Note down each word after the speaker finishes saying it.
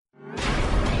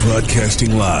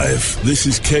Broadcasting live, this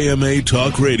is KMA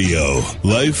Talk Radio.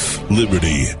 Life,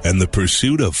 liberty, and the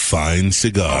pursuit of fine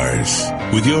cigars.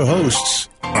 With your hosts,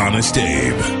 Honest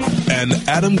Abe and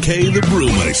Adam K. the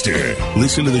Brewmeister.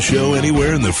 Listen to the show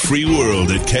anywhere in the free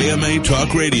world at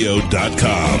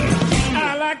KMATalkRadio.com.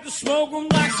 I like to smoke them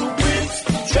like the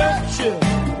Winston Churchill,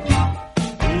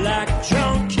 like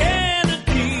John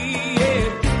Kennedy,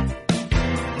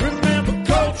 yeah. Remember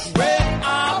Coach Red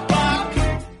Auerbach,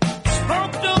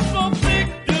 smoked up for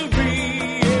victory,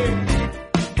 yeah.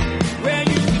 Well,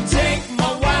 you can take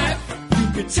my wife, you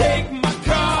can take my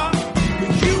car,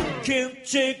 but you can't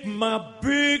take my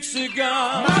big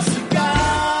cigar. My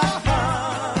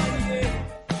cigar, yeah.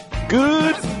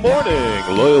 Good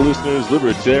morning, loyal listeners,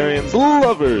 libertarians,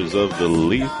 lovers of the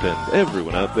leaf, and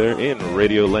everyone out there in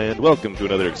Radio Land. Welcome to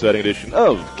another exciting edition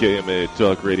of KMA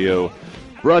Talk Radio,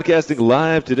 broadcasting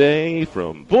live today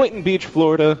from Boynton Beach,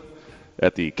 Florida,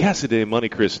 at the Casa de Monte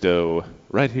Cristo,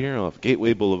 right here off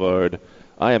Gateway Boulevard.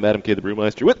 I am Adam K. the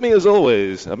Brewmeister. With me, as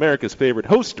always, America's favorite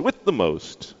host with the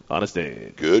most, Honest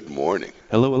Abe. Good morning.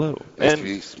 Hello, hello. Nice to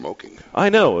be smoking. I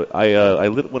know. I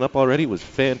lit one up already. It was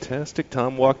fantastic.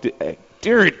 Tom walked it. Hey,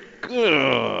 Jared.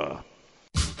 Ugh.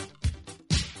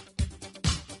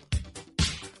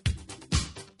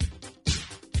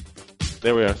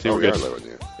 There we are. See, we're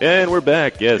good. And we're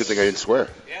back. Yes. Good thing I didn't swear.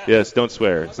 Yes. Don't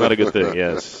swear. It's not a good thing.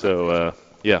 Yes. So,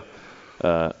 yeah.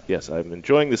 Yes, I'm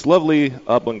enjoying this lovely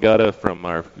oblongata from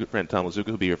our good friend Tom Lazuka,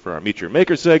 who'll be here for our Meet Your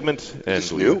Maker segment. And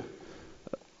it's new?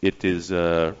 It is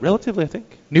relatively, I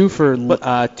think. New for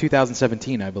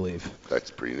 2017, I believe. That's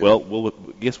pretty new. Well,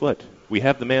 guess what? We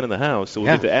have the man in the house, so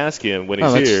we'll get to ask him when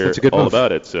he's here that's a good all move.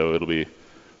 about it. So it'll be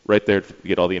right there to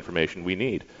get all the information we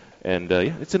need. And,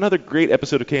 yeah, it's another great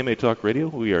episode of KMA Talk Radio.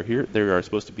 We are here. There are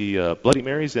supposed to be Bloody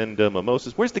Marys and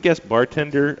mimosas. Where's the guest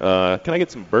bartender? Can I get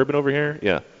some bourbon over here?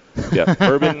 Yeah. Yeah,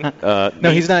 bourbon.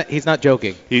 No, he's not. He's not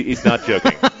joking. He's not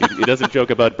joking. He doesn't joke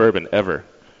about bourbon ever.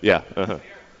 Yeah. Uh-huh.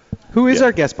 Who is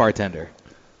our guest bartender?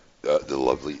 The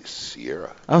lovely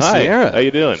Sierra. Oh, Hi. Sierra. How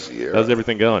you doing? Sierra. How's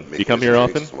everything going? You come here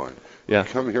often? Yeah.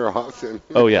 Come here often.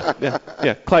 Oh yeah.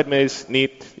 Clyde Mays,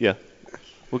 neat. Yeah.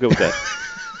 We'll go with that.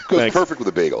 Goes Thanks. perfect with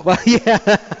a bagel. Well,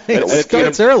 yeah. It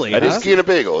starts early. Whiskey and a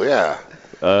bagel, yeah.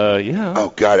 Yeah.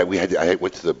 Oh God, I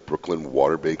went to the Brooklyn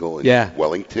Water Bagel in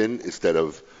Wellington instead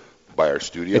of by our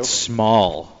studio. It's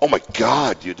small. Oh my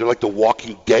God, dude, they're like the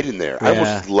Walking Dead in there. Yeah. I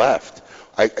almost left.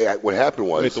 What happened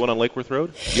was. Wait, the one on Lake Worth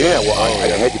Road? Yeah, well, I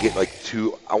had to get like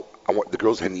two. The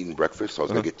girls hadn't eaten breakfast, so I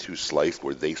was going to get two sliced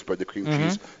where they spread the cream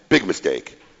cheese. Big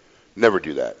mistake. Never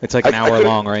do that. It's like an hour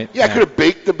long, right? Yeah, I could have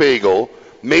baked the bagel,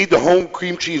 made the home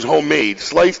cream cheese homemade,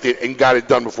 sliced it, and got it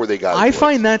done before they got it. I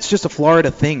find that's just a Florida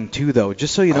thing, too, though.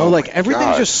 Just so you know,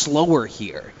 everything's just slower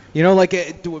here. You know,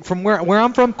 from where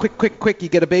I'm from, quick. You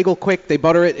get a bagel quick, they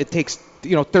butter it. It takes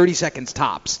 30 seconds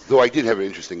tops. Though I did have an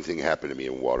interesting thing happen to me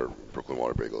in Brooklyn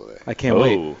Water Bagel today. I can't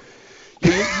wait.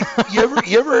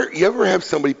 You ever have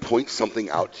somebody point something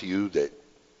out to you that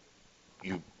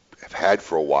you have had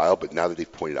for a while, but now that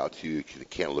they've pointed out to you, you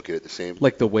can't look at it the same?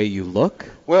 Like the way you look?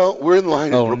 Well, we're in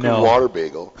line at Brooklyn Water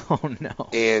Bagel. Oh, no.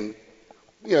 And,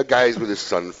 guy's with his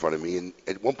son in front of me, and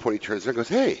at one point he turns around and goes,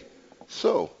 "Hey,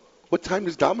 so what time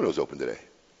does Domino's open today?"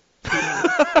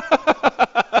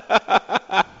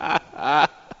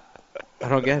 I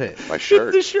don't get it. My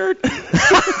shirt. The shirt.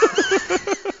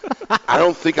 I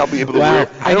don't think I'll be able to wear it.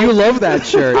 And you love that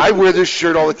shirt. I wear this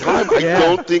shirt all the time. I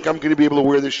don't think I'm going to be able to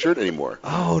wear this shirt anymore.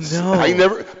 Oh, no. I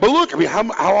never. But look, I mean,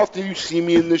 how often do you see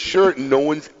me in this shirt and no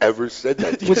one's ever said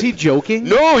that to Was he joking?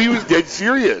 No, he was dead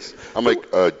serious. I'm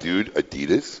like, dude,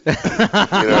 Adidas?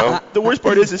 The worst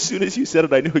part is, as soon as you said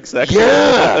it, I knew exactly what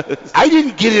Yeah. it was. I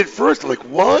didn't get it at first. I'm like,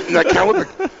 what? And I kind of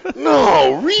looked like,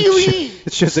 no, really?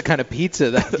 It's just the kind of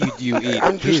pizza that you eat.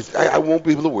 I won't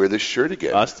be able to wear this shirt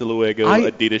again. Hasta luego,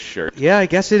 Adidas shirt. Yeah, I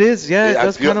guess it is. Yeah, it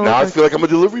does kind of look I feel like I'm a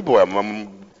delivery boy.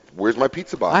 Where's my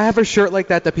pizza box? I have a shirt like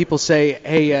that people say,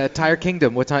 "Hey, Tire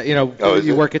Kingdom, what time?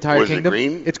 You work at Tire Kingdom." Is it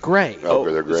green? It's gray. Oh,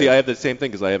 they're gray. See, I have the same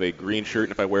thing because I have a green shirt,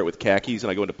 and if I wear it with khakis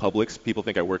and I go into Publix, people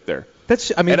think I work there.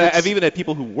 I've even had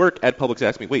people who work at Publix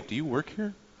ask me, "Wait, do you work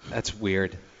here?" That's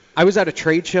weird. I was at a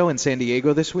trade show in San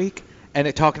Diego this week,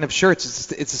 and talking of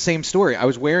shirts, it's the same story. I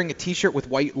was wearing a T-shirt with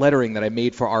white lettering that I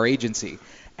made for our agency,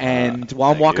 and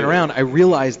while I'm walking around, I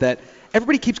realized that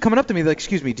everybody keeps coming up to me like,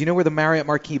 "Excuse me, do you know where the Marriott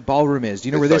Marquis Ballroom is? Do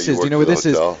you know where this is? Do you know where this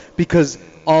is?" Because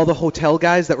all the hotel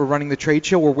guys that were running the trade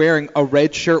show were wearing a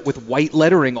red shirt with white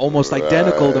lettering almost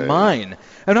identical to mine.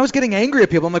 And I was getting angry at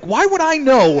people. I'm like, why would I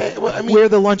know where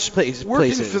the lunch place is?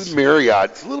 Working for the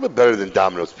Marriott, it's a little bit better than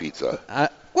Domino's Pizza.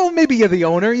 Well, maybe you're the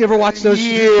owner. You ever watch those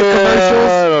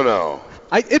commercials? I don't know.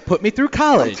 It put me through I'm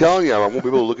college. telling you, I won't be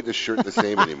able to look at this shirt the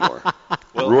same anymore.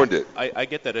 Well, Ruined it. I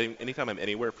get that anytime I'm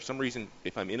anywhere. For some reason,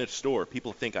 if I'm in a store,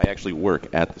 people think I actually work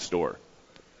at the store.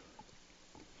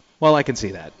 Well, I can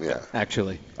see that. Yeah.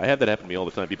 Actually. I have that happen to me all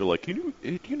the time. People are like, do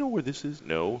you know where this is?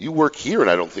 No. You work here, and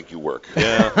I don't think you work.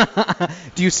 Yeah.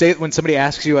 Do you say when somebody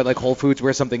asks you at like Whole Foods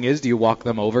where something is? Do you walk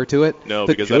them over to it? No,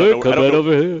 The because I don't come right know.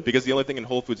 over here. Because the only thing in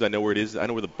Whole Foods I know where it is. I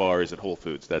know where the bar is at Whole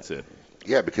Foods. That's it.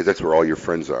 Yeah, because that's where all your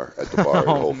friends are, at the bar at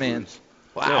Oh, Whole man. Foods.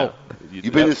 Wow. Yeah. You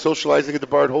been socializing at the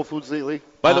bar at Whole Foods lately?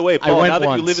 By the way, I Paul, went now that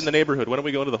once. you live in the neighborhood, why don't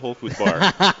we go to the Whole Foods bar?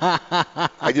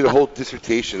 I did a whole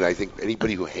dissertation. I think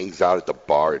anybody who hangs out at the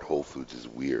bar at Whole Foods is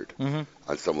weird on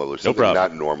some level. There's No something problem.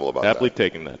 not normal about Happily that.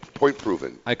 taking that. Point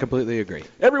proven. I completely agree.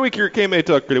 Every week here at KMA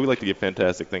Talk Radio, we like to give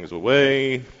fantastic things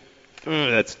away.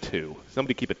 That's 2.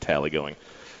 Somebody keep a tally going.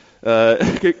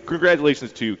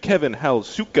 Congratulations to Kevin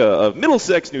Halsuka of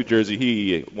Middlesex, New Jersey.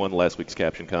 He won last week's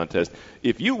caption contest.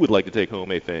 If you would like to take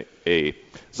home a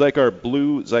Zycar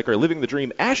Blue Zycar Living the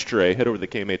Dream ashtray, head over to the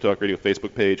KMA Talk Radio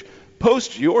Facebook page.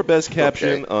 Post your best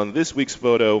caption on this week's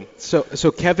photo. So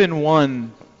Kevin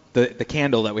won the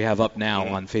candle that we have up now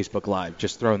on Facebook Live.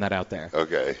 Just throwing that out there.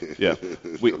 Okay. Yeah,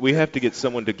 we have to get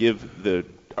someone to give the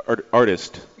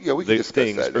artist Yeah, we can the discuss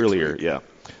things that next earlier. week. Yeah.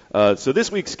 So this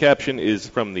week's caption is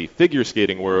from the figure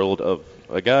skating world of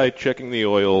a guy checking the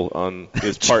oil on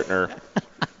his partner.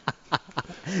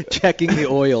 Checking the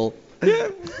oil. Yeah,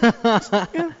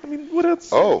 I mean, what else?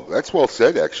 Oh, that's well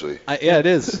said, actually. Yeah, it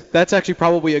is. That's actually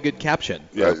probably a good caption.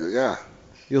 Yeah. Yeah.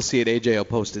 You'll see it. AJ will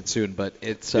post it soon, but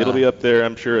it's. It'll be up there.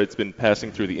 I'm sure it's been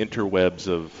passing through the interwebs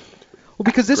of. Well,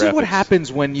 because this is what graphics.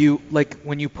 happens when you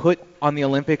put on the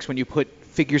Olympics, when you put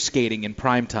figure skating in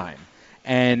prime time,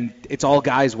 and it's all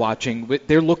guys watching. But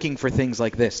they're looking for things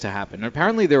like this to happen. And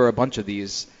apparently, there are a bunch of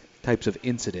these types of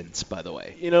incidents. By the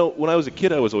way, You know, when I was a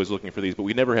kid, I was always looking for these, but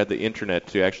we never had the internet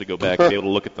to actually go back and be able to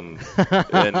look at them.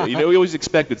 And we always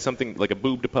expected something like a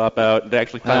boob to pop out. It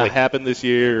actually finally happened this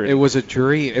year. it was a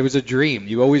dream. It was a dream.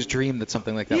 You always dreamed that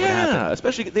something like that would happen. Yeah,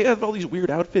 especially they have all these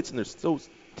weird outfits and they're so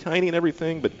tiny and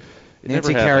everything, but it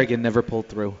Nancy never happened. Kerrigan never pulled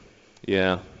through.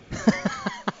 Yeah.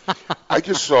 I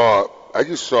just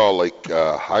saw like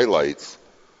highlights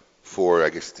for, I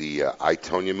guess, the I,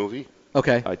 Tonya movie.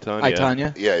 Okay. I, Tonya. I,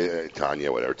 Tonya. Yeah,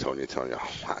 Tanya, whatever, Tonya.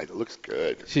 Oh, my, it looks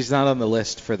good. She's not on the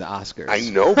list for the Oscars. I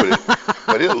know,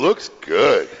 but it looks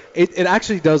good. It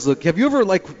actually does look. Have you ever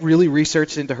really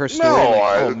researched into her story? No,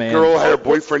 oh man, girl had her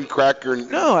boyfriend crack her.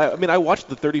 No, I mean, I watched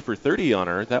the 30 for 30 on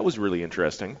her. That was really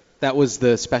interesting. that was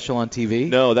the special on TV.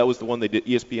 No, that was the one they did.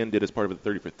 ESPN did as part of the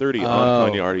 30 for 30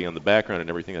 on Tonya Harding on the background and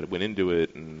everything that went into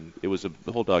it, and it was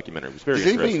the whole documentary. It was very Does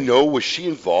anybody interesting. know, was she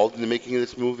involved in the making of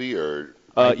this movie, or?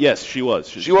 Yes, she was.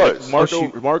 She was.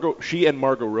 She and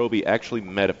Margot Robbie actually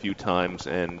met a few times,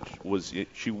 and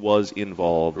she was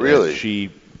involved. and Really?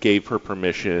 she gave her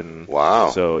permission. Wow.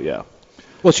 So yeah.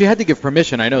 Well, she had to give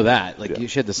permission. I know that. Yeah.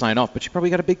 She had to sign off, but she probably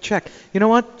got a big check. You know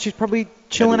what? She's probably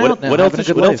chilling And out now. What else having a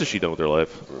good what else life. has she done with her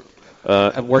life?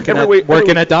 Working every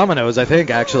at Domino's, I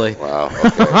think, actually. Wow.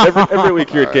 Okay. Every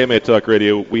week here at KMA Talk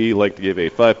Radio, we like to give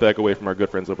a 5-pack away from our good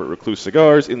friends over at Recluse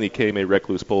Cigars in the KMA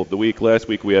Recluse Poll of the Week. Last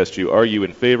week we asked you, are you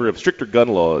in favor of stricter gun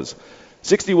laws?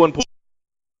 61 points.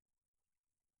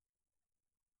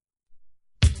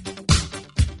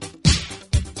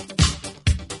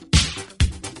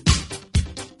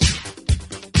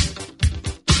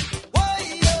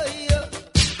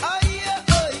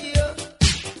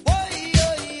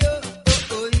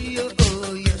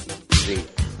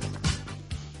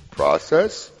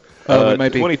 Process? We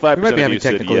might be 25% we might be of having you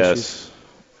said technical yes, issues.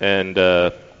 and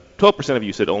 12% of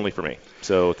you said only for me.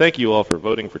 So thank you all for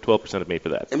voting for 12% of me for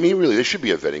that. I mean, really, there should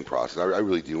be a vetting process. I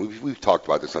really do. We've talked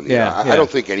about this on the Yeah, air. yeah. I don't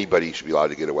think anybody should be allowed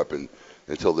to get a weapon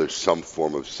until there's some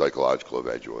form of psychological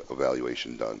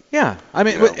evaluation done. Yeah, I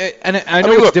mean, You know. and I know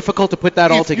mean, it's look, difficult to put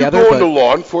that all If together, you go but into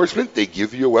law enforcement, they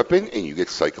give you a weapon and you get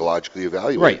psychologically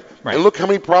evaluated. Right. And look how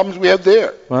many problems we have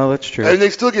there. well, that's true. And they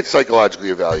still get psychologically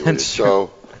evaluated. That's true.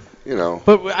 So, you know.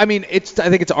 But I mean, I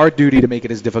think it's our duty to make it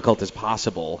as difficult as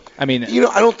possible. I mean, You know,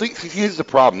 I don't think. Here's the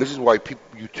problem. This is why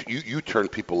you turn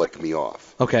people like me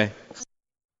off. okay.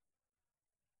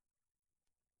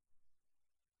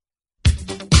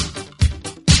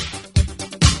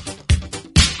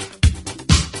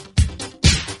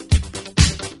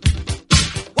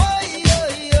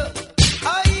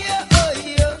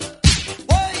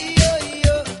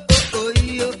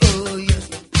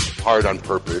 Hard on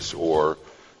purpose, or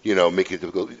make it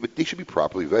difficult. But they should be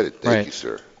properly vetted. Thank Right. you,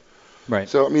 sir. Right.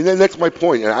 So I mean, then that's my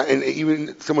point. And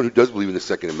even someone who does believe in the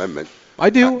Second Amendment,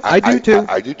 I do. I do too.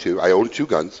 I do too. I own 2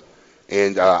 guns,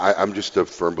 And I'm just a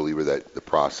firm believer that the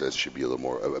process should be a little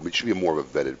more. I mean, it should be more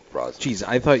of a vetted process. Geez,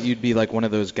 I thought you'd be like one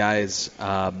of those guys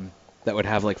that would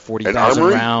have like 40,000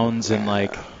 armory? rounds and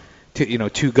like,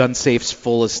 two gun safes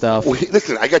full of stuff. Well,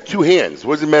 listen, I got 2 hands.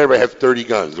 What does it matter if I have 30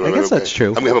 guns? I guess that's true.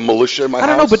 I'm going to have a militia in my house. I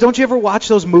don't know, but don't you ever watch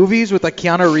those movies with like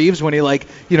Keanu Reeves when he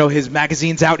his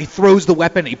magazine's out, he throws the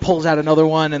weapon, he pulls out another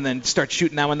one, and then starts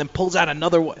shooting that one, then pulls out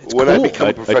another one. It's when cool. I become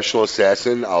a professional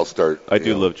assassin, I'll start. I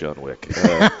do love John Wick.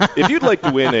 If you'd like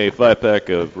to win a 5-pack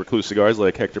of Recluse cigars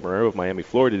like Hector Marrero of Miami,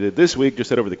 Florida did this week, just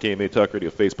head over to the KMA Talk Radio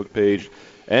Facebook page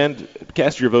and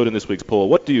cast your vote in this week's poll.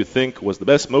 What do you think was the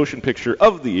best motion picture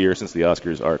of the year, since the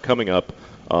Oscars are coming up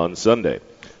on Sunday?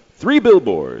 3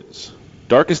 billboards: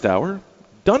 Darkest Hour,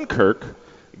 Dunkirk,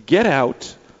 Get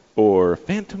Out, or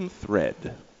Phantom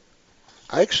Thread?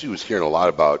 I actually was hearing a lot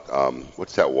about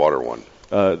what's that water one?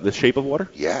 The Shape of Water?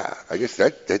 Yeah, I guess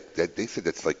that they said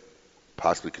that's like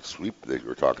possibly could sweep that we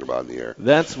were talking about in the air.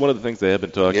 That's one of the things they have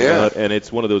been talking about, and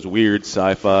it's one of those weird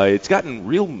sci-fi. It's gotten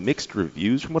real mixed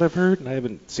reviews from what I've heard, and I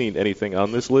haven't seen anything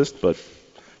on this list, but...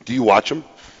 Do you watch them?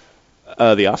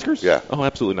 The Oscars? Yeah. Oh,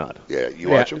 absolutely not. Yeah, you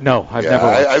watch them? No, I've never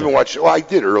watched I haven't watched it. Well, I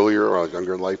did earlier when I was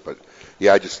younger in life, but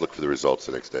yeah, I just looked for the results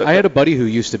the next day. I had a buddy who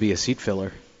used to be a seat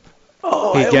filler.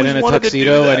 Oh, He'd get in a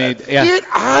tuxedo and he'd... Yeah. Get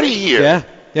out of here!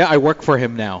 Yeah, I work for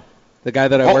him now. The guy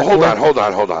that I work for...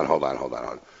 Hold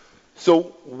on. So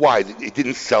why? It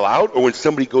didn't sell out? Or when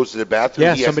somebody goes to the bathroom,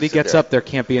 yeah, somebody gets up, there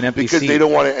can't be an empty seat. Because they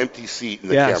don't want an empty seat in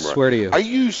the camera. Yeah, I swear to you. Are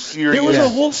you serious? There was a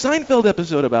whole Seinfeld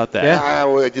episode about that. Yeah.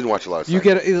 I didn't watch a lot of Seinfeld. You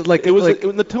get like It was like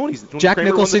in the Tonys. Jack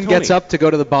Nicholson gets up to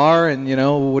go to the bar and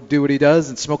would do what he does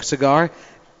and smoke a cigar.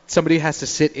 Somebody has to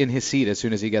sit in his seat as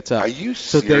soon as he gets up. Are you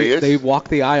so serious? they walk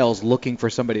the aisles looking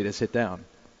for somebody to sit down.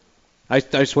 I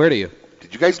swear to you.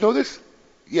 Did you guys know this?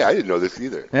 Yeah, I didn't know this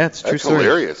either. Yeah, it's a true That's story.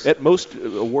 hilarious. At most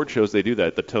award shows, they do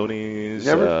that. The Tonys,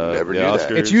 Never the knew that.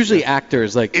 Oscars. It's usually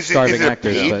actors, like starving is it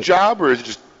actors. a paid But job, or is it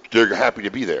just they're happy to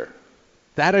be there?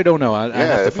 that I don't know. I have to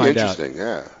that'd find be out. interesting.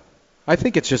 Yeah, I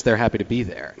think it's just they're happy to be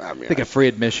there. I mean, think a free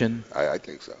admission, I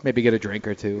think so. maybe get a drink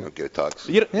or two. You don't get a tux.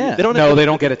 Yeah. They don't No, have they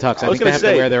don't get a tux. I was think they gonna have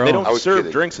say, to wear their they own. don't serve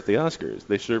kidding. drinks at the Oscars.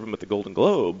 They serve them at the Golden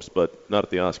Globes, but not at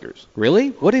the Oscars. Really?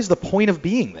 What is the point of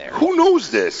being there? Who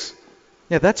knows this?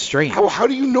 Yeah, that's strange. How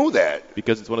do you know that?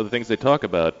 Because it's one of the things they talk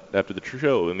about after the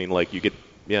show. I mean, like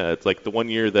it's like the one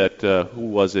year that who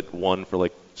was it won for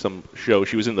like some show.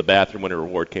 She was in the bathroom when her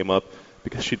award came up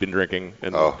because she'd been drinking.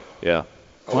 And yeah.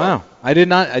 Wow, I did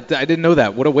not. I didn't know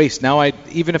that. What a waste. Now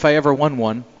even if I ever won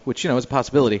one, which is a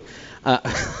possibility,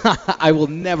 I will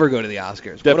never go to the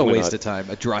Oscars. Definitely what a waste not. of time.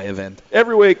 A dry event.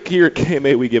 Every week here at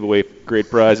KMA, we give away great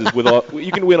prizes.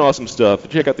 You can win awesome stuff.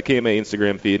 Check out the KMA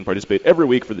Instagram feed and participate every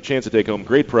week for the chance to take home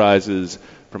great prizes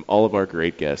from all of our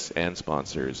great guests and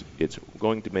sponsors. It's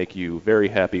going to make you very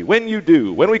happy when you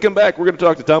do. When we come back, we're going to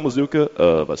talk to Tom Lazuka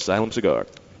of Asylum Cigar.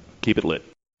 Keep it lit.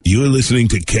 You're listening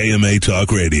to KMA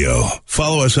Talk Radio.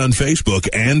 Follow us on Facebook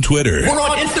and Twitter. We're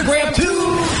on Instagram too.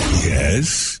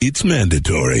 Yes, it's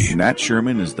mandatory. Nat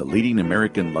Sherman is the leading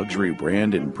American luxury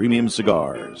brand in premium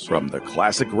cigars. From the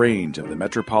classic range of the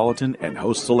Metropolitan and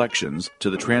Host selections to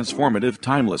the transformative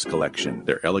Timeless collection,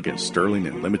 their elegant Sterling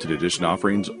and limited edition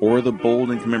offerings, or the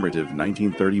bold and commemorative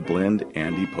 1930 blend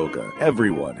Andy Polka.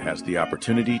 Everyone has the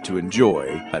opportunity to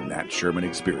enjoy a Nat Sherman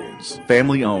experience.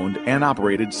 Family owned and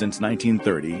operated since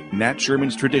 1930, Nat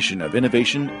Sherman's tradition of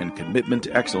innovation and commitment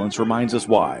to excellence reminds us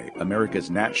why America's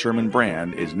Nat Sherman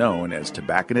brand is known as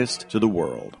tobacconist to the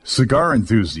world. Cigar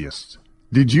enthusiasts,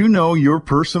 did you know your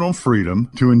personal freedom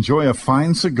to enjoy a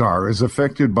fine cigar is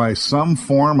affected by some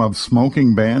form of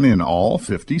smoking ban in all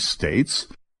 50 states?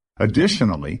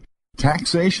 Additionally,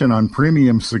 taxation on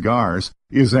premium cigars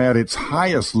is at its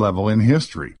highest level in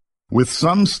history, with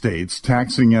some states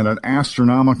taxing at an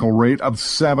astronomical rate of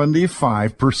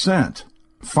 75%.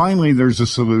 Finally, there's a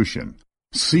solution.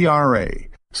 CRA,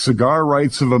 Cigar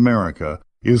Rights of America,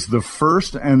 is the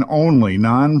first and only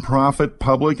non-profit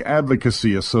public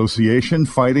advocacy association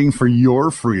fighting for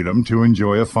your freedom to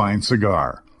enjoy a fine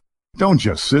cigar. Don't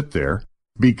just sit there.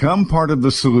 Become part of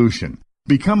the solution.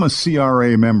 Become a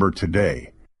CRA member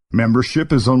today.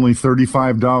 Membership is only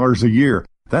 $35 a year.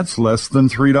 That's less than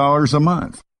 $3 a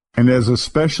month. And as a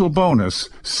special bonus,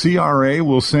 CRA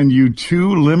will send you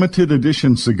 2 limited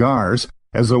edition cigars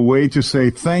as a way to say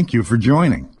thank you for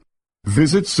joining.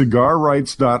 Visit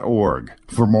cigarrights.org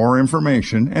for more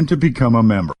information and to become a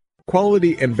member.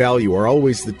 Quality and value are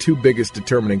always the 2 biggest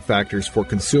determining factors for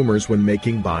consumers when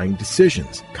making buying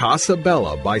decisions. Casa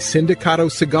Bella by Sindicato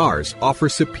Cigars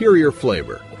offers superior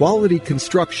flavor, quality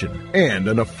construction, and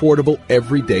an affordable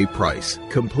everyday price.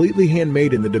 Completely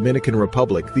handmade in the Dominican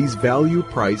Republic, these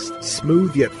value-priced,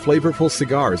 smooth yet flavorful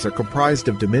cigars are comprised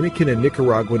of Dominican and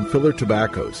Nicaraguan filler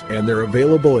tobaccos, and they're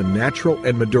available in natural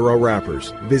and Maduro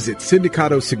wrappers. Visit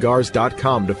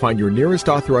syndicatocigars.com to find your nearest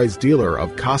authorized dealer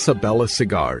of Casa Bella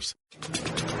cigars.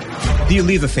 The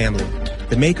Oliva family,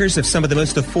 the makers of some of the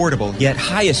most affordable yet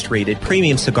highest-rated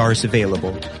premium cigars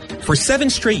available. For 7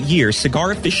 straight years,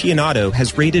 Cigar Aficionado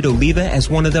has rated Oliva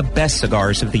as one of the best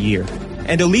cigars of the year.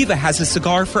 And Oliva has a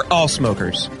cigar for all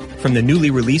smokers, from the newly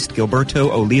released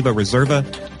Gilberto Oliva Reserva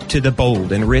to the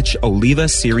bold and rich Oliva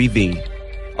Serie V.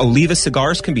 Oliva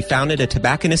cigars can be found at a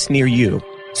tobacconist near you,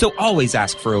 so always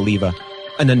ask for Oliva,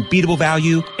 an unbeatable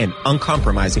value and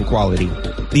uncompromising quality.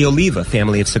 The Oliva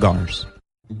family of cigars.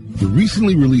 The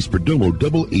recently released Perdomo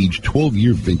Double-Aged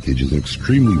 12-Year Vintage is an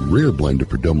extremely rare blend of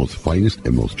Perdomo's finest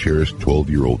and most cherished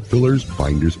 12-year-old fillers,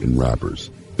 binders, and wrappers.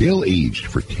 Bale-aged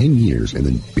for 10 years and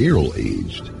then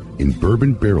barrel-aged in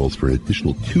bourbon barrels for an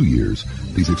additional 2 years,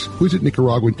 these exquisite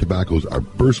Nicaraguan tobaccos are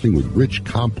bursting with rich,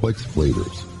 complex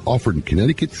flavors. Offered in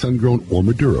Connecticut, sun-grown, or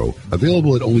Maduro,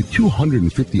 available at only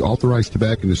 250 authorized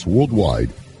tobacconists worldwide,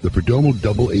 the Perdomo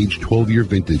Double-Aged 12-Year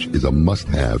Vintage is a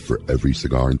must-have for every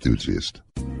cigar enthusiast.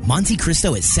 Monte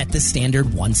Cristo has set the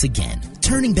standard once again,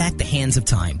 turning back the hands of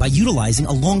time by utilizing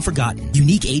a long-forgotten,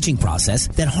 unique aging process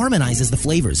that harmonizes the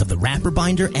flavors of the wrapper,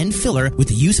 binder, and filler with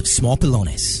the use of small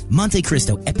pilones. Monte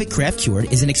Cristo Epic Craft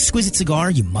Cured is an exquisite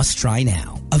cigar you must try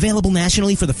now. Available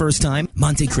nationally for the first time,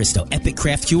 Monte Cristo Epic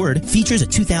Craft Cured features a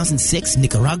 2006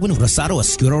 Nicaraguan Rosado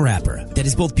Oscuro wrapper that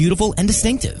is both beautiful and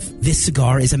distinctive. This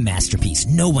cigar is a masterpiece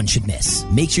no one should miss.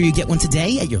 Make sure you get one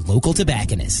today at your local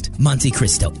tobacconist. Monte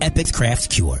Cristo Epic Craft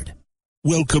Cured.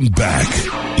 Welcome back.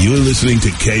 You're listening to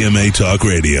KMA Talk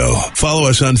Radio. Follow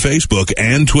us on Facebook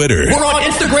and Twitter. We're on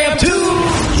Instagram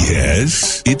too.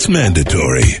 Yes, it's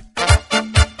mandatory.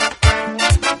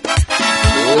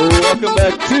 Welcome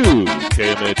back to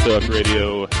KMA Talk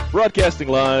Radio, broadcasting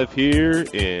live here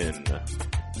in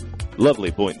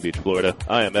lovely Boynton Beach, Florida.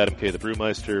 I am Adam K. the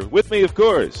Brewmeister. With me, of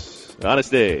course,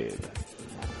 Honest Dave.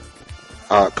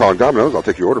 Calling Domino's. I'll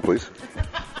take your order, please.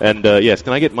 And, yes,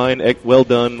 can I get mine well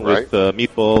done with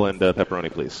meatball and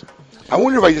pepperoni, please? I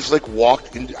wonder if I just,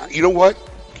 walked in. You know what?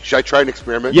 Should I try an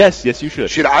experiment? Yes, you should.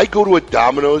 Should I go to a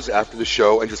Domino's after the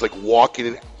show and just, walk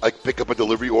in and, pick up a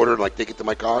delivery order and, take it to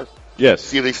my car? Yes.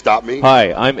 See if they stop me?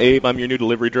 Hi, I'm Abe. I'm your new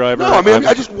delivery driver. No,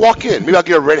 I just walk in. Maybe I'll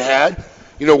get a red hat,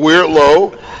 wear it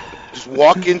low. Just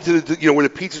walk into where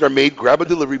the pizzas are made, grab a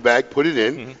delivery bag, put it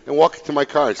in, and walk to my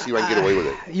car and see if I can get away with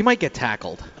it. You might get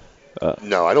tackled.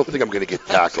 No, I don't think I'm going to get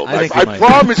tackled. I might.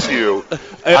 promise you,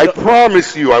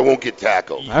 I won't get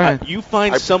tackled. All right. You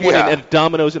find someone at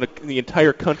Domino's in the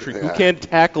entire country who can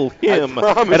tackle him,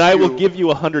 and I will give you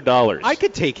 $100. I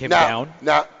could take him down.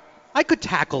 I could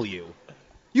tackle you.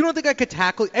 You don't think I could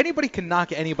tackle? Anybody can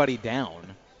knock anybody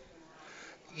down.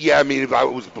 Yeah, if I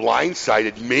was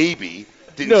blindsided, maybe.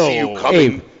 Didn't see you coming.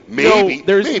 Abe. Maybe. No,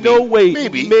 there's no way.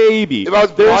 Maybe. If I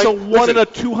was there's a 1 in a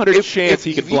 200 chance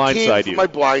he could blindside you. If he came from my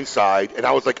blind side and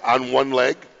I was on one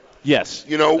leg, yes,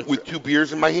 with 2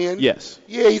 beers in my hand, yes,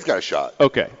 yeah, he's got a shot.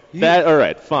 Okay, all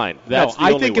right, fine. That's the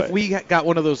only way. I think if we got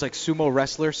one of those sumo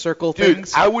wrestler circle Dude,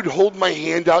 things, I would hold my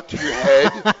hand out to your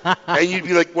head, and you'd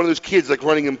be like one of those kids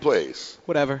running in place.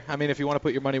 Whatever. If you want to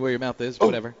put your money where your mouth is,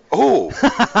 whatever. Oh.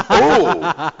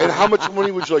 And how much money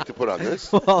would you like to put on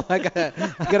this? Well, I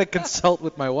gotta consult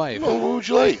with my wife. Well, what would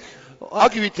you like? I'll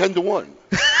give you 10 to 1.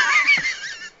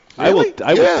 Really?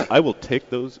 I will take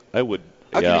those. I would.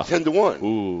 I'll give you 10 to 1.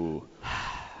 Ooh.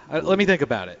 Let me think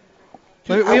about it.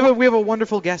 Dude, we have a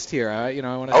wonderful guest here. I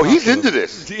want to. Oh, he's into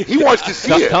this. He wants to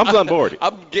see it. Tom's on board.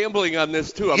 I'm gambling on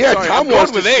this too. Tom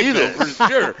wants to see this for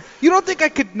sure. You don't think I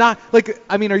could not?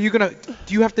 Are you gonna?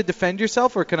 Do you have to defend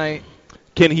yourself, or can I?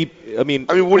 Can he? What do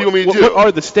you want me to do? What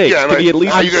are the stakes? Yeah, Can he at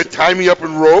least? Are you gonna tie me up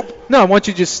in rope? No, I want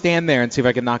you to just stand there and see if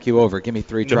I can knock you over. Give me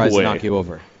 3 tries to knock you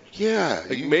over. Yeah,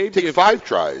 maybe take 5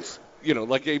 tries.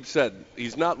 Like Abe said,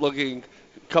 he's not looking.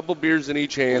 Couple beers in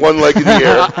each hand. One leg in the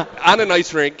air. On an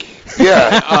ice rink.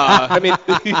 Yeah.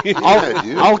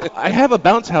 I have a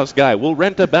bounce house guy. We'll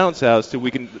rent a bounce house so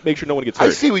we can make sure no one gets hurt.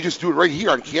 I see. We just do it right here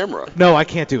on camera. No, I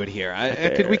can't do it here.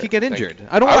 We could get injured.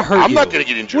 I don't want to hurt you. I'm not going to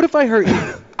get injured. What if I hurt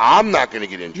you? I'm not going to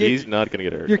get injured. He's not going to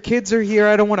get hurt. Your kids are here.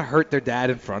 I don't want to hurt their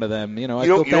dad in front of them. I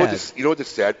feel bad. You know what the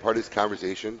sad part of this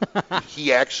conversation?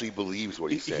 He actually believes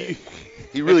what he's saying.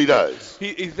 He really does.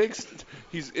 He thinks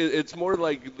it's more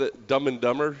like the Dumb and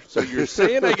Dumber. So you're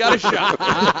saying I got a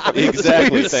shot.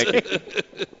 Exactly. Thank you.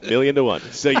 1,000,000 to 1.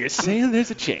 So you're saying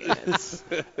there's a chance?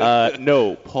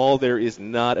 No, Paul. There is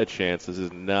not a chance. This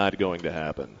is not going to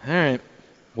happen. All right.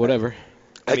 Whatever.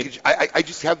 I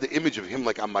just have the image of him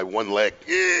like on my one leg.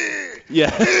 Yeah.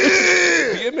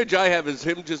 The image I have is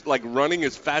him just like running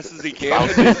as fast as he can,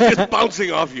 and just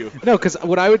bouncing off you. No, because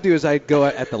what I would do is I'd go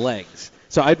at the legs.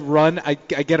 So I'd run, I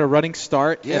get a running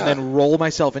start, and then roll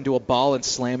myself into a ball and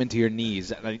slam into your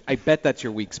knees. And I bet that's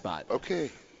your weak spot. Okay,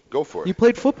 go for it. You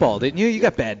played football, didn't you? You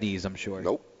got bad knees, I'm sure.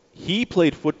 Nope. He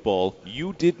played football.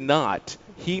 You did not.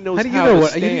 He knows how do you how know to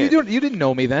what? stand. You didn't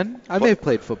know me then. I may have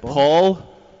played football.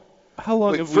 Paul, how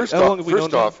long have we First known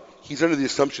off, him? he's under the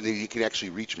assumption that he can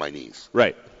actually reach my knees.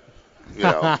 Right. You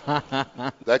know,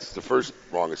 that's the first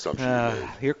wrong assumption.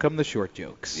 Here come the short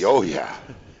jokes. Oh, yeah.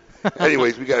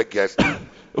 Anyways, we got a guest.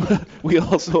 We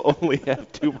also only have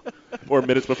 2 more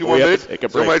minutes before 2 more we minutes? have to take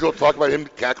a So break. might as well talk about him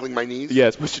tackling my knees?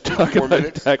 Yes, we should talk 2 more about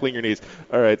minutes? tackling your knees.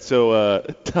 All right, so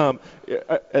Tom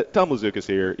Lazuka's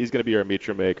here. He's going to be our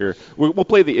Mitra maker. We'll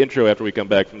play the intro after we come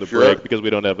back from the break because we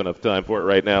don't have enough time for it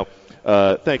right now.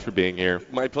 Thanks for being here.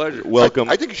 My pleasure. Welcome.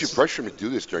 I think you should pressure him to do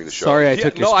this during the show. Sorry I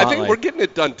took your No, I spotlight. think we're getting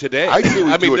it done today. I say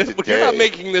we do it You're today. not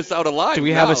making this out alive. Do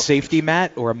we have a safety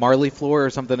mat or a Marley floor or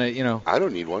something that, I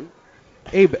don't need one.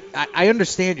 Abe, I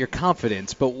understand your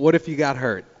confidence, but what if you got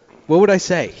hurt? What would I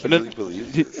say? I really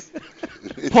believe this.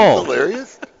 It's Paul.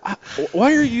 hilarious.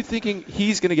 Why are you thinking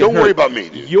he's going to get Don't hurt? worry about me,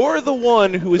 dude. You're the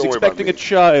one who is Don't worry about expecting a me.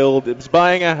 child, is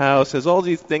buying a house, has all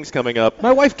these things coming up.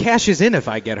 My wife cashes in if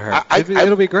I get hurt.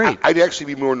 It'll be great. I'd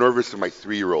actually be more nervous if my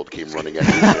 3-year-old came running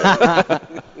at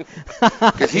me.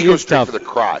 Because he goes straight tough. for the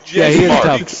crotch. Yeah, He's he is smart.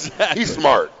 tough. Exactly. He's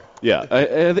smart. Yeah,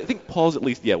 I think Paul's at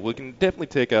least, we can definitely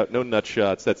take out no nut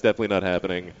shots. That's definitely not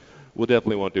happening. We'll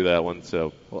definitely won't do that one.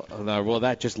 So, Well,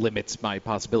 that just limits my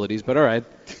possibilities, but all right.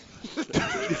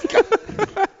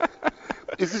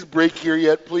 Is this break here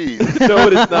yet, please? No,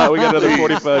 it is not. We got another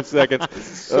 45 seconds.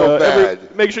 So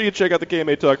bad. Make sure you check out the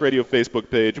KMA Talk Radio Facebook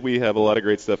page. We have a lot of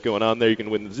great stuff going on there. You can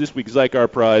win this week's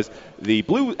Zycar prize. The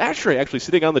blue ashtray actually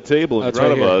sitting on the table in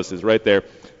front of us is right there.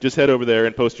 Just head over there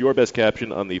and post your best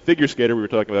caption on the figure skater we were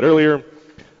talking about earlier.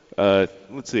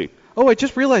 Let's see. Oh, I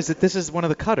just realized that this is one of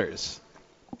the cutters.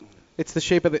 It's the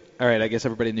shape of the... All right, I guess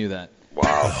everybody knew that. Wow.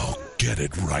 Oh, get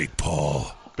it right,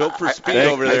 Paul. Built for speed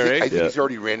over there, I think he's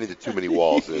already ran into too many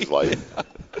walls in his life.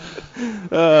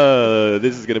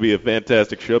 This is going to be a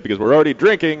fantastic show because we're already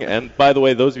drinking. And by the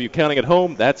way, those of you counting at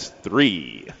home, that's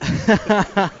 3.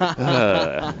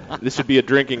 This should be a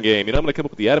drinking game. I'm going to come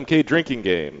up with the Adam K. drinking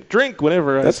game. Drink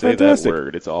whenever I say fantastic. that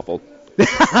word. It's awful.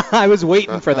 I was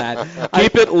waiting for that.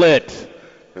 Keep it lit.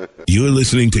 You're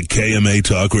listening to KMA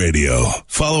Talk Radio.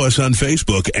 Follow us on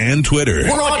Facebook and Twitter.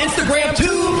 We're on Instagram,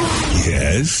 too.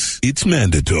 Yes, it's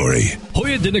mandatory.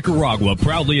 Hoya de Nicaragua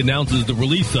proudly announces the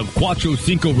release of Cuatro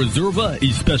Cinco Reserva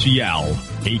Especial,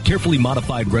 a carefully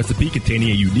modified recipe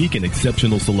containing a unique and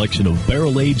exceptional selection of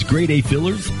barrel-aged grade A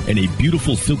fillers and a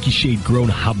beautiful silky shade-grown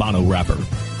Habano wrapper.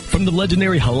 From the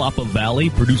legendary Jalapa Valley,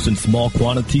 produced in small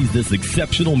quantities, this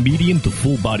exceptional medium to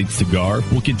full-bodied cigar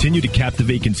will continue to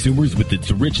captivate consumers with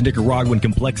its rich Nicaraguan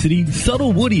complexity,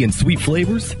 subtle woody and sweet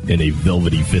flavors, and a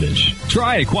velvety finish.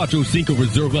 Try a Cuatro Cinco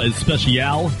Reserva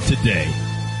Especial today.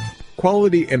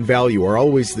 Quality and value are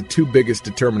always the 2 biggest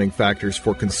determining factors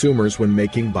for consumers when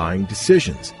making buying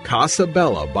decisions. Casa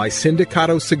Bella by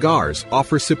Sindicato Cigars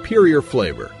offers superior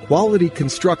flavor, quality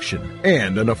construction,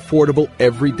 and an affordable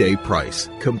everyday price.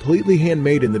 Completely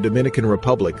handmade in the Dominican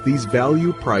Republic, these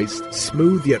value-priced,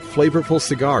 smooth yet flavorful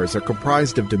cigars are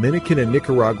comprised of Dominican and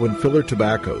Nicaraguan filler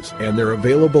tobaccos, and they're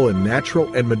available in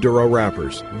natural and Maduro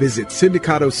wrappers. Visit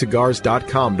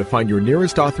SindicatoCigars.com to find your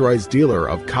nearest authorized dealer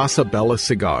of Casa Bella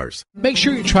cigars. Make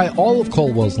sure you try all of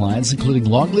Caldwell's lines, including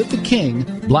Long Live the King,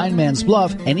 Blind Man's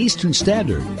Bluff, and Eastern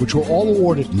Standard, which were all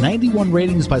awarded 91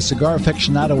 ratings by Cigar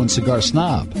Aficionado and Cigar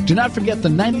Snob. Do not forget the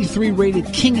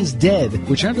 93-rated King is Dead,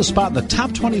 which earned a spot in the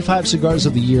top 25 cigars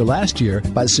of the year last year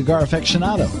by Cigar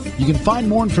Aficionado. You can find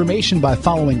more information by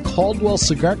following Caldwell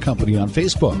Cigar Company on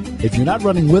Facebook. If you're not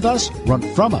running with us, run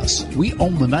from us. We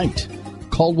own the night.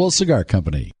 Caldwell Cigar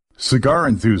Company. Cigar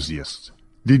enthusiasts,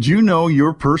 did you know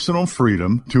your personal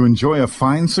freedom to enjoy a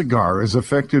fine cigar is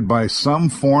affected by some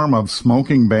form of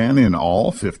smoking ban in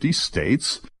all 50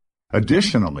 states?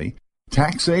 Additionally,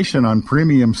 taxation on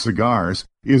premium cigars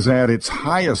is at its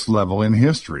highest level in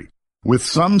history, with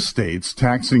some states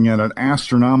taxing at an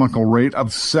astronomical rate of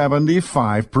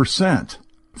 75%.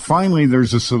 Finally,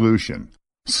 there's a solution.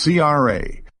 CRA,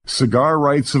 Cigar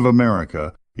Rights of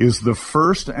America, is the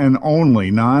first and only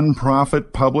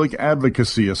non-profit public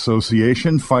advocacy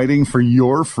association fighting for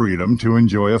your freedom to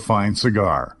enjoy a fine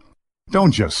cigar.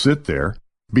 Don't just sit there.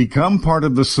 Become part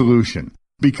of the solution.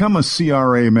 Become a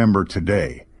CRA member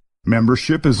today.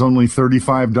 Membership is only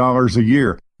 $35 a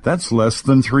year. That's less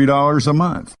than $3 a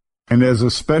month. And as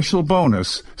a special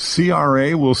bonus,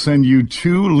 CRA will send you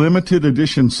 2 limited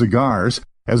edition cigars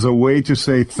as a way to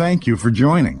say thank you for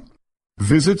joining.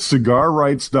 Visit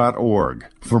cigarrights.org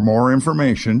for more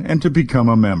information and to become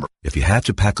a member. If you had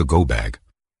to pack a go bag,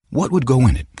 what would go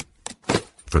in it?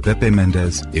 For Pepe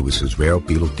Mendez, it was his rare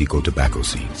Pilotico tobacco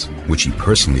seeds, which he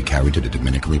personally carried to the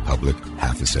Dominican Republic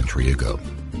half a century ago.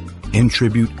 In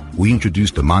tribute, we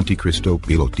introduced the Monte Cristo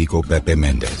Pilotico Pepe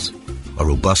Mendez, a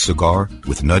robust cigar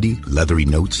with nutty, leathery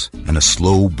notes and a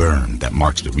slow burn that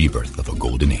marks the rebirth of a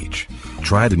golden age.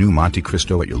 Try the new Monte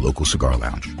Cristo at your local cigar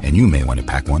lounge, and you may want to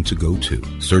pack one to go too.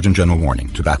 Surgeon General warning,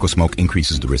 tobacco smoke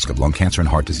increases the risk of lung cancer and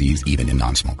heart disease even in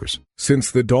non-smokers.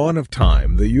 Since the dawn of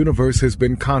time, the universe has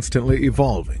been constantly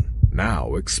evolving.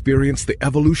 Now experience the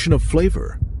evolution of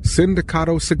flavor.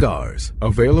 Sindicato cigars,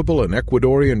 available in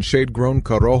Ecuadorian shade-grown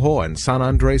Corojo and San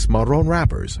Andres Marron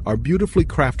wrappers, are beautifully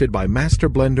crafted by master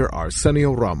blender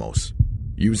Arsenio Ramos.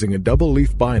 Using a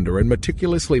double-leaf binder and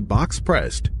meticulously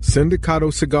box-pressed,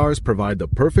 Sindicato cigars provide the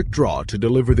perfect draw to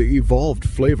deliver the evolved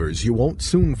flavors you won't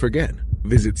soon forget.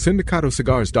 Visit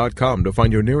syndicatocigars.com to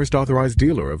find your nearest authorized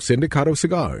dealer of Sindicato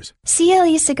cigars.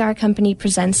 CLE Cigar Company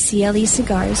presents CLE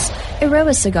Cigars,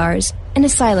 Aroa Cigars, and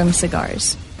Asylum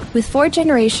Cigars. With 4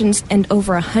 generations and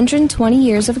over 120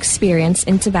 years of experience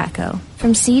in tobacco,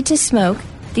 from seed to smoke,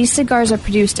 these cigars are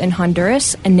produced in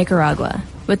Honduras and Nicaragua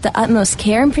with the utmost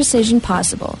care and precision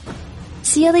possible.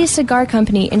 CLE Cigar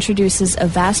Company introduces a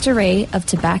vast array of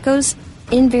tobaccos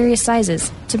in various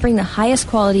sizes to bring the highest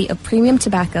quality of premium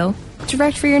tobacco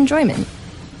direct for your enjoyment.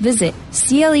 Visit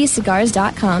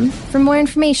clecigars.com for more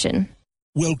information.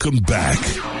 Welcome back.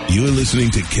 You're listening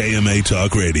to KMA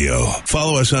Talk Radio.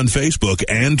 Follow us on Facebook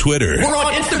and Twitter. We're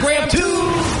on Instagram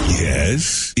too.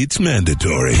 Yes, it's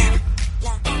mandatory.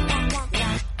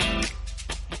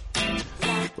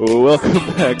 Welcome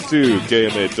back to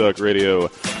KMA Talk Radio,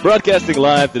 broadcasting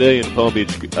live today in Palm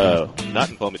Beach, not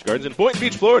in Palm Beach Gardens, in Boynton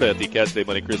Beach, Florida, at the Castle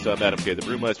Monte Cristo. I'm Adam K., the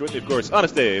Brewmeister. With me, of course,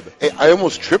 Honest Abe. Hey, I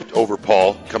almost tripped over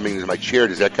Paul coming into my chair.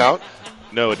 Does that count?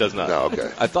 No, it does not. No, okay.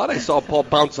 I thought I saw Paul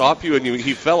bounce off you, and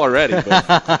he fell already.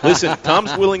 But. Listen,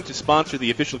 Tom's willing to sponsor the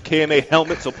official KMA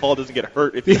helmet so Paul doesn't get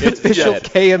hurt if he hits the official jet.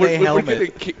 KMA helmet. We're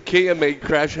getting KMA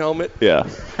crash helmet. Yeah.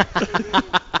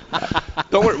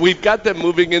 Don't worry, we've got them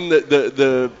moving in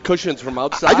the cushions from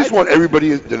outside. I just want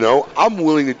everybody to know I'm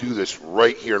willing to do this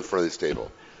right here in front of this table.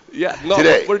 Yeah, no,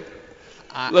 today.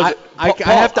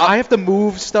 I have to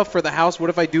move stuff for the house. What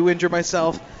if I do injure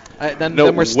myself? Then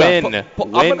we're stuck. I'm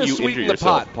going to sweeten the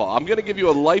pot, Paul. I'm going to give you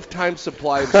a lifetime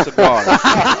supply of cigars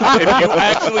if you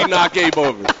actually knock Abe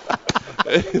over.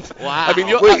 Wow. I mean,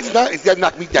 he's got to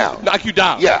knock me down. Knock you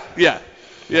down. Yeah.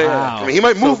 Wow. I mean, he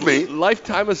might move me.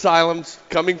 Lifetime asylums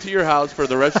coming to your house for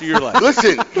the rest of your life.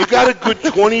 Listen, you got a good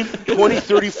 20,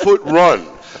 30-foot run.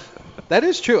 That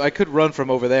is true. I could run from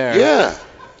over there. Yeah.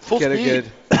 Full Get speed.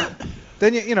 a good.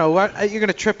 Then you're going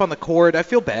to trip on the cord. I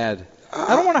feel bad.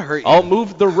 I don't want to hurt you. I'll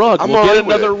move the rug. We'll get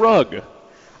another rug.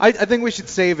 I think we should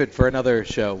save it for another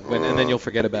show, and then you'll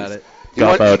forget about it. He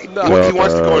wants to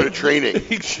go into training.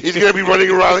 He's going to be running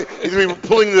around. He's going to be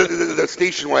pulling the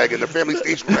station wagon, the family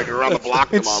station wagon around the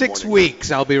block In tomorrow 6 morning.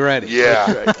 weeks, I'll be ready.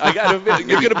 Yeah. I got to admit,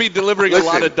 you're going to be delivering a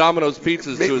lot of Domino's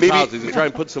pizzas to his house. He's going to try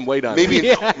and put some weight on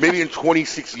it. Maybe in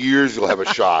 26 years you'll have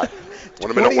a shot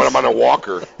when I'm on a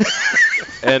walker.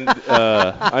 And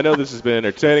I know this has been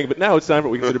entertaining, but now it's time for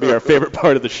what we consider to be our favorite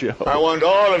part of the show. I want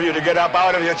all of you to get up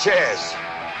out of your chairs.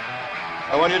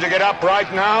 I want you to get up right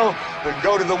now and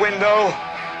go to the window,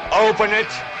 open it,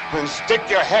 and stick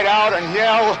your head out and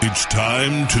yell. It's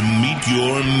time to meet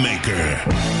your maker.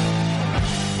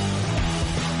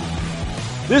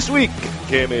 This week,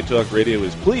 KMA Talk Radio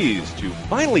is pleased to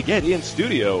finally get in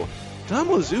studio Tom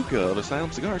Lazuka of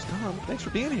Asylum Cigars. Tom, thanks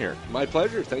for being here. My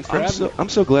pleasure. Thanks for having me. I'm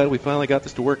so glad we finally got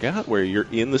this to work out, where you're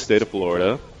in the state of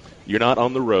Florida, you're not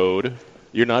on the road,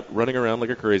 you're not running around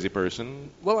like a crazy person.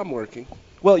 Well, I'm working.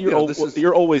 Well,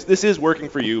 this is working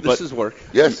for you. This is work.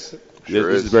 Yes,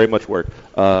 this is very much work.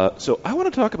 So I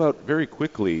want to talk about very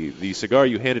quickly the cigar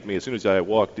you handed me as soon as you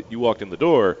walked in the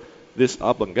door, this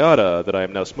Oblongata that I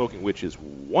am now smoking, which is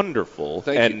wonderful.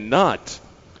 Thank you. Not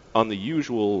on the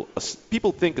usual.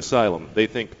 People think Asylum. They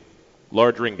think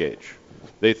large ring gauge.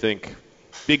 They think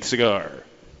big cigar.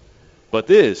 But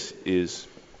this is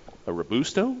a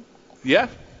Robusto? Yeah.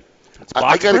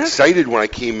 I got excited when I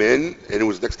came in, and it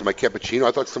was next to my cappuccino.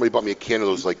 I thought somebody bought me a can of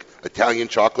those, like, Italian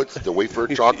chocolates, the wafer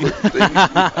chocolate thing.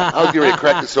 I was getting ready to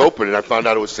crack this open, and I found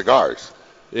out it was cigars.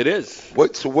 It is. Where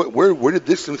did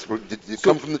this did it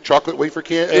come from? The chocolate wafer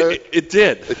can? It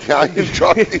did. Italian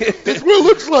chocolate. This is what it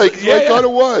looks like. That's what I thought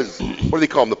it was. What do they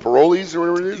call them? The Parolis or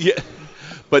whatever it is? Yeah.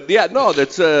 But yeah, no,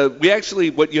 that's we actually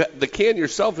the can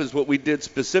yourself is what we did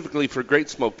specifically for Great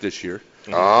Smoke this year.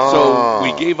 So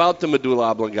we gave out the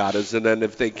Medulla Obligata's, and then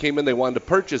if they came in, they wanted to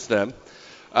purchase them.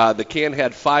 The can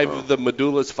had 5 of the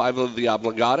Medullas, 5 of the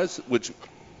Obligatas, which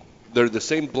they're the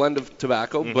same blend of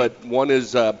tobacco, but one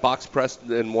is box pressed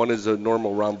and one is a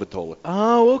normal round Vitola.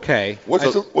 Oh, okay. What's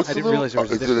the didn't little? realize there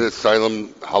was a Is it an Asylum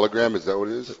hologram? Is that what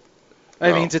it is?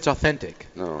 It means it's authentic.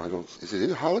 No, I don't. Is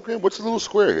it a hologram? What's the little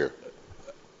square here?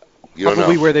 You don't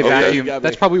Probably know. where they Okay. vacuum.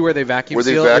 That's probably where they vacuum Where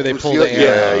they seal it, where they vacuum pull seal the it?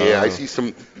 air. Yeah.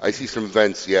 I see some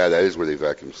vents. Yeah, that is where they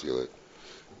vacuum seal it.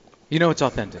 You know it's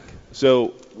authentic.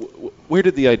 So where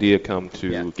did the idea come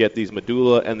to get these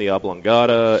Medulla and the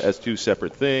Oblongata as 2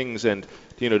 separate things, and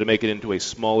to make it into a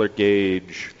smaller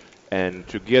gauge and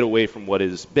to get away from what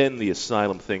has been the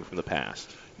Asylum thing from the past?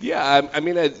 Yeah, I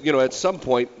mean, at some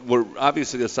point,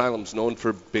 obviously the Asylum's known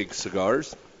for big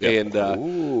cigars. Yep. And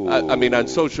I mean, on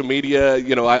social media,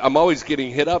 I'm always getting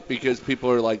hit up because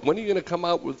people are like, when are you going to come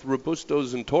out with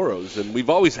Robustos and Toros? And we've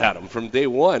always had them from day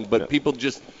one, but people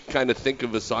just kind of think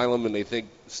of Asylum and they think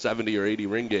 70 or 80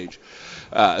 ring gauge.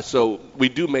 So we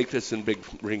do make this in big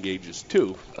ring gauges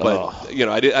too. But,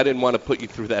 I didn't want to put you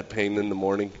through that pain in the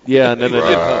morning. Yeah, no.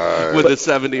 With a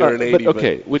 70 or an 80.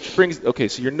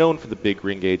 But, so you're known for the big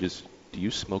ring gauges. Do you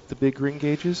smoke the big ring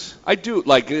gauges? I do.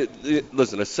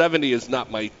 Listen, a 70 is not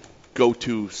my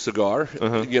go-to cigar.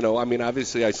 I mean,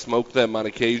 obviously I smoke them on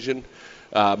occasion.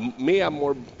 I'm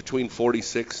more between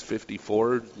 46,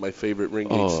 54, my favorite ring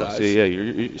gauge size. So yeah,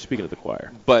 you're speaking to the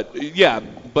choir. But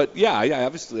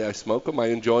obviously I smoke them. I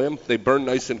enjoy them. They burn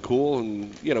nice and cool,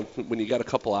 and when you got a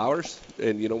couple hours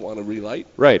and you don't want to relight.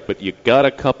 Right, but you got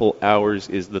a couple hours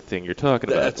is the thing you're talking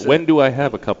about. When do I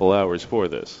have a couple hours for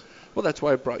this? Well, that's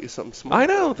why I brought you something small. I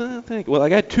know. Thank you. Well, I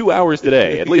got 2 hours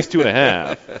today, at least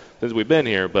 2.5 since we've been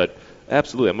here. But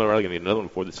absolutely, I'm probably going to need another one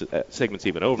before this segment's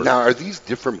even over. Now, are these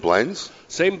different blends?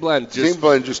 Same blend. Same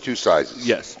blend, just 2 sizes.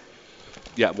 Yes.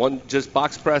 Yeah, one just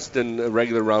box pressed and a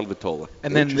regular round Vitola.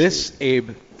 And then this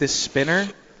spinner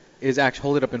is actually,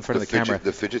 hold it up in front of the camera.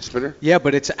 The fidget spinner? Yeah,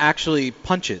 but it's actually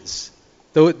punches.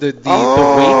 The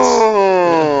weights.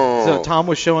 So Tom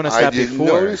was showing us that before. I didn't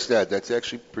notice that. That's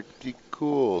actually pretty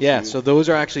cool. Yeah, so those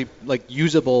are actually like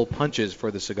usable punches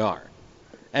for the cigar.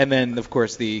 And then, of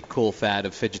course, the cool fad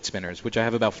of fidget spinners, which I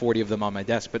have about 40 of them on my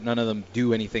desk, but none of them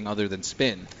do anything other than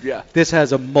spin. Yeah. This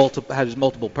has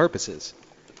multiple purposes.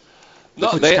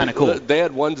 No, which is kind of cool. They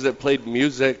had ones that played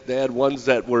music. They had ones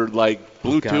that were like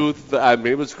Bluetooth. I mean,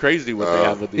 it was crazy what they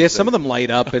have with these things. Some of them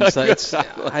light up, and so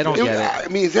I don't get it. I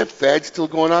mean, is that fad still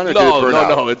going on? Or No, did it burn out?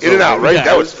 no. It's in and out, right? Yeah,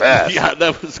 that was fast. Yeah,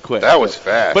 that was quick. That was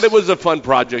fast. But it was a fun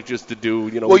project just to do.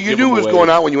 Well, you knew it was going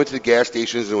on when you went to the gas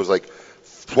stations and it was like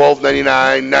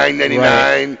 $12.99,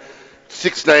 $9.99,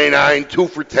 $6.99, 2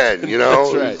 for $10.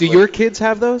 That's right. Do your kids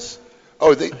have those?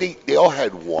 Oh, they all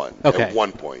had one at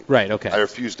one point. Right, okay. I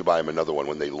refused to buy them another one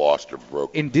when they lost or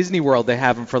broke. In Disney World, they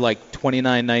have them for like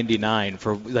 $29.99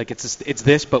 for like it's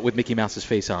this but with Mickey Mouse's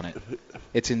face on it.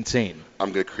 It's insane.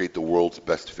 I'm going to create the world's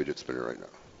best fidget spinner right now.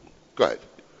 Go ahead.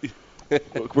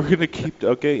 We're going to keep...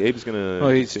 Okay, Abe's going to... Oh,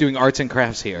 he's doing arts and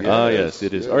crafts here. Yes,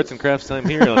 it is arts and crafts time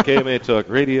here on KMA Talk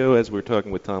Radio as we're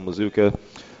talking with Tom Lazuka.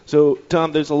 So,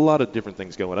 Tom, there's a lot of different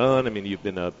things going on. I mean, you've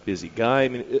been a busy guy. I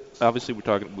mean, obviously, we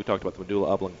talked about the Medulla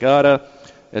Oblongata.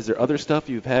 Is there other stuff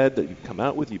you've had that you've come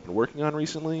out with, you've been working on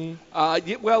recently?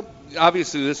 Well,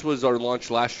 obviously, this was our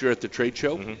launch last year at the trade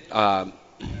show.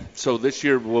 So this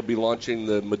year we'll be launching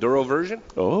the Maduro version.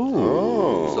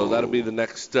 Oh. So that'll be the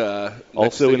next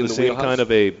also thing in the same wheelhouse. kind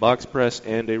of a box press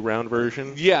and a round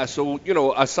version? Yeah, so,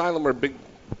 Asylum are big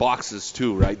boxes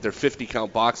too, right? They're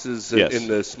 50-count boxes in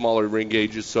the smaller ring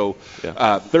gauges. So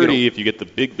 30 if you get the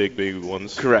big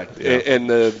ones. Correct. Yeah.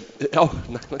 And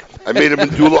I made a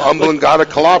Medulla Oblongata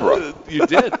Calabra. You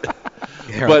did.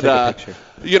 Here, I'll take a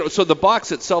picture. So the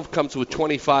box itself comes with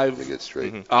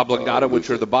 25 Oblongata, which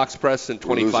are the box press, and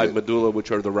 25 Medulla,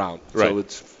 which are the round. Right. So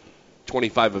it's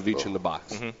 25 of each in the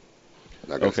box.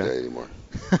 Not going to say anymore.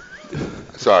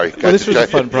 Sorry. Well, this was a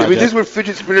fun project. I mean, this is what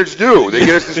fidget spinners do. They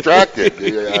get us distracted.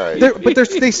 All right.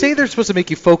 They say they're supposed to make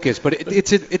you focus, but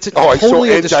it's I totally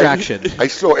saw a distraction. I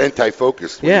saw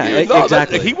anti-focus. Yeah,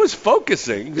 exactly. He was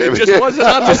focusing. It just wasn't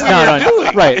on Just what not we were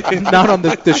doing. Right, not on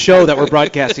the show that we're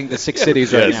broadcasting to 6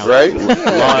 cities right now. Right?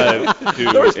 Live to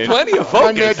There was plenty of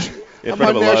focus. in I'm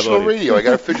front on of a live national audience. radio. I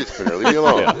got a fidget spinner. Leave me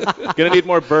alone. Yeah. Gonna need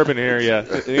more bourbon here, yeah.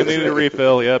 You're gonna need a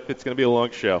refill, yep. It's gonna be a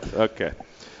long show. Okay.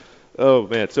 Oh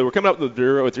man, so we're coming up with the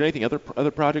Duro. Is there anything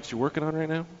other projects you're working on right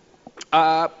now?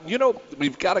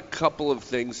 We've got a couple of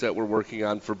things that we're working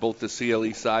on for both the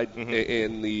CLE side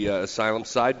and the Asylum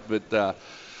side, but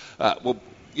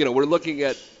we're looking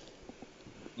at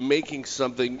making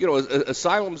something,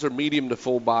 Asylums are medium to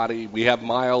full body. We have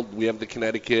mild, we have the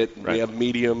Connecticut, we have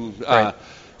medium. Right.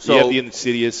 So you have the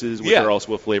Insidiouses, which are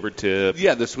also a flavored tip.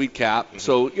 Yeah, the Sweet Cap. Mm-hmm.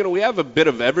 So, we have a bit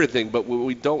of everything, but what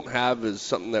we don't have is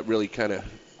something that really kind of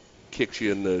kicks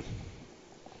you in the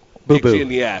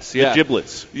ass. Yeah. The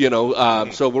giblets.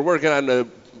 So we're working on a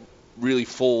really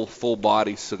full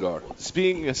body cigar.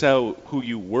 Speaking as who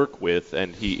you work with,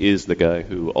 and he is the guy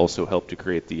who also helped to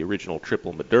create the original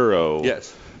Triple Maduro.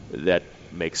 Yes. That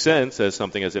makes sense as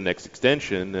something as a next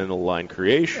extension in a line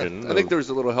creation. I think there was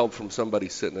a little help from somebody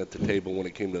sitting at the table when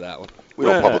it came to that one. We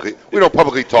don't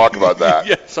publicly talk about that.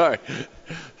 Yeah, sorry.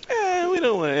 We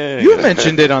don't. You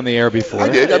mentioned it on the air before. I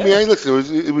did. I mean,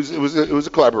 listen. It was a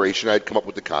collaboration. I had come up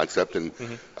with the concept, and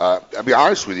I'll be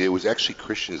honest with you, it was actually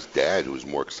Christian's dad who was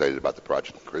more excited about the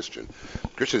project than Christian.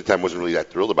 Christian at the time wasn't really that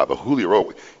thrilled about it, but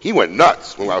Julio, he went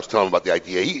nuts when I was telling him about the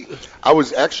idea. I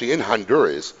was actually in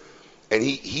Honduras, and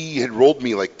he had rolled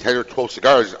me like 10 or 12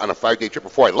 cigars on a 5-day trip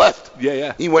before I left.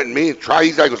 Yeah. He went and made try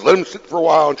these. I goes, let them sit for a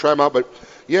while and try them out. But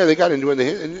yeah, they got into it,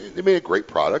 and they made a great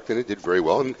product, and it did very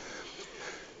well. And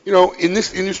in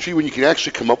this industry, when you can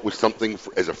actually come up with something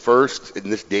as a first in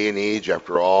this day and age,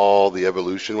 after all the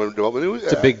evolution and development,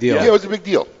 it's a big deal. Yeah, it was a big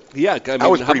deal. Yeah, I mean, I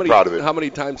was pretty proud of it. How many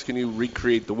times can you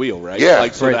recreate the wheel, right? Yeah.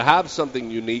 To have something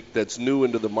unique that's new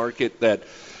into the market that,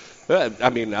 I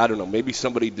mean, I don't know, maybe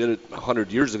somebody did it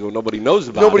 100 years ago. Nobody knows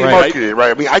about Nobody it. marketed it,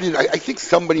 right? I mean, I didn't. I think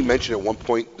somebody mentioned at one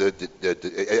point I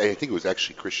think it was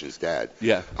actually Christian's dad.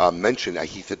 Yeah. Mentioned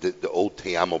he said that the old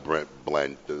Te Amo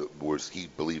blend he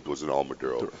believed was an Al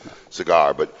Maduro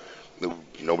cigar, but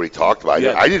nobody talked about it.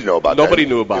 Yeah. I didn't know about that. Nobody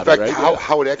knew about it. In it, fact, right?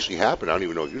 how it actually happened, I don't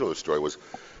even know if you know the story, was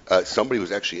somebody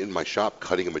was actually in my shop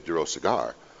cutting a Maduro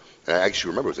cigar. And I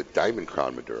actually remember it was a Diamond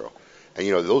Crown Maduro. And,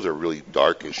 those are really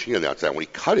dark and sheen on the outside. When he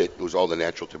cut it, it was all the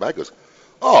natural tobaccos.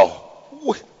 Oh,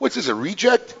 what's this, a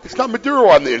reject? It's not Maduro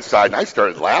on the inside. And I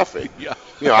started laughing. Yeah.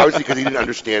 Obviously because he didn't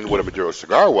understand what a Maduro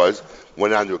cigar was.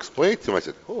 Went on to explain it to him. I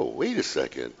said, oh, wait a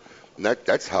second. And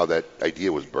that's how that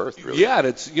idea was birthed, really. Yeah, and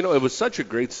it's it was such a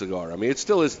great cigar. I mean, it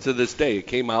still is to this day. It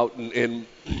came out, and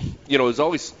it was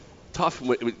always tough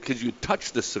because you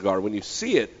touch the cigar. When you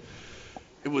see it,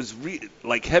 it was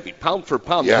like heavy, pound for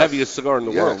pound, the heaviest cigar in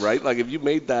the world, right? Like if you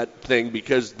made that thing,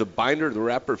 because the binder, the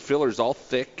wrapper filler is all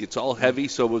thick, it's all heavy,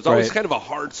 so it was always kind of a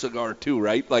hard cigar too,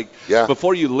 right? Like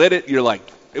before you lit it, you're like,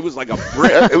 it was like a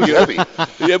brick. It was heavy.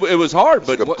 It was hard,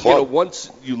 but like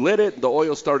once you lit it, the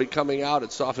oil started coming out,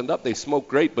 it softened up, they smoked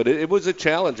great, but it was a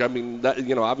challenge. I mean, that,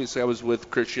 obviously I was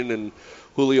with Christian and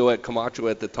Julio at Camacho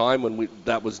at the time when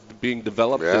that was being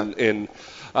developed, and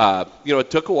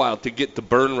it took a while to get the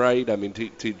burn right. I mean,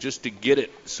 to get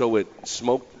it so it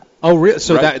smoked. Oh, really?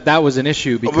 So right. that was an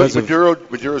issue because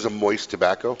Maduro is a moist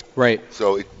tobacco, right?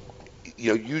 So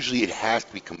usually it has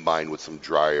to be combined with some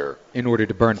drier in order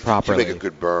to burn properly. To make a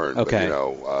good burn. Okay.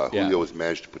 But, Julio has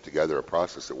managed to put together a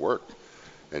process that worked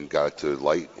and got it to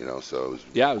light. So it was.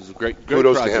 Yeah, it was a great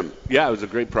kudos project. to him. Yeah, it was a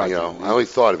great project. I only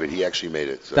thought of it. He actually made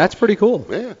it. So. That's pretty cool.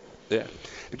 Yeah. Yeah.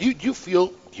 Do you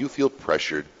feel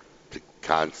pressured to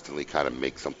constantly kind of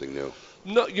make something new?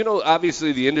 No,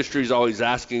 obviously the industry is always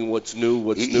asking what's new,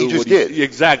 new. He just did.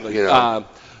 Exactly.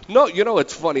 No,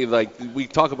 it's funny. Like we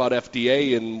talk about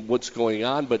FDA and what's going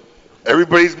on, but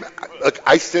everybody's. Like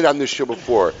I said on this show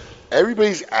before,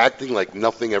 everybody's acting like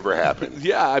nothing ever happened.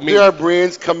 Yeah, I mean, there are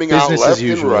brands coming out left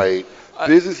and right.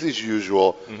 Business as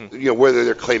usual. Mm-hmm. Whether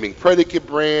they're claiming predicate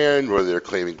brand, whether they're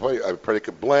claiming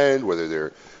predicate blend, whether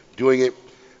they're doing it.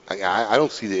 I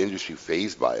don't see the industry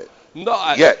fazed by it.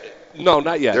 Yet. No,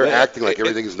 not yet. They're acting like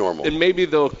everything is normal. And maybe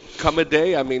there'll come a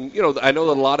day. I mean, I know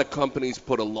that a lot of companies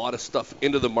put a lot of stuff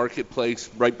into the marketplace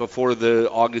right before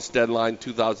the August deadline,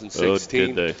 2016.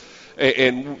 Oh, did they?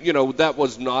 And that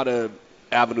was not a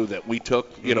avenue that we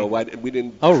took. We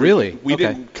didn't. Oh, really? We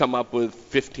didn't come up with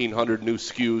 1,500 new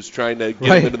SKUs trying to get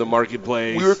them into the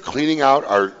marketplace. We were cleaning out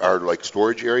our like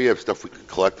storage area of stuff we could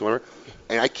collect and whatever,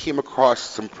 and I came across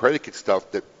some predicate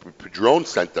stuff that Padron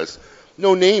sent us.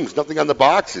 No names, nothing on the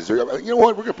boxes. You know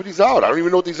what? We're going to put these out. I don't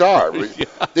even know what these are.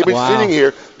 They've been sitting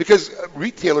here because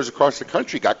retailers across the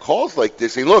country got calls like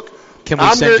this saying, look, I'm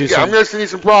going to send you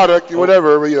some product and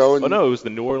whatever. Oh, no, it was the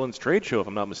New Orleans trade show, if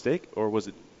I'm not mistaken. Or was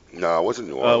it? No, it wasn't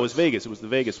New Orleans. It was Vegas. It was the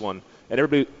Vegas one. And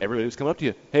everybody was coming up to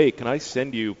you. Hey, can I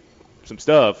send you some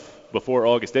stuff before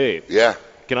August 8th? Yeah.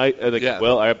 Can I?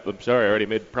 Well, I'm sorry. I already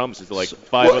made promises to like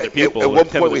 5 other people. At one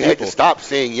point, we had to stop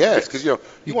saying yes because you want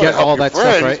to get help all your that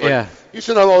friends, stuff, right? Yeah. You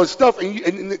send out all this stuff,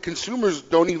 and the consumers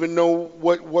don't even know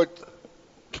what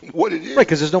it is. Right,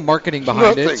 because there's no marketing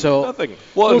behind it. So nothing.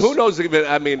 Well, who knows?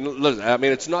 I mean, listen. I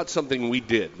mean, it's not something we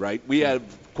did, right? We have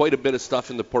quite a bit of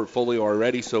stuff in the portfolio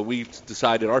already, so we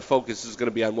decided our focus is going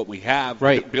to be on what we have,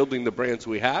 building the brands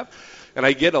we have. And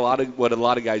I get what a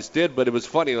lot of guys did, but it was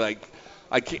funny. Like,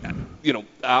 I can't,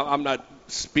 I'm not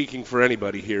speaking for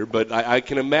anybody here, but I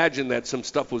can imagine that some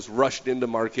stuff was rushed into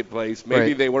marketplace.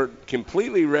 Maybe they weren't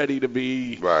completely ready to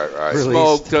be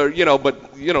smoked, or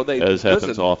but they as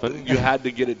happens often. You had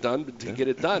to get it done to get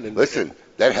it done. And listen,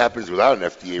 that happens without an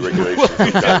FDA regulation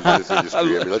in this industry. I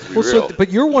mean, let's be real.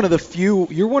 But you're one of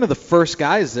the first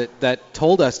guys that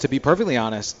told us, to be perfectly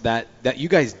honest, that you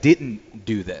guys didn't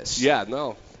do this. Yeah,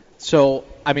 no. So,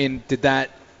 I mean,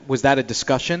 was that a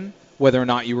discussion, whether or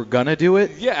not you were going to do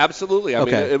it? Yeah, absolutely. I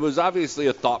mean, it was obviously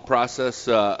a thought process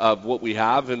of what we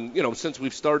have. And, since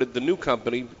we've started the new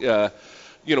company,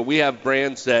 we have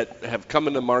brands that have come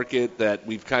into market that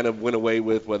we've kind of went away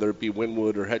with, whether it be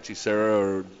Winwood or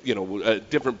Hechicera or,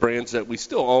 different brands that we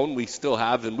still own, we still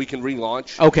have, and we can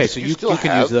relaunch. Okay, so you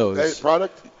can use those. That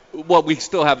product? Well, we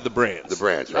still have the brands. The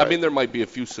brands, right. I mean, there might be a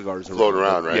few cigars floating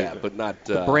around, right? Yeah, but not...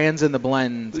 the brands and the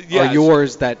blends are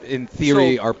yours that, in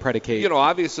theory, are predicated.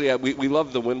 Obviously, we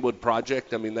love the Winwood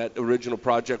project. I mean, that original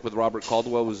project with Robert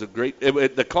Caldwell was a great...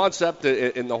 the concept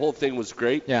and the whole thing was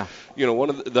great. Yeah. One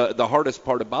of the hardest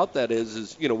part about that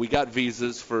is we got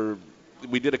visas for...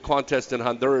 We did a contest in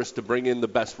Honduras to bring in the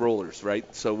best rollers, right?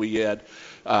 So we had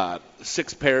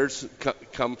 6 pairs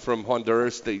come from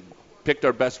Honduras. They picked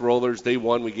our best rollers. They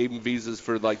won. We gave them visas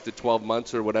for like the 12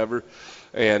 months or whatever.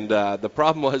 And the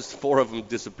problem was 4 of them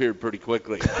disappeared pretty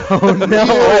quickly. Oh, no.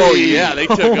 Oh, yeah, they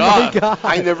took off. God.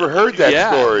 I never heard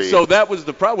that story. So that was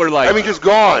the problem. We're just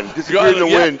gone. Disappeared in the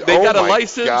wind. They got a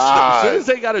license. God. As soon as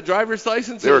they got a driver's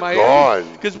license they in Miami.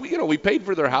 Gone. Because we paid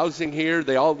for their housing here.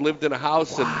 They all lived in a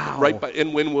house and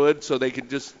in Winwood, so they could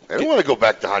just... They don't want to go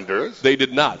back to Honduras. They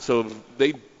did not. So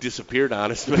they disappeared,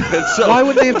 honestly. So, why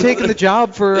would they have taken the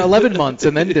job for 11 months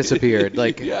and then disappeared?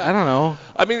 I don't know.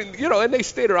 I mean, and they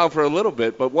stayed around for a little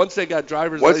bit, but once they got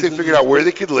driver's once license, they figured out where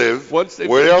they could live,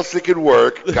 where else they could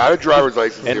work, got a driver's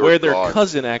license, and where their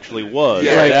cousin actually was.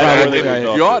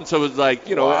 Gone. So it was like,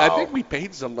 I think we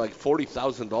paid some like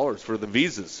 $40,000 for the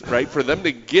visas, right, for them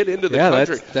to get into the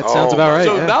country. That sounds about right.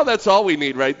 So now that's all we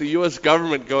need, right? The U.S.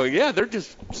 government going, they're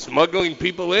just smuggling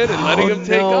people in and letting them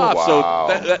take off. Wow.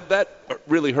 So that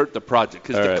really hurt the project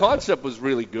because the concept was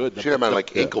really good. Should have been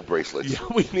like ankle bracelets. Yeah,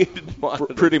 we needed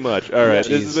pretty much. All right,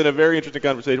 this has been a very interesting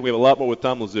conversation. We have a lot more with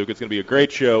Tom Lazuka. It's going to be a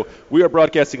great show. We are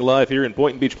broadcasting live here in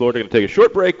Boynton Beach, Florida. Going to take a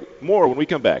short break. More when we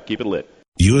come back. Keep it lit.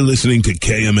 You're listening to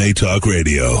KMA Talk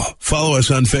Radio. Follow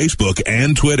us on Facebook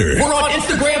and Twitter. We're on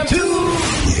Instagram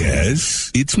too.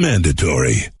 Yes, it's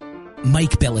mandatory.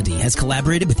 Mike Bellady has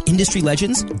collaborated with industry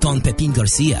legends Don Pepin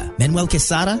Garcia, Manuel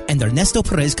Quesada, and Ernesto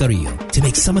Perez Carrillo to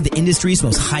make some of the industry's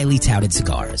most highly touted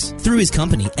cigars. Through his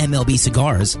company, MLB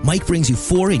Cigars, Mike brings you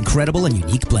 4 incredible and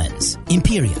unique blends.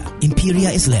 Imperia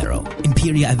Islero,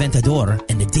 Imperia Aventador,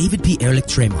 and the David P. Ehrlich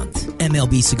Tremont.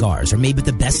 MLB Cigars are made with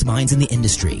the best minds in the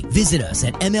industry. Visit us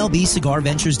at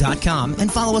MLBCigarVentures.com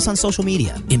and follow us on social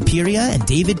media. Imperia and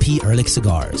David P. Ehrlich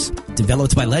Cigars.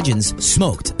 Developed by legends,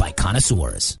 smoked by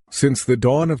connoisseurs. Since the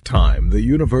dawn of time, the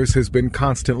universe has been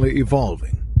constantly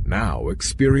evolving. Now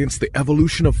experience the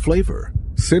evolution of flavor.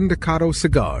 Sindicato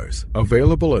Cigars,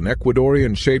 available in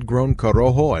Ecuadorian shade-grown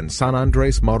Corojo and San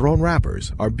Andres Marron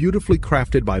wrappers, are beautifully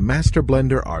crafted by master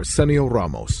blender Arsenio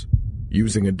Ramos.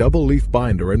 Using a double-leaf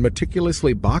binder and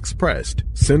meticulously box-pressed,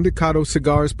 Sindicato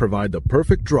Cigars provide the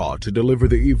perfect draw to deliver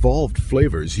the evolved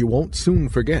flavors you won't soon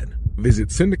forget. Visit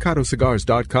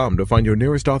SindicatoCigars.com to find your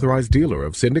nearest authorized dealer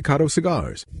of Sindicato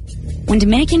Cigars. When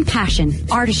Dominican passion,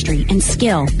 artistry, and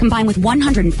skill combine with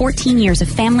 114 years of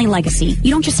family legacy,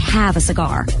 you don't just have a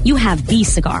cigar. You have the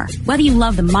cigar. Whether you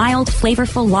love the mild,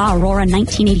 flavorful La Aurora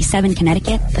 1987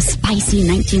 Connecticut, the spicy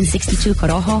 1962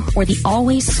 Corojo, or the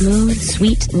always smooth,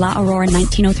 sweet La Aurora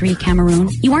 1903 Cameroon,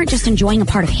 you aren't just enjoying a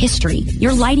part of history.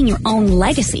 You're lighting your own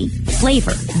legacy,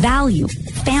 flavor, value,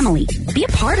 family. Be a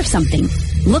part of something.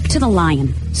 Look to the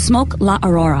lion. Smoke La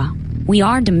Aurora. We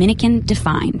are Dominican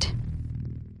defined.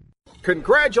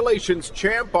 Congratulations,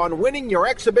 champ, on winning your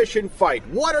exhibition fight.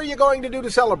 What are you going to do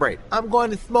to celebrate? I'm going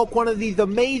to smoke one of these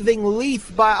amazing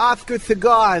Leaf by Oscar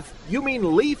cigars. You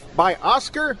mean Leaf by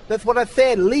Oscar? That's what I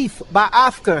said, Leaf by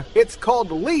Oscar. It's called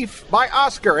Leaf by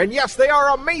Oscar, and yes, they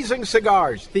are amazing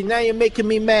cigars. See, now you're making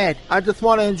me mad. I just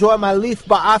want to enjoy my Leaf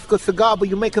by Oscar cigar, but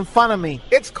you're making fun of me.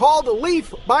 It's called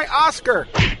Leaf by Oscar.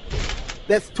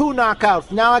 That's 2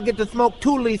 knockouts. Now I get to smoke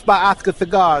 2 Leaf by Oscar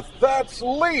cigars. That's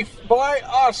Leaf by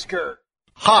Oscar.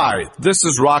 Hi, this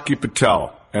is Rocky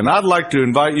Patel, and I'd like to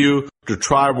invite you to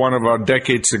try one of our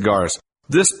decade cigars.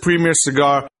 This premier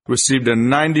cigar received a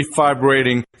 95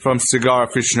 rating from Cigar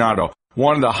Aficionado.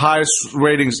 one of the highest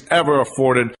ratings ever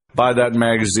afforded by that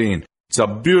magazine. It's a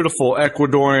beautiful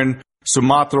Ecuadorian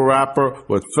Sumatra wrapper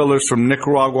with fillers from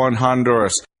Nicaragua and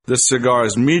Honduras. This cigar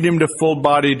is medium to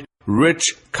full-bodied,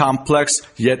 rich, complex,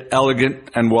 yet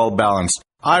elegant and well-balanced.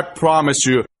 I promise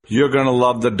you, you're going to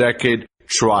love the decade.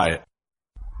 Try it.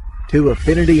 To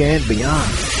affinity and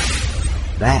beyond.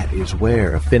 That is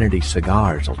where Affinity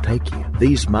Cigars will take you.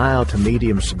 These mild to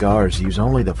medium cigars use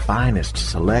only the finest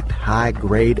select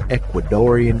high-grade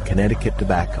Ecuadorian Connecticut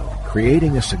tobacco,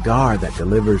 creating a cigar that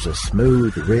delivers a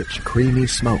smooth, rich, creamy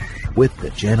smoke with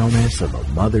the gentleness of a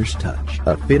mother's touch.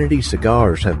 Affinity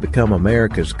Cigars have become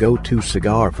America's go-to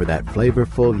cigar for that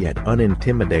flavorful yet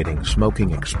unintimidating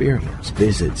smoking experience.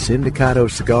 Visit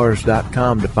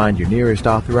SindicatoCigars.com to find your nearest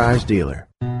authorized dealer.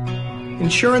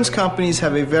 Insurance companies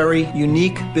have a very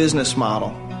unique business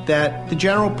model that the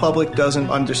general public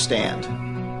doesn't understand.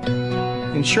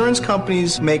 Insurance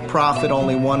companies make profit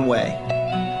only one way,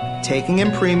 taking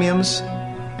in premiums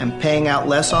and paying out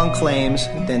less on claims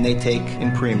than they take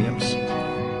in premiums.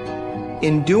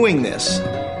 In doing this,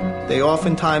 they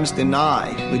oftentimes deny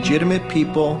legitimate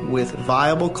people with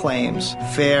viable claims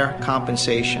fair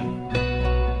compensation.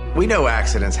 We know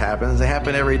accidents happen. They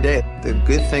happen every day. The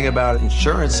good thing about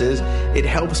insurance is it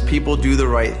helps people do the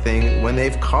right thing when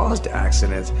they've caused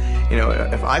accidents. You know,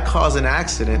 if I cause an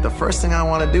accident, the first thing I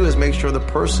want to do is make sure the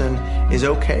person is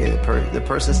okay, the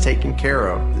person's taken care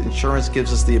of. The insurance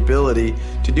gives us the ability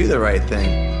to do the right thing.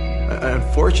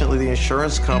 Unfortunately, the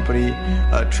insurance company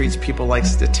treats people like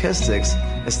statistics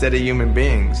instead of human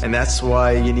beings. And that's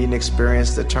why you need an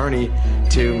experienced attorney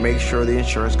to make sure the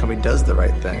insurance company does the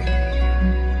right thing.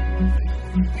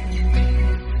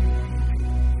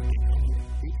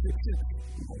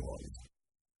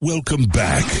 Welcome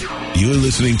back. You're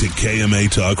listening to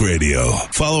KMA Talk Radio.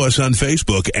 Follow us on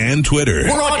Facebook and Twitter.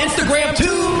 We're on Instagram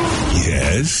too.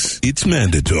 Yes, it's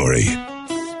mandatory.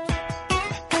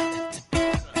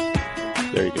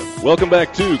 There you go. Welcome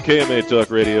back to KMA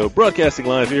Talk Radio, broadcasting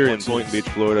live here in Boynton Beach,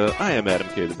 Florida. I am Adam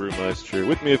K., the Brewmeister.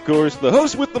 With me, of course, the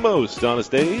host with the most,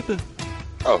 Honest Abe.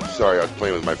 Oh, sorry, I was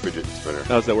playing with my fidget spinner.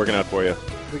 How's that working out for you?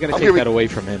 We got to take that away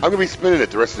from him. I'm going to be spinning it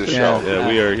the rest of the show. Yeah,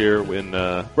 we are here in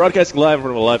broadcasting live in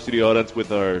front of a live studio audience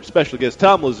with our special guest,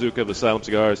 Tom Lazuka of Asylum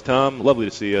Cigars. Tom, lovely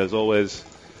to see you, as always.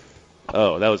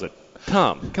 Oh, that was a...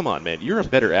 Tom, come on, man. You're a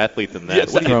better athlete than that.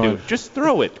 Yes, what do you do? Just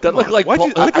throw it. That looked like I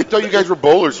thought you guys were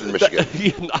bowlers in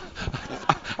Michigan.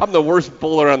 I'm the worst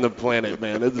bowler on the planet,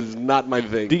 man. This is not my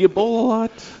thing. Do you bowl a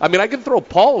lot? I mean, I can throw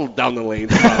Paul down the lane.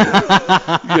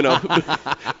 You know,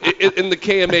 in the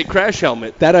KMA crash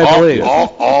helmet. That I believe.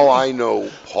 All I know,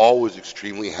 Paul was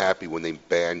extremely happy when they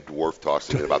banned dwarf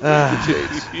tossing in about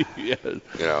 30 states. Yes.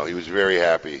 You know, he was very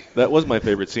happy. That was my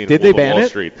favorite scene. Did they ban Wall it?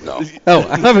 Street. No. Oh,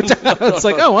 it's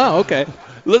like, oh wow, okay.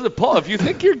 Listen, Paul, if you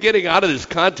think you're getting out of this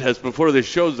contest before the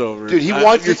show's over, Dude, he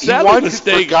wants you're it. He sadly wants it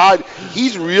mistaken. for God.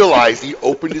 He's realized he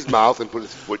opened his mouth and put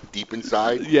his foot deep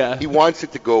inside. Yeah. He wants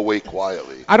it to go away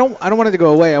quietly. I don't want it to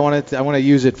go away. I want to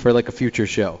use it for like a future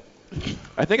show.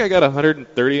 I think I got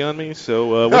 130 on me,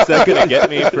 so what's that going to get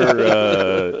me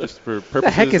for just for purposes? What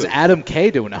the heck is Adam K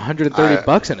doing?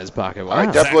 $130 in his pocket. Wow. All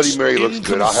right, that Bloody Mary looks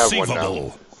good. I'll have one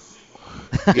now.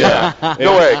 Yeah.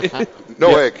 No egg.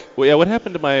 No egg. Well, yeah, what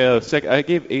happened to my I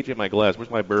gave AJ my glass.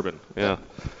 Where's my bourbon? Yeah.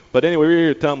 But anyway, we're here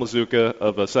with Tom Lazuka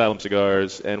of Asylum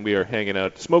Cigars, and we are hanging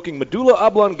out, smoking Medulla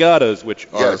Oblongadas, which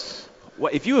are... Yes.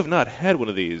 Well, if you have not had one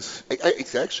of these...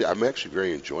 I'm actually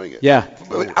very enjoying it. Yeah.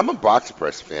 I'm a Boxer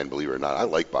Press fan, believe it or not. I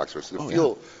like Boxer Press.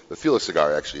 The feel of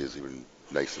cigar actually is even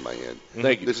nice in my hand.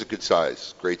 Thank you. This is a good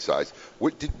size. Great size.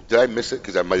 Did I miss it?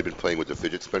 Because I might have been playing with the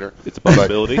fidget spinner. It's a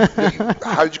possibility.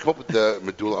 How did you come up with the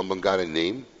Medulla Oblongata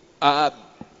name?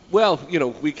 Well, you know,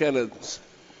 we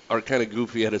are kind of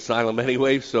goofy at Asylum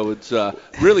anyway, so it's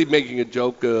really making a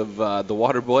joke of the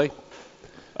Water Boy.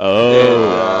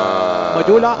 Oh.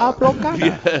 Medulla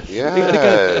Oblongata.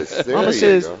 Yes.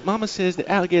 Mama says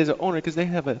the alligators are owner because they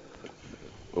have a...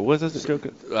 What was this joke?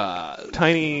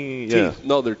 Tiny... Teeth.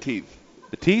 No, they're teeth.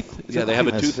 The teeth? Yeah, they have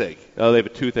a toothache. Oh, they have a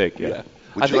toothache, yeah.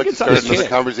 Would you like to start another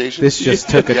conversation? This just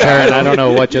took a turn. I don't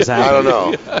know what just happened. I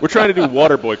don't know. We're trying to do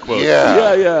Waterboy quotes.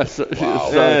 Yeah.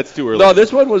 Wow. That's too early. No,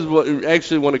 this one was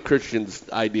actually one of Christian's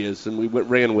ideas, and we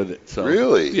ran with it. So.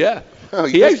 Really? Yeah. Oh,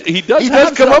 he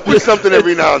does come up with something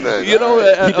every now and then. You know,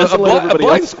 a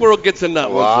blind squirrel gets a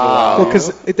nut once in a while. Well,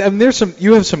 because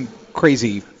you have some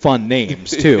crazy fun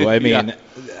names too. I mean,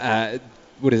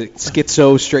 what is it?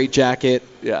 Schizo, Straight Jacket.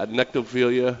 Yeah,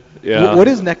 Nectophilia. Yeah. What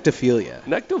is nectophilia?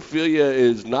 Nectophilia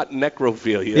is not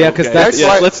necrophilia. Yeah, because that's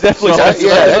let's definitely. That's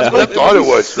what I thought it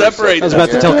was. Separate. I was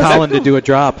about to tell Colin to do a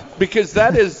drop. Because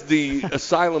that is the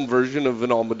Asylum version of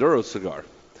an Al Maduro cigar.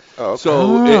 Oh, okay.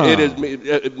 So it is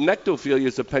nectophilia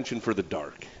is a penchant for the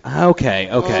dark. Okay.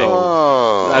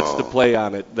 So that's the play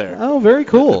on it there. Oh, very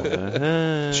cool.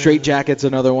 Straight Jacket's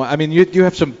another one. I mean, you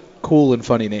have some cool and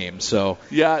funny names. So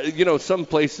Yeah, some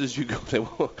places you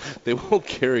go, they won't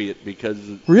carry it because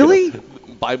really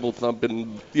Bible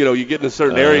thumping. You get into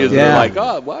certain areas and they're like,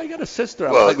 oh, well, I got a sister.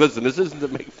 I'm like, listen, this isn't to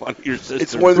make fun of your sister.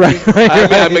 It's one of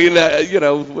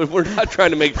the we're not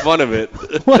trying to make fun of it.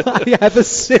 Well, I have a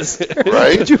sister.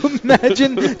 Right? Could you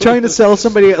imagine trying to sell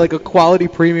somebody like a quality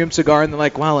premium cigar and they're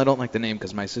like, well, I don't like the name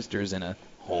because my sister's in a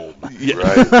home. Yeah.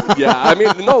 Right. Yeah, I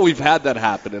mean, no, we've had that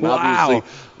happen, and Wow.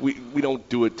 obviously we don't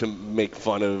do it to make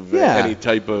fun of any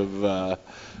type of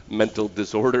mental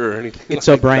disorder or anything. It's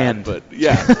like a brand. That.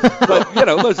 But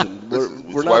listen,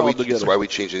 we're not all together. That's why we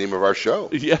changed the name of our show.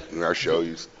 Yeah. And our show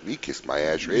used to be Kiss My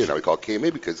Ash Radio. Now we call it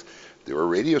KMA because there were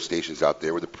radio stations out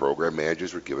there where the program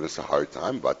managers were giving us a hard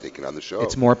time about taking on the show.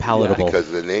 It's more palatable. Because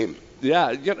of the name.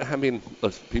 Yeah, I mean,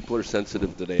 listen, people are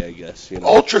sensitive today, I guess.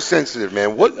 Ultra sensitive,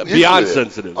 man. What is beyond it?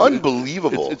 sensitive?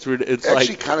 Unbelievable. It's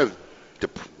actually like, kind of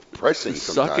depressing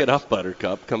sometimes. Suck it up,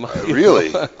 Buttercup. Come on. Really?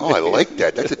 Oh, I like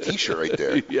that. That's a T-shirt right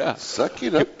there. Yeah. Suck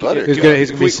it up, Buttercup. He's going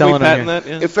to be selling patent it. that?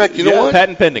 Yeah. In fact, you know what?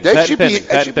 Patent pending. That Patent should pending. be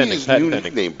Patent pending. his Patent new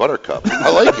pending. nickname, Buttercup.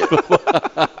 I like it.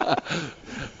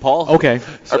 Paul? Okay.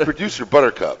 Our producer,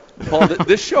 Buttercup. Paul,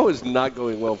 this show is not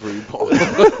going well for you, Paul.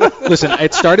 Listen,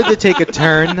 it started to take a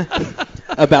turn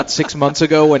about 6 months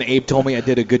ago when Abe told me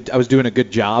I was doing a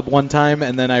good job one time,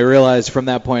 and then I realized from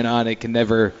that point on it can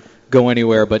never go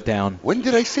anywhere but down. When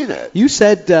did I say that? You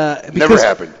said because, never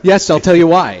happened. Yes, I'll tell you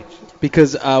why.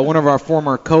 Because one of our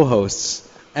former co-hosts,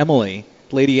 Emily,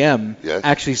 Lady M, Yes.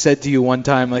 actually said to you one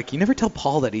time, like, you never tell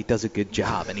Paul that he does a good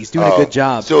job, and he's doing a good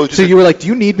job. so you were like, do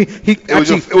you need me?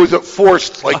 It was a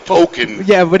forced token.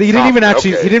 Yeah, but he didn't even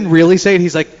actually. Okay. He didn't really say it.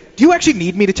 He's like, do you actually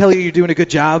need me to tell you you're doing a good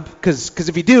job? Because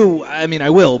if you do, I mean,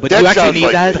 I will. But do you actually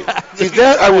need that? See,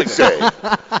 that I would say.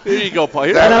 Here you go, Paul.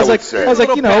 And I was like,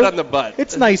 Little pat on the butt.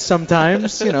 it's nice sometimes,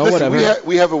 Listen, whatever.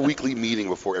 we have a weekly meeting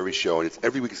before every show, and it's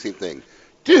every week the same thing.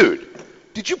 Dude,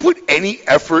 did you put any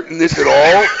effort in this at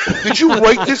all? Did you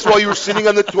write this while you were sitting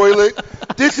on the toilet?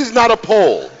 This is not a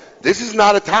poll. This is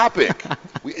not a topic.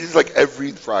 This is like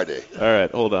every Friday. All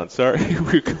right, hold on. Sorry,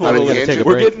 we're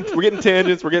getting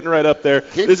tangents. We're getting right up there.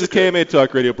 This is KMA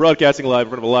Talk Radio, broadcasting live in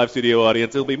front of a live studio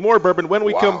audience. It'll be more bourbon when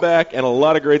we come back, and a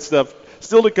lot of great stuff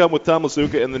still to come with Tom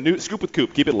Lazuka and the new Scoop with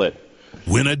Coop. Keep it lit.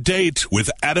 Win a date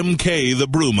with Adam K., the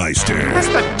Brewmeister. That's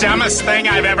the dumbest thing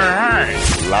I've ever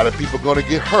heard. A lot of people going to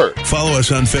get hurt. Follow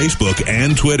us on Facebook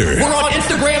and Twitter. We're on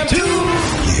Instagram, too.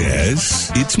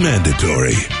 Yes, it's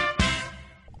mandatory.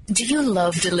 Do you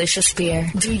love delicious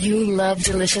beer? Do you love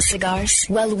delicious cigars?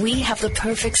 Well, we have the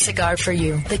perfect cigar for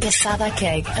you. The Quesada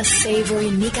Keg, a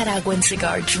savory Nicaraguan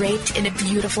cigar draped in a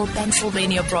beautiful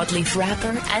Pennsylvania broadleaf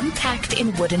wrapper and packed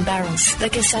in wooden barrels. The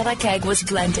Quesada Keg was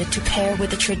blended to pair with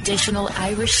the traditional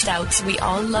Irish stouts we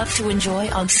all love to enjoy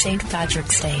on St.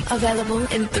 Patrick's Day. Available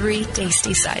in 3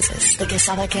 tasty sizes. The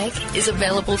Quesada Keg is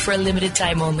available for a limited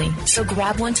time only, so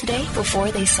grab one today before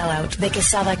they sell out. The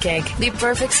Quesada Keg, the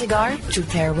perfect cigar to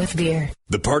pair with beer.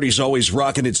 The party's always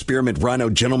rocking at Spearmint Rhino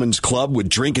Gentlemen's Club with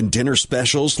drink and dinner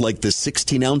specials like the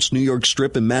 16-ounce New York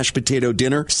strip and mashed potato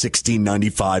dinner,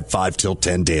 $16.95, 5 till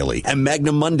 10 daily. And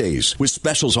Magnum Mondays with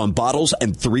specials on bottles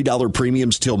and $3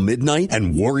 premiums till midnight.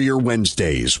 And Warrior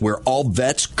Wednesdays, where all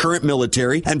vets, current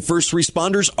military, and first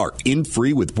responders are in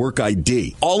free with work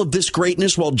ID. All of this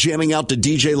greatness while jamming out to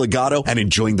DJ Legato and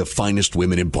enjoying the finest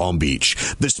women in Palm Beach.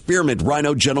 The Spearmint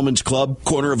Rhino Gentlemen's Club,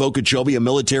 corner of Okeechobee and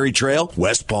Military Trail,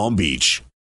 West Palm Beach.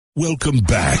 Welcome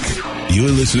back. You're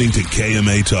listening to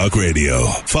KMA Talk Radio.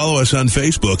 Follow us on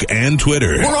Facebook and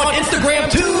Twitter. We're on Instagram,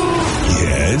 too.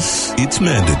 Yes, it's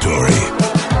mandatory.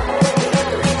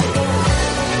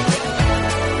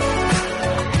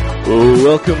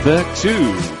 Welcome back to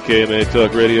KMA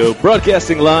Talk Radio,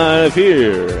 broadcasting live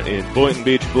here in Boynton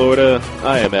Beach, Florida.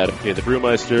 I am Adam K., the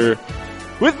Brewmeister.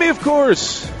 With me, of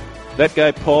course, that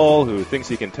guy Paul, who thinks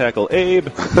he can tackle Abe,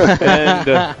 and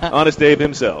Honest Abe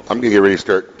himself. I'm going to get ready to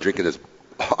start drinking this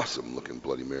awesome-looking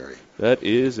Bloody Mary. That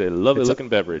is a lovely-looking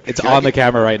beverage. It's on the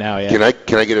camera right now, yeah.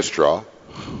 Can I get a straw?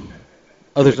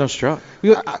 Oh, there's no straw.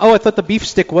 I thought the beef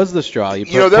stick was the straw.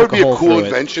 You know, that would be a cool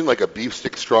invention, like a beef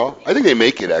stick straw. I think they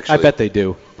make it, actually. I bet they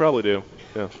do. Probably do,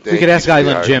 yeah. We could ask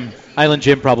Island Jim. Island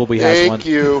Jim probably has one. Thank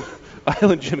you.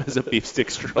 Island Jim has a beef stick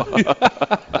straw.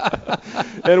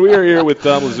 And we are here with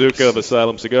Tom Lazuka of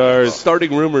Asylum Cigars.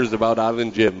 Starting rumors about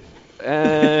Island Jim.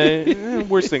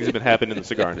 Worse things have been happening in the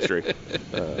cigar industry.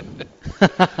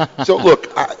 So, look,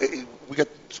 we got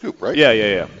Scoop, right?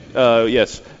 Yeah.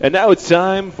 Yes. And now it's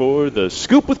time for the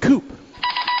Scoop with Coop.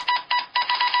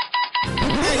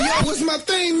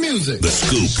 Same music. The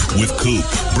Scoop with Coop.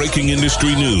 Breaking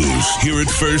industry news. Hear it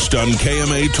first on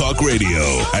KMA Talk Radio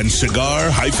and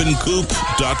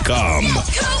cigar-coop.com.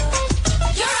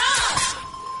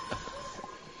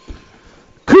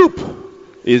 Coop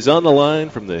is on the line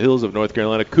from the hills of North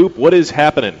Carolina. Coop, what is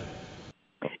happening?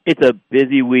 It's a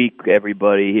busy week,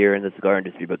 everybody, here in the cigar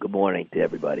industry, but good morning to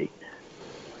everybody.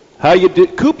 How you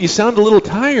did, Coop? You sound a little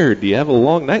tired. Do you have a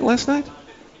long night last night?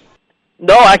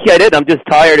 No, actually I didn't. I'm just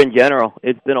tired in general.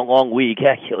 It's been a long week,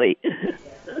 actually.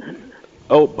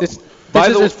 This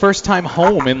is his first time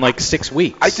home in like 6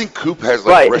 weeks. I think Coop has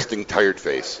like resting tired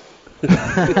face.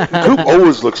 Coop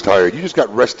always looks tired. You just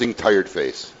got resting tired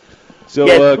face.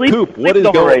 So, Coop, what is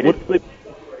going?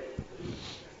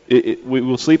 We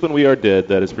will sleep when we are dead.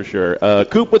 That is for sure.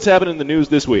 Coop, what's happening in the news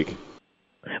this week?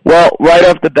 Well, right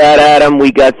off the bat, Adam,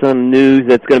 we got some news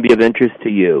that's going to be of interest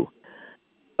to you,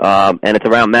 and it's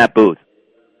around Matt Booth.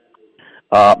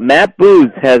 Matt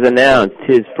Booth has announced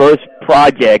his first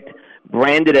project,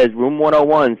 branded as Room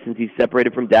 101, since he's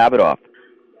separated from Davidoff.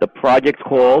 The project's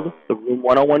called the Room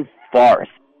 101 Farce.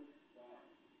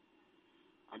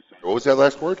 What was that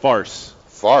last word? Farce.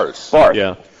 Farce.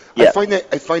 Yeah. I find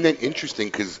that interesting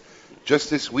because just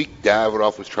this week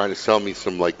Davidoff was trying to sell me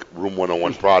some like Room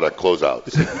 101 product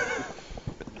closeouts.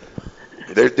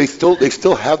 They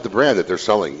still have the brand that they're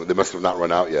selling. They must have not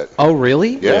run out yet. Oh,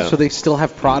 really? Yeah. So they still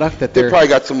have product that They probably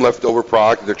got some leftover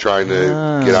product that they're trying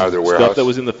to get out of their warehouse. Stuff that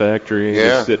was in the factory,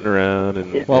 just sitting around.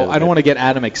 And Well, I don't want to get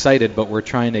Adam excited, but we're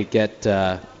trying to get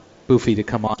Boofy to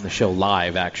come on the show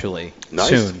live, actually, soon.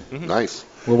 Mm-hmm. Nice.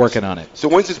 We're working on it. So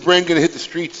when's this brand going to hit the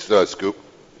streets, Scoop?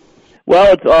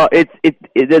 Well, there's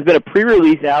been a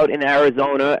pre-release out in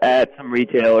Arizona at some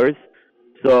retailers.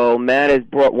 So Matt has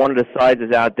brought one of the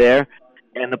sizes out there.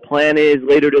 And the plan is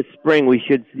later this spring we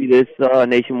should see this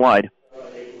nationwide.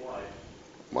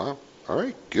 Wow. All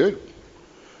right. Good.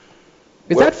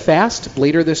 Is that fast,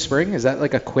 later this spring? Is that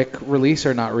like a quick release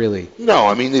or not really? No,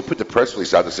 I mean, they put the press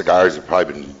release out. The cigars have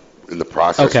probably been in the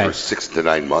process for 6 to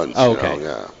 9 months. Oh,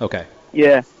 okay. Okay.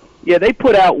 Yeah, they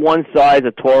put out one size,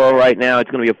 a Toro right now. It's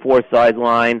going to be a 4-size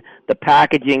line. The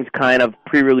packaging's kind of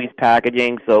pre-release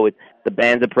packaging, so the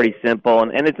bands are pretty simple.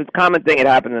 And it's a common thing that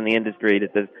happens in the industry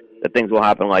that things will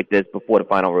happen like this before the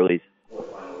final release.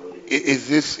 Is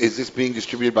this being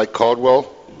distributed by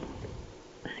Caldwell?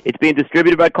 It's being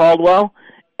distributed by Caldwell,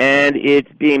 and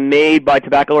it's being made by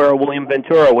Tabacalera William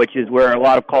Ventura, which is where a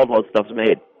lot of Caldwell stuff's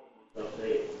made.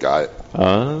 Got it.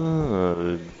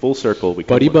 Full circle.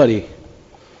 Buddy.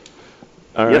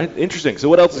 All right, interesting. So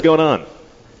what else is going on?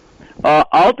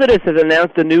 Altadis has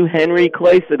announced a new Henry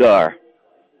Clay cigar.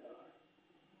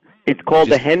 It's called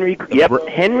the Henry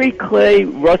Clay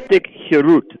Rustic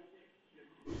Chirrut.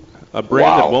 A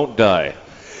brand that won't die.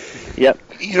 Yep.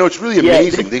 You know, it's really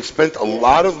amazing. They've spent a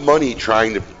lot of money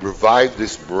trying to revive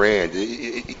this brand.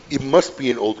 It must be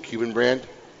an old Cuban brand.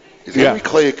 Is Henry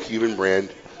Clay a Cuban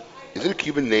brand? Is it a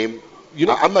Cuban name?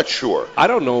 I'm not sure. I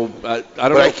don't know. I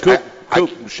don't know.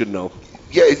 Coop should know.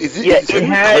 Yeah, is it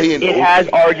has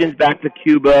origins back to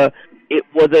Cuba. I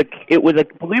believe it was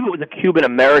a Cuban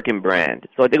American brand.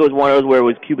 So I think it was one of those where it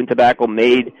was Cuban tobacco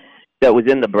made that was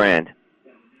in the brand.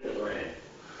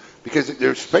 Because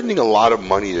they're spending a lot of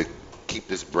money to keep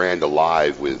this brand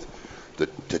alive with the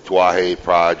Tatuaje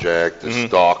project, the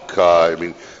Stalk Cut. I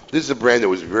mean, this is a brand that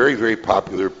was very, very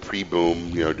popular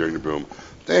pre-boom, during the boom,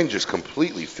 then just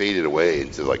completely faded away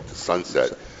into like the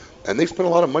sunset. And they spent a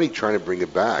lot of money trying to bring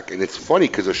it back. And it's funny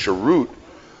because a cheroot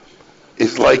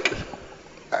is like,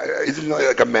 isn't it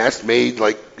like a mass-made,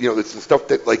 like, it's the stuff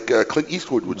that like Clint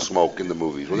Eastwood would smoke in the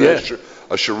movies. Was that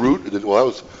a cheroot? Well, that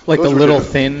was like the little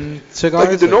thin cigars,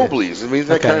 like the Nobles. I mean, is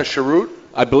that kind of cheroot?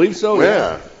 I believe so.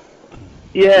 Yeah.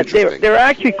 Yeah, they're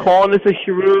actually calling this a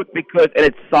cheroot and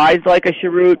it's sized like a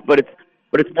cheroot, but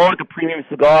it's more like a premium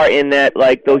cigar in that,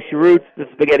 like, those cheroots, the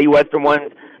spaghetti western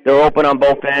ones, they're open on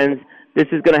both ends. This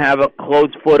is going to have a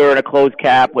closed footer and a closed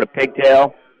cap with a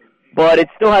pigtail, but it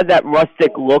still has that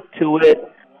rustic look to it.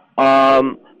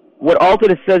 What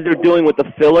Altadis says they're doing with the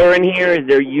filler in here is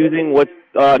they're using what's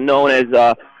known as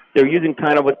they're using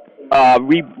kind of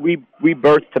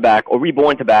rebirth tobacco or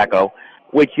reborn tobacco,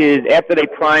 which is after they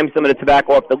prime some of the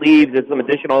tobacco off the leaves, there's some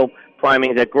additional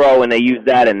primings that grow, and they use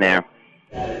that in there.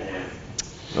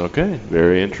 Okay,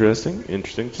 very interesting.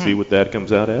 Interesting to see what that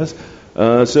comes out as.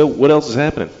 So what else is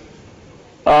happening?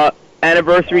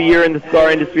 Anniversary year in the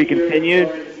cigar industry continues.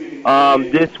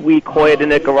 This week, Joya de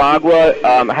Nicaragua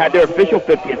had their official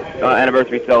 50th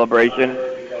anniversary celebration.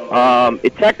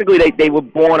 Technically, they were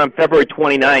born on February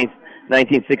 29th,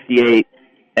 1968,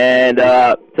 and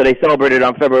so they celebrated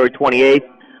on February 28th.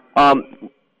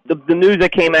 the news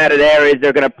that came out of there is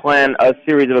they're going to plan a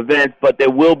series of events, but there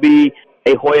will be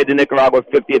a Joya de Nicaragua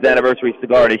 50th anniversary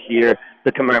cigar this year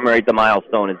to commemorate the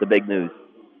milestone. Is the big news.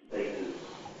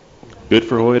 Good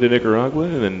for Joya de Nicaragua,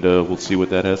 and we'll see what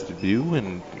that has to do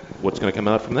and what's going to come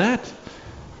out from that.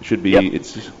 It should be.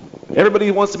 It's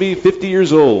everybody wants to be 50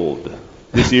 years old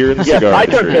this year in the cigar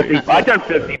industry. I turned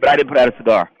 50, but I didn't put out a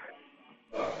cigar.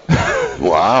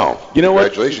 Wow. You know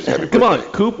what? Congratulations. Happy Come on,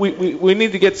 birthday. Coop. We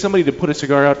need to get somebody to put a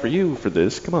cigar out for you for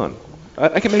this. Come on.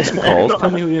 I can make some calls.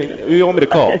 Tell me who you want me to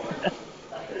call.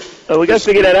 So we got to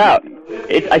figure that out.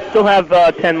 I still have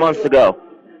 10 months to go.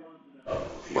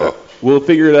 Well, we'll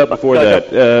figure it out before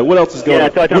that. What else is going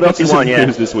on? What else is in the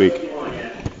news this week?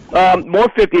 More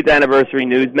 50th anniversary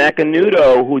news.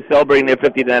 Macanudo, who's celebrating their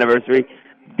 50th anniversary,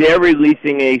 they're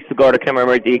releasing a cigar to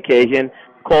commemorate the occasion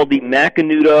called the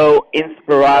Macanudo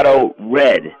Inspirado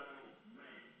Red.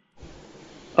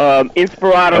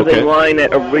 Inspirado is a line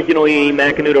that originally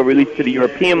Macanudo released to the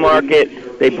European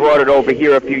market. They brought it over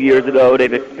here a few years ago.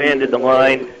 They've expanded the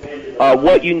line.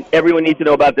 What everyone needs to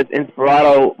know about this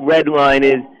Inspirado Red line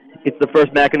is it's the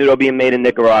first Macanudo being made in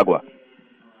Nicaragua.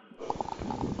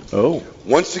 Oh.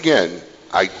 Once again,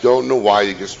 I don't know why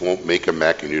they just won't make a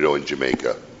Macanudo in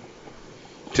Jamaica.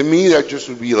 To me, that just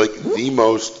would be like the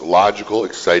most logical,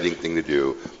 exciting thing to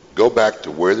do. Go back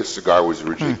to where the cigar was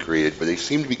originally created, but they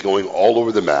seem to be going all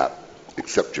over the map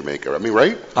except Jamaica. I mean,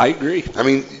 right? I agree. I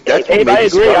mean, that's what I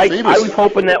makes agree. cigar famous. I was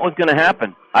hoping that was going to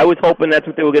happen. I was hoping that's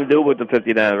what they were going to do with the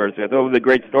 50th anniversary. I thought it was a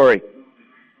great story.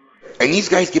 And these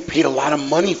guys get paid a lot of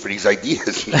money for these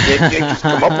ideas. They can't just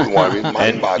come up with one. I mean,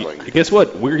 mind-boggling. And guess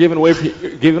what? We're giving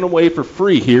away for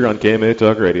free here on KMA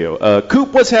Talk Radio.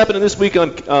 Coop, what's happening this week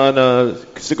on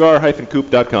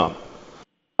cigar-coop.com?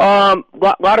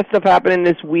 Lot of stuff happening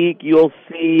this week. You'll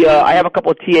see. I have a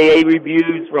couple of TAA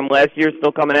reviews from last year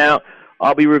still coming out.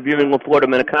 I'll be reviewing La Flor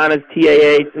Dominicana's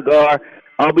TAA cigar.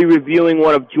 I'll be reviewing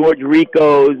one of George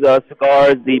Rico's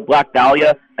cigars, the Black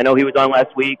Dahlia. I know he was on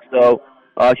last week, so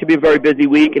it should be a very busy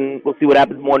week, and we'll see what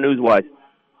happens more news-wise.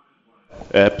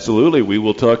 Absolutely. We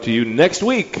will talk to you next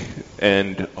week,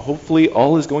 and hopefully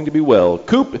all is going to be well.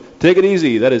 Coop, take it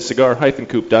easy. That is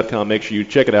cigar-coop.com. Make sure you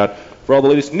check it out for all the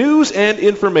latest news and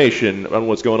information on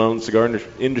what's going on in the cigar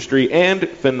industry and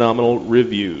phenomenal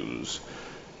reviews.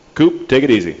 Coop, take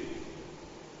it easy.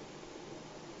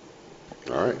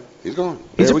 All right. He's gone.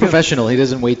 He's a professional. He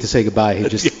doesn't wait to say goodbye. He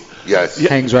just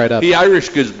hangs right up. He Irish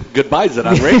goodbyes it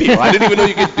on radio. I didn't even know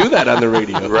you could do that on the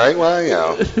radio. Right?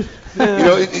 Well,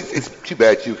 it's too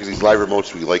bad, too, because these live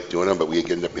remotes, we like doing them, but we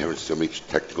end up having so much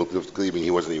technical difficulty. I mean, he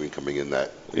wasn't even coming in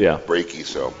that breaky,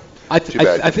 so too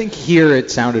bad. I think here it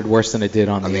sounded worse than it did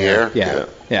on the air.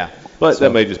 Yeah. But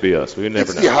that may just be us. We never know.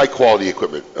 It's the high-quality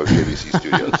equipment of JVC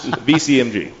Studios.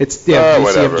 VCMG. It's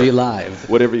VCMG Live.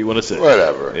 Whatever you want to say.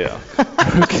 Whatever. Yeah.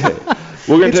 Okay.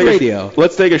 We're gonna take radio.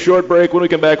 Let's take a short break. When we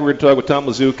come back, we're going to talk with Tom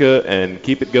Lazuka and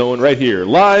keep it going right here,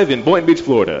 live in Boynton Beach,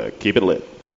 Florida. Keep it lit.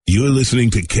 You're listening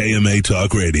to KMA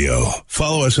Talk Radio.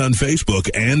 Follow us on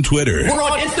Facebook and Twitter. We're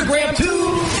on Instagram,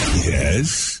 too.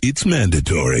 Yes, it's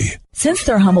mandatory. Since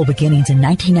their humble beginnings in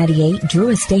 1998, Drew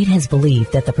Estate has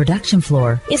believed that the production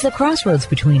floor is the crossroads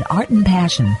between art and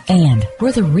passion and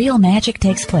where the real magic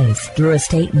takes place. Drew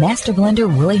Estate Master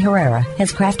Blender Willie Herrera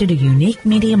has crafted a unique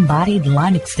medium-bodied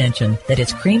line extension that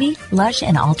is creamy, lush,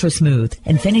 and ultra-smooth,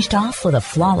 and finished off with a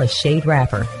flawless shade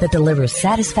wrapper that delivers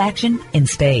satisfaction in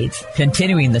spades.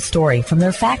 Continuing the story from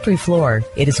their factory floor,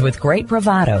 it is with great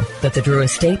bravado that the Drew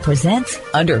Estate presents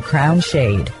Under Crown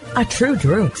Shade, a true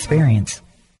Drew experience.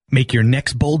 Make your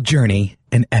next bold journey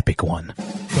an epic one.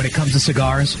 When it comes to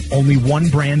cigars, only one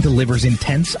brand delivers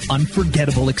intense,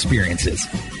 unforgettable experiences.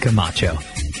 Camacho.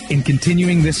 In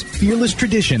continuing this fearless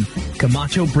tradition,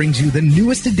 Camacho brings you the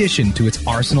newest addition to its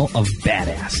arsenal of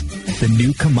badass. The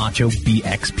new Camacho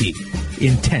BXP.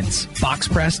 Intense,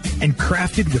 box-pressed, and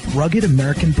crafted with rugged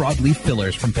American broadleaf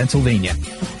fillers from Pennsylvania.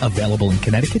 Available in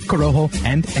Connecticut, Corojo,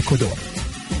 and Ecuador.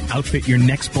 Outfit your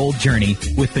next bold journey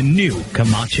with the new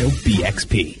Camacho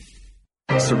BXP.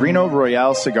 Sereno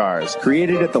Royale cigars,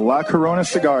 created at the La Corona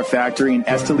Cigar Factory in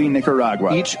Esteli,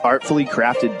 Nicaragua. Each artfully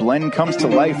crafted blend comes to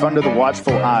life under the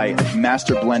watchful eye of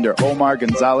master blender Omar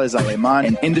Gonzalez Aleman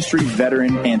and industry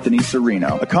veteran Anthony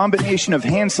Sereno. A combination of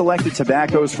hand-selected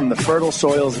tobaccos from the fertile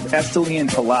soils of Esteli and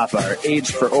Palapa are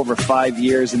aged for over 5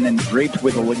 years and then draped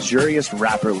with a luxurious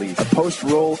wrapper leaf. A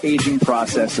post-roll aging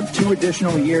process of 2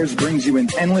 additional years brings you an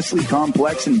endlessly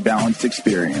complex and balanced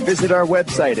experience. Visit our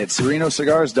website at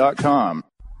serenocigars.com.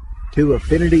 To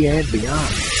affinity and beyond.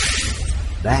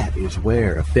 That is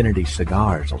where Affinity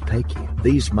Cigars will take you.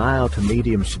 These mild to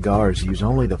medium cigars use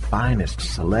only the finest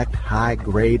select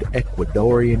high-grade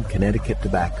Ecuadorian Connecticut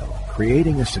tobacco,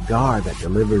 creating a cigar that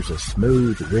delivers a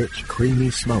smooth, rich, creamy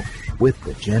smoke with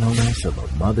the gentleness of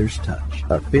a mother's touch.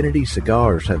 Affinity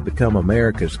Cigars have become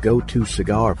America's go-to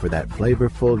cigar for that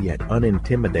flavorful yet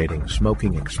unintimidating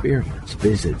smoking experience.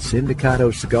 Visit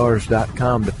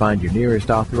syndicatocigars.com to find your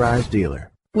nearest authorized dealer.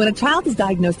 When a child is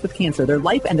diagnosed with cancer, their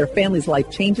life and their family's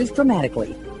life changes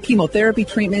dramatically. Chemotherapy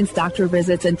treatments, doctor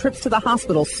visits, and trips to the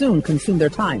hospital soon consume their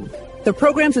time. The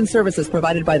programs and services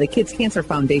provided by the Kids Cancer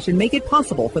Foundation make it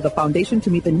possible for the foundation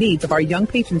to meet the needs of our young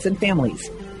patients and families.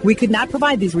 We could not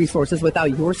provide these resources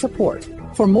without your support.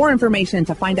 For more information and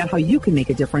to find out how you can make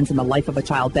a difference in the life of a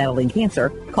child battling cancer,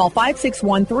 call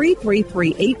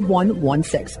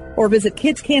 561-333-8116 or visit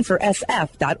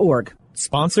kidscancersf.org.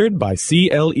 Sponsored by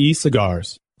CLE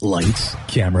Cigars. Lights,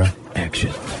 camera,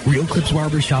 action. Real Clips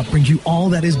Barbershop brings you all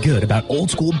that is good about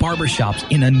old school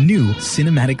barbershops in a new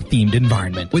cinematic themed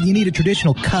environment. Whether you need a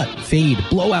traditional cut, fade,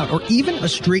 blowout, or even a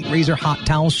straight razor hot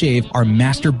towel shave, our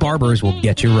master barbers will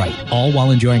get you right. All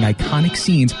while enjoying iconic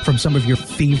scenes from some of your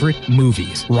favorite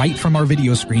movies, right from our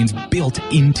video screens built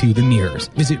into the mirrors.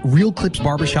 Visit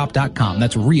RealClipsBarbershop.com.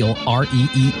 That's real,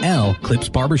 R-E-E-L,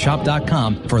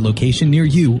 ClipsBarbershop.com for a location near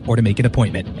you or to make an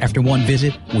appointment. After one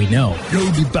visit, we know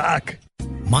you'll be back.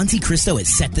 Monte Cristo has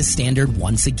set the standard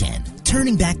once again,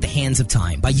 turning back the hands of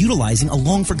time by utilizing a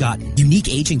long-forgotten, unique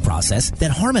aging process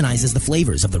that harmonizes the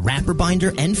flavors of the wrapper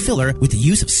binder and filler with the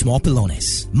use of small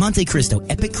pilones. Monte Cristo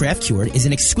Epic Craft Cured is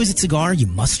an exquisite cigar you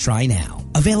must try now.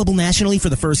 Available nationally for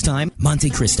the first time, Monte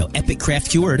Cristo Epic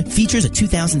Craft Cured features a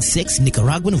 2006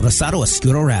 Nicaraguan Rosado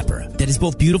Oscuro wrapper that is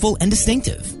both beautiful and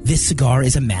distinctive. This cigar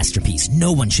is a masterpiece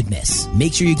no one should miss.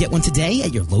 Make sure you get one today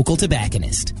at your local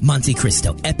tobacconist. Monte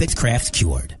Cristo Epic Craft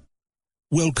Cured.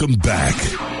 Welcome back.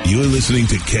 You're listening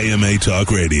to KMA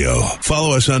Talk Radio.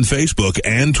 Follow us on Facebook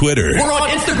and Twitter. We're on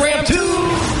Instagram too.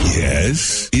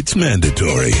 Yes, it's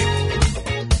mandatory.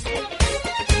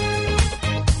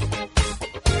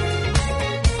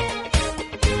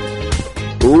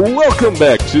 Welcome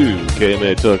back to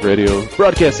KMA Talk Radio,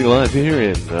 broadcasting live here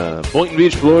in Boynton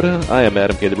Beach, Florida. I am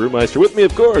Adam K. the Brewmeister. With me,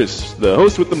 of course, the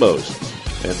host with the most,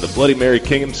 and the Bloody Mary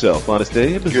King himself, Honest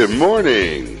Abe. Good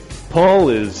morning. Paul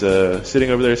is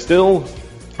sitting over there still.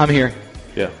 I'm here.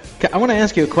 Yeah. I want to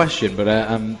ask you a question, but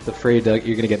I'm afraid you're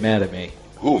going to get mad at me.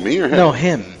 Who, me or him? No,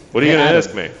 him. What are you going to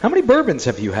ask me? How many bourbons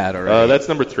have you had already? That's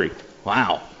number 3.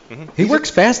 Wow. Mm-hmm. He works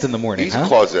fast in the morning, He's a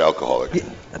closet alcoholic.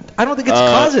 I don't think it's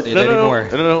closeted anymore.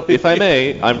 No. If I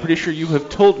may, I'm pretty sure you have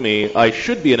told me I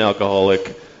should be an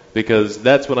alcoholic because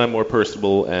that's when I'm more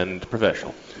personable and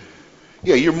professional.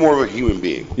 Yeah, you're more of a human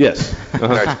being. Yes.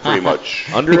 That's pretty much.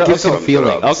 Under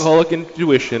alcoholic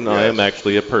intuition, yes. I am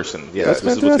actually a person. Yes,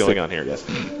 this is what's going on here, yes.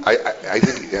 I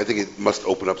think it must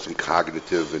open up some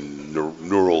cognitive and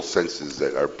neural senses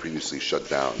that are previously shut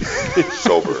down.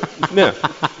 Sober. Yeah.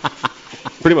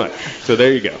 Pretty much. So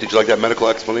there you go. Did you like that medical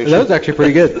explanation? That was actually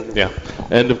pretty good. Yeah.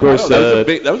 And of course,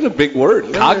 that was a big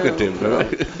word. Cognitive. I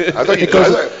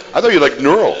thought you liked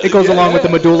neural. It goes along with the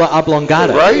medulla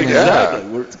oblongata. Right? Yeah.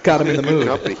 It's got him in the mood.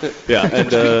 Yeah.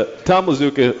 And Tom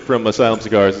Lazuka from Asylum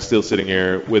Cigars is still sitting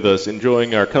here with us,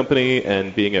 enjoying our company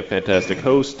and being a fantastic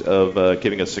host of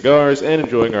giving us cigars and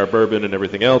enjoying our bourbon and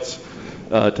everything else.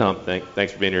 Tom,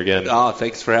 thanks for being here again. Oh,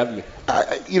 thanks for having me.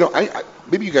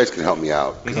 Maybe you guys can help me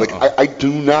out. I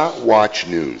do not watch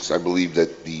news. I believe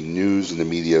that the news and the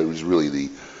media is really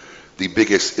the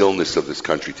biggest illness of this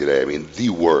country today. I mean, the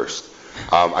worst.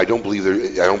 I don't believe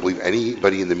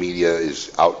anybody in the media is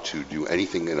out to do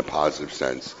anything in a positive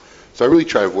sense. So I really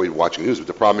try to avoid watching news. But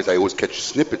the problem is I always catch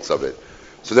snippets of it,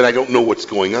 so that I don't know what's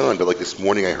going on. But like this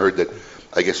morning, I heard that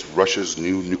I guess Russia's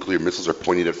new nuclear missiles are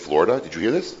pointed at Florida. Did you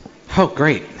hear this? Oh,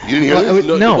 great. You didn't hear this?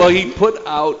 No. Well, he put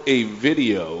out a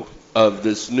video of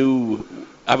this new.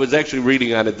 I was actually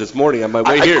reading on it this morning on my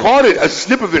way here. I caught a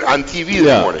snip of it on TV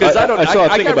this morning. Because I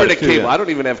got rid of cable. Yeah. I don't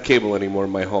even have cable anymore in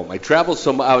my home. I travel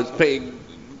so much. I was paying,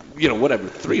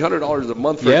 $300 a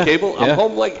month for cable. I'm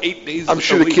home like 8 days. I'm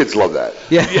sure the kids love that.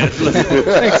 Yeah.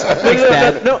 Thanks,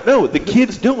 Dad. No, the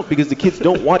kids don't, because the kids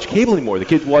don't watch cable anymore. The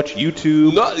kids watch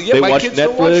YouTube. They watch Netflix.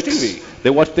 Don't watch TV. They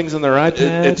watch things on their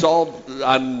iPad. It's all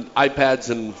on iPads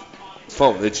and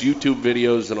phone. It's YouTube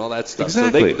videos and all that stuff.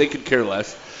 Exactly. So they could care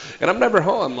less. And I'm never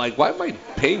home. I'm like, why am I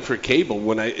paying for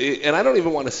cable and I don't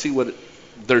even want to see what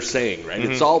they're saying, right?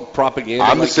 Mm-hmm. It's all propaganda.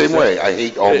 I'm the same way. I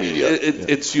hate all media.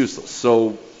 It's useless.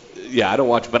 So, yeah, I don't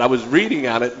watch it. But I was reading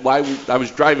on it while I was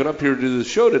driving up here to the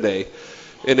show today,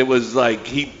 and it was like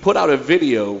he put out a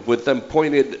video with them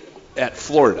pointed at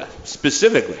Florida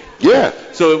specifically. Yeah.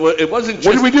 So it wasn't just...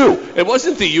 What did we do? It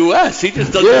wasn't the U.S. He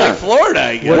just doesn't like Florida,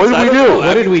 I guess. What did we do?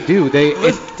 What did we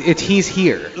do? He's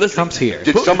here. Trump's here.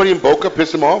 Did somebody in Boca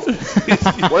piss him off?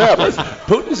 What happened?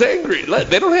 Putin's angry.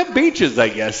 They don't have beaches, I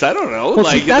guess. I don't know. Well,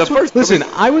 see, listen,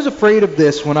 I was afraid of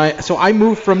this when I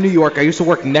moved from New York. I used to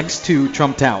work next to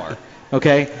Trump Tower.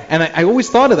 Okay, and I always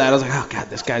thought of that. I was like, oh God,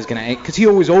 this guy's gonna, because he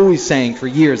was always saying for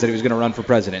years that he was gonna run for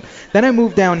president. Then I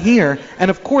moved down here,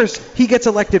 and of course he gets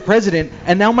elected president,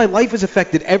 and now my life is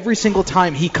affected every single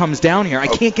time he comes down here. I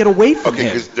can't get away from him. Okay,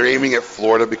 because they're aiming at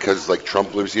Florida because like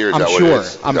Trump lives here. Is that sure. What it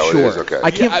is? I'm that sure. What it is? Okay.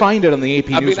 I can't find it on the AP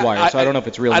Newswire, so I don't know if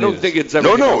it's real. I don't think it's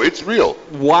ever. No, it's real.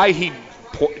 Why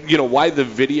why the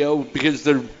video? Because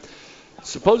they're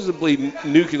supposedly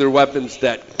nuclear weapons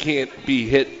that can't be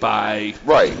hit by...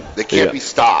 Right. They can't be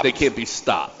stopped. They can't be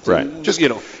stopped. Right. Just,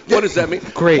 what does that mean?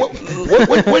 Great.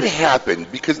 What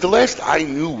happened? Because the last I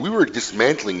knew, we were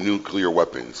dismantling nuclear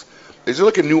weapons. Is there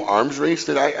like a new arms race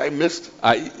that I missed?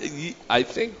 I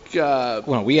think...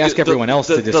 well, we ask everyone else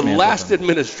to dismantle the last them.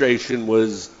 administration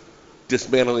was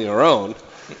dismantling our own.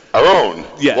 Our own?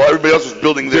 Yeah. Well, everybody else was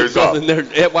building theirs up.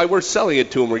 Why we're selling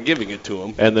it to them, we're giving it to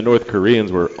them. And the North Koreans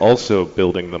were also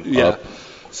building them up.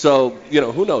 So,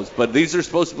 who knows? But these are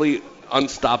supposed to be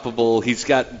unstoppable. He's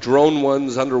got drone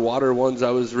ones, underwater ones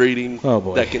I was reading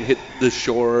that can hit the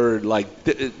shore,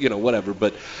 whatever.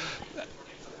 But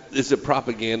is it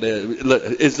propaganda?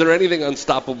 Is there anything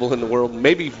unstoppable in the world?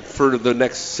 Maybe for the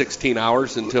next 16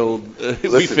 hours until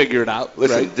we figure it out.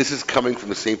 Listen, right? This is coming from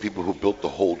the same people who built the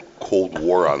whole Cold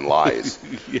War on lies,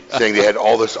 saying they had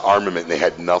all this armament and they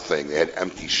had nothing. They had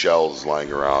empty shells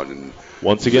lying around. And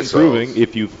once again, proving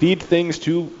if you feed things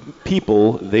to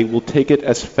people, they will take it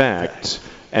as fact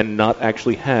and not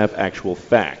actually have actual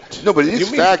fact. No, but it is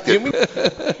fact.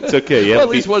 It's okay. Well, at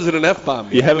least wasn't an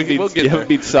F-bomb. You haven't beat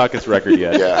Sokka's record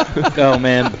yet. Yeah. Oh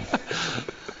man.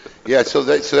 Yeah.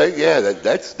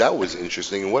 That was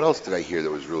interesting. And what else did I hear that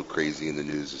was real crazy in the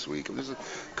news this week? There's a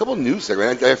couple of news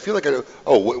segments. I feel like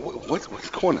what's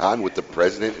going on with the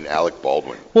president and Alec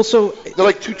Baldwin? Well, so they're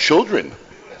like two children.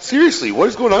 Seriously, what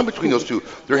is going on between those two?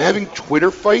 They're having Twitter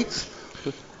fights.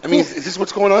 I mean, is this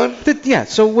what's going on? Yeah,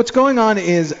 so what's going on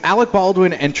is Alec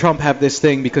Baldwin and Trump have this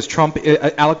thing because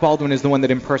Alec Baldwin is the one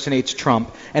that impersonates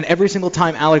Trump, and every single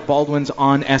time Alec Baldwin's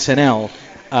on SNL,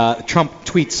 Trump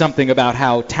tweets something about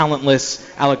how talentless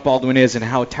Alec Baldwin is and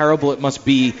how terrible it must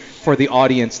be for the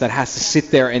audience that has to sit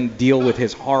there and deal with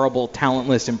his horrible,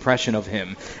 talentless impression of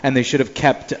him. And they should have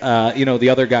kept, the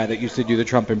other guy that used to do the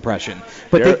Trump impression.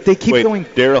 But they keep going.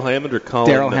 Darrell Hammond or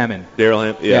Colin? Darrell Hammond. Darrell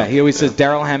Hammond. Yeah, he always says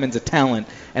Darrell Hammond's a talent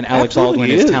and Alec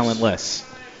Baldwin is talentless.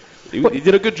 He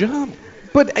did a good job.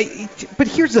 But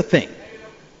here's the thing.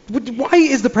 Why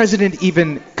is the president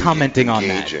even commenting on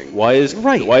that? Why is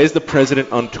the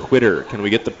president on Twitter? Can we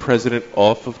get the president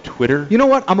off of Twitter? You know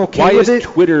what? I'm okay with it. Why is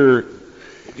Twitter?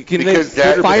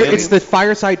 It's the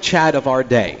fireside chat of our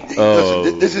day.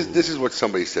 Listen, this is what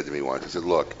somebody said to me once. I said,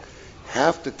 look,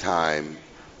 half the time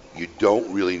you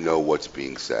don't really know what's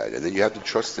being said, and then you have to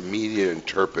trust the media to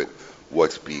interpret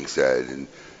what's being said. And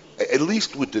at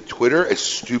least with the Twitter, as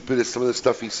stupid as some of the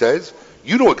stuff he says,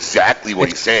 you know exactly what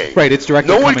he's saying. Right, it's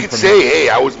directly No one coming can from say, him. hey,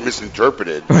 I was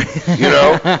misinterpreted. I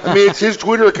mean, it's his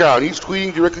Twitter account. He's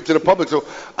tweeting directly to the public. So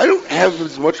I don't have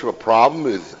as much of a problem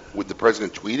with the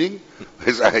president tweeting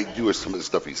as I do with some of the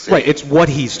stuff he's saying. Right, it's what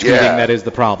he's tweeting that is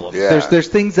the problem. Yeah. There's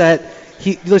things that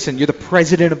listen, you're the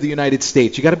president of the United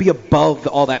States. You got to be above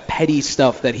all that petty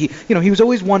stuff that he was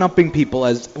always one-upping people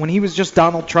as when he was just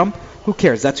Donald Trump. Who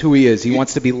cares? That's who he is. He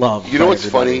wants to be loved. You know what's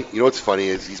funny? You know what's funny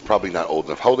is he's probably not old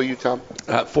enough. How old are you, Tom?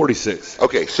 46.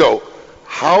 Okay, so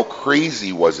how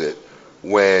crazy was it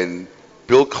when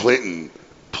Bill Clinton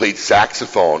played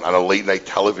saxophone on a late-night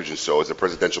television show as a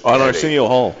presidential candidate? On Arsenio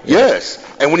Hall. Yes,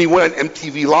 and when he went on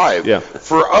MTV Live. Yeah.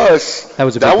 For us,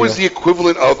 that was the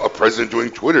equivalent of a president doing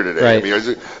Twitter today. Right. I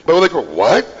mean, but we're like,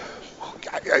 what?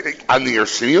 On the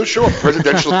Arsenio show, a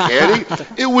presidential candidate?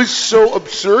 It was so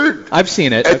absurd. I've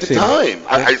seen it. At the time.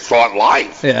 I saw it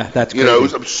live. Yeah, that's crazy. It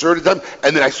was absurd at the time.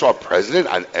 And then I saw a president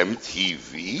on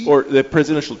MTV. Or the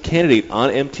presidential candidate on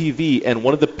MTV, and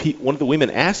one of the women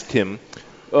asked him,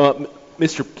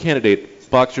 Mr.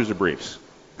 Candidate, boxers or briefs?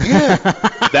 Yeah.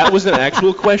 That was an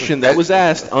actual question that was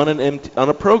asked on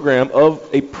a program of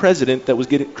a president that was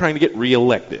trying to get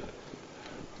reelected.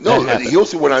 No, he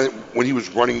also went on when he was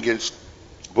running against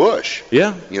Bush.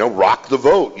 Yeah. Rock the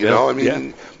vote. You know, I mean,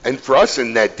 yeah. And for us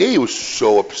in that day, it was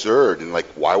so absurd. And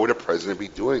why would a president be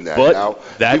doing that? But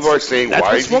now people are saying,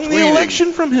 why is he tweeting? That's what swung the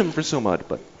election from him for so much.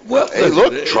 But hey,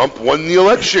 look, Trump won the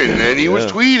election, and he was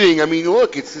tweeting. I mean,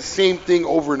 look, it's the same thing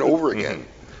over and over again.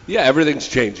 Yeah, everything's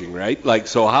changing, right? Like,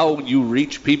 so how you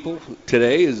reach people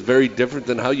today is very different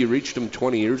than how you reached them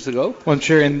 20 years ago. Well, I'm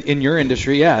sure in your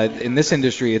industry, yeah, in this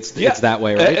industry, it's that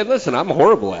way, right? And listen, I'm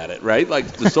horrible at it, right? Like,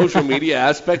 the social media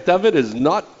aspect of it is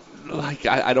not. Like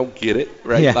I don't get it,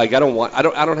 right? Yeah. Like I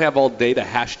don't have all day to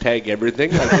hashtag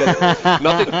everything. Like,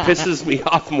 nothing pisses me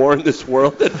off more in this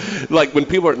world than like when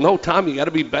people are, no, Tom, you got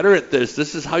to be better at this.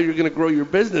 This is how you're going to grow your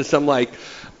business. I'm like,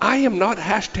 I am not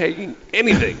hashtagging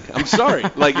anything. I'm sorry.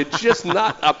 Like it's just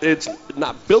not. It's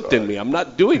not built in me. I'm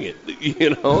not doing it.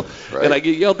 You know. Right. And I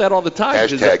get yelled at all the time.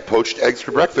 Hashtag poached eggs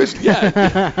for breakfast.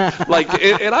 Yeah. Like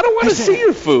and I don't want to see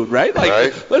your food, right?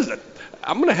 Like listen.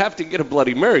 I'm going to have to get a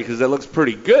Bloody Mary because that looks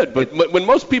pretty good. But when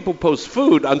most people post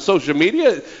food on social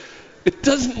media, it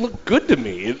doesn't look good to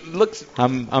me. It looks.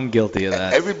 I'm guilty of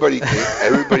that. Everybody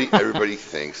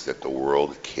thinks that the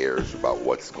world cares about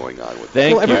what's going on with.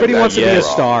 Everybody wants to be a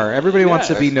star. Everybody wants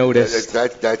to be noticed.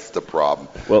 That's the problem.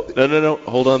 Well, no.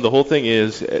 Hold on. The whole thing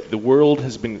is the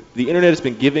internet has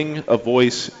been giving a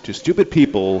voice to stupid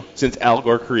people since Al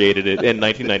Gore created it in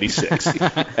 1996.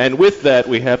 And with that,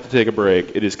 we have to take a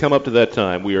break. It has come up to that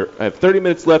time. I have 30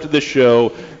 minutes left of this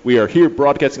show. We are here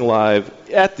broadcasting live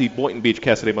at the Boynton Beach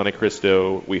Casa de Monte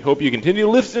Cristo. We hope you continue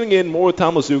listening in more with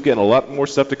Tom Lazuka and a lot more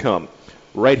stuff to come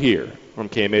right here from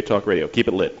KMA Talk Radio. Keep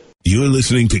it lit. You're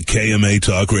listening to KMA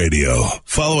Talk Radio.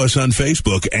 Follow us on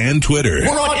Facebook and Twitter.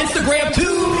 We're on Instagram,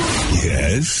 too.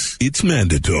 Yes, it's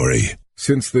mandatory.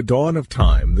 Since the dawn of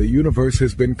time, the universe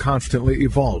has been constantly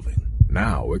evolving.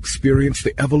 Now experience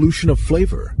the evolution of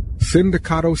flavor.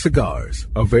 Sindicato cigars,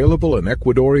 available in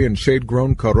Ecuadorian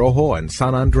shade-grown Corojo and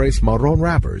San Andres Marron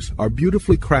wrappers, are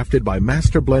beautifully crafted by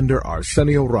master blender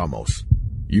Arsenio Ramos.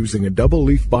 Using a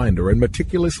double-leaf binder and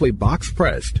meticulously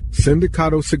box-pressed,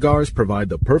 Sindicato cigars provide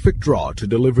the perfect draw to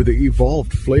deliver the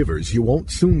evolved flavors you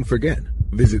won't soon forget.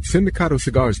 Visit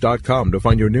SindicatoCigars.com to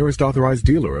find your nearest authorized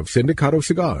dealer of Sindicato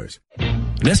cigars.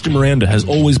 Nestor Miranda has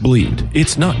always believed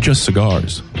it's not just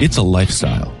cigars, it's a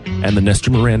lifestyle. And the Nestor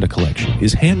Miranda collection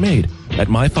is handmade at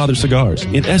My Father Cigars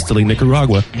in Esteli,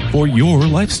 Nicaragua for your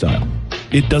lifestyle.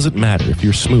 It doesn't matter if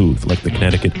you're smooth like the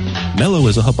Connecticut, mellow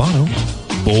as a Habano,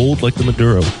 bold like the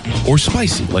Maduro, or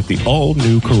spicy like the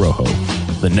all-new Corojo.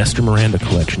 The Nestor Miranda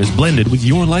collection is blended with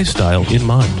your lifestyle in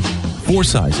mind. 4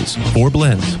 sizes, 4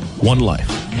 blends, 1 life.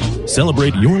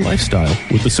 Celebrate your lifestyle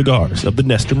with the cigars of the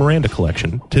Nestor Miranda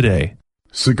collection today.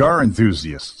 Cigar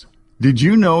enthusiasts, did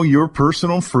you know your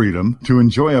personal freedom to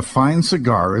enjoy a fine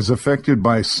cigar is affected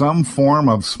by some form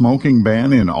of smoking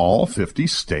ban in all 50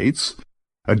 states?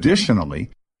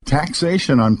 Additionally,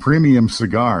 taxation on premium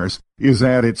cigars is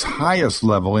at its highest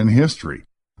level in history,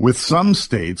 with some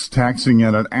states taxing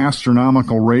at an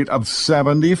astronomical rate of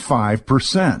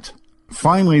 75%.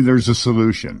 Finally, there's a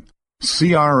solution.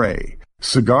 CRA,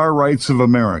 Cigar Rights of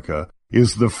America,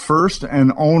 is the first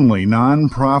and only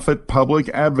nonprofit public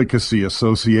advocacy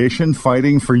association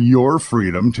fighting for your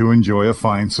freedom to enjoy a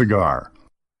fine cigar.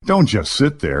 Don't just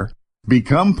sit there.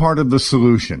 Become part of the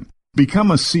solution. Become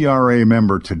a CRA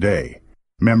member today.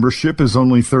 Membership is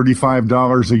only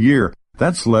 $35 a year.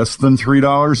 That's less than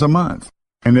 $3 a month.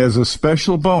 And as a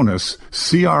special bonus,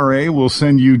 CRA will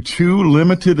send you 2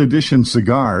 limited edition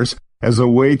cigars as a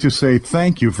way to say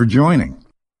thank you for joining.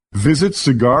 Visit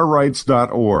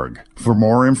cigarrights.org for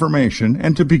more information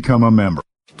and to become a member.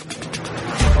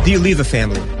 The Oliva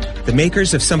family, the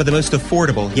makers of some of the most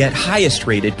affordable yet highest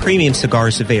rated premium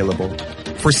cigars available.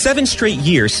 For 7 straight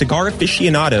years, Cigar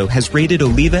Aficionado has rated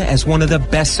Oliva as one of the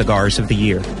best cigars of the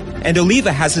year. And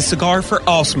Oliva has a cigar for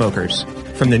all smokers,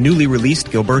 from the newly released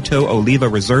Gilberto Oliva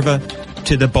Reserva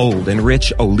to the bold and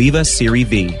rich Oliva Serie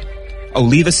V.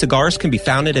 Oliva cigars can be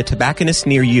found at a tobacconist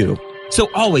near you, so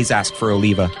always ask for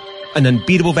Oliva, an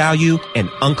unbeatable value and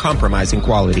uncompromising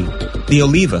quality. The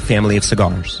Oliva family of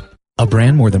cigars. A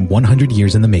brand more than 100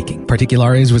 years in the making,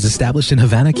 Particulares was established in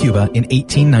Havana, Cuba in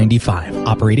 1895,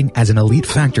 operating as an elite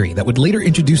factory that would later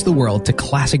introduce the world to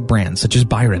classic brands such as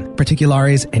Byron,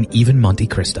 Particulares, and even Monte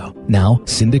Cristo. Now,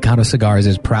 Sindicato Cigars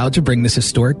is proud to bring this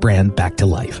historic brand back to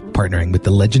life, partnering with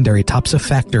the legendary Topsa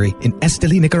factory in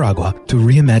Esteli, Nicaragua, to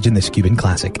reimagine this Cuban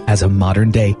classic as a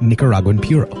modern-day Nicaraguan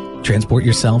puro. Transport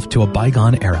yourself to a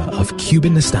bygone era of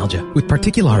Cuban nostalgia with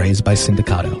Particulares by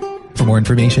Sindicato. For more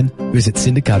information, visit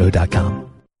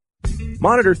Sindicato.com.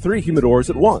 Monitor 3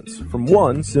 humidors at once from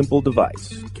one simple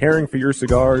device. Caring for your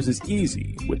cigars is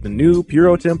easy with the new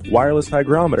PuroTemp wireless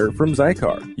hygrometer from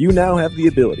Zycar. You now have the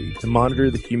ability to monitor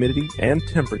the humidity and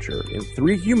temperature in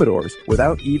 3 humidors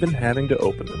without even having to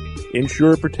open them.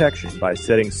 Ensure protection by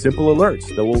setting simple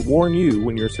alerts that will warn you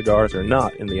when your cigars are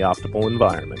not in the optimal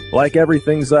environment. Like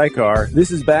everything Zycar, this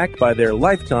is backed by their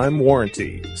lifetime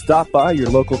warranty. Stop by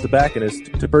your local tobacconist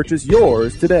to purchase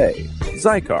yours today.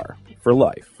 Zycar, for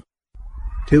life.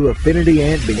 To affinity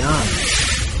and beyond.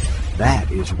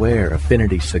 That is where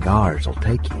Affinity Cigars will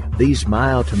take you. These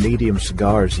mild to medium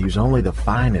cigars use only the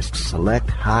finest select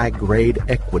high-grade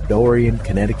Ecuadorian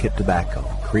Connecticut tobacco,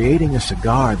 creating a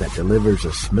cigar that delivers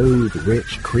a smooth,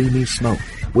 rich, creamy smoke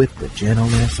with the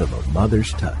gentleness of a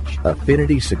mother's touch.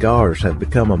 Affinity Cigars have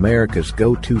become America's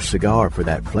go-to cigar for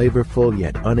that flavorful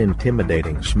yet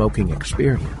unintimidating smoking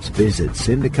experience. Visit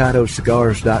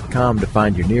syndicatocigars.com to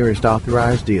find your nearest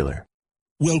authorized dealer.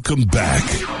 Welcome back.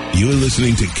 You're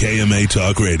listening to KMA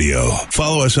Talk Radio.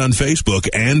 Follow us on Facebook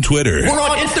and Twitter. We're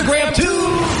on Instagram too.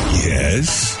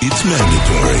 Yes, it's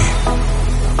mandatory.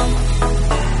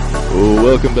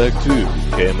 Welcome back to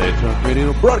KMA Talk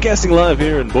Radio, broadcasting live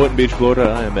here in Boynton Beach, Florida.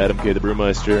 I am Adam K. the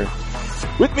Brewmeister.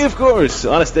 With me, of course,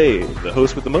 Honest Dave, the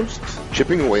host with the most.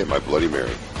 Chipping away at my Bloody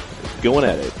Mary. Going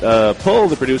at it. Paul,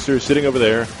 the producer, sitting over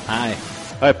there. Hi.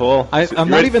 Hi, Paul. I'm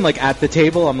not even like at the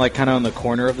table. I'm like kind of on the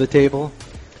corner of the table.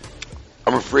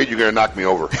 I'm afraid you're going to knock me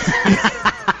over.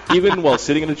 Even while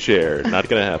sitting in a chair, not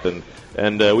going to happen.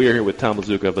 And we are here with Tom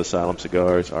Lazuka of Asylum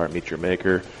Cigars, our Meet Your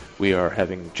Maker. We are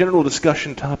having general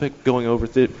discussion topic, going over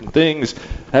different things,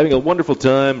 having a wonderful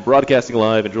time, broadcasting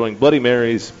live, enjoying Bloody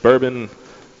Marys, bourbon.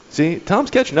 See,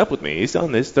 Tom's catching up with me. He's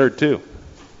on his third, too.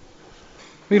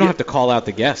 We don't have to call out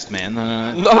the guest, man.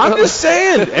 No, I'm just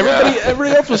saying.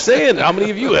 Everybody else was saying. How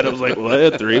many of you had? I was like, well, I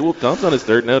had 3. Well, Tom's on his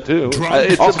third now, too.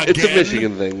 It's a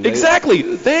Michigan thing.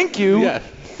 Exactly. Thank you. Yeah.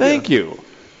 Thank you.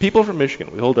 People from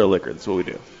Michigan, we hold our liquor. That's what we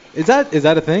do. Is that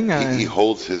a thing? He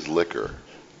holds his liquor.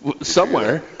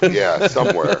 Somewhere. Yeah,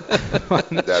 somewhere.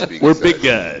 That being We're said. big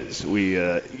guys. We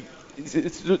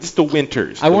it's the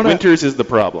winters. Winters is the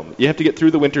problem. You have to get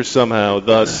through the winters somehow.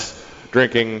 Thus,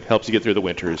 drinking helps you get through the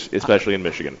winters, especially in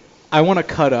Michigan. I want to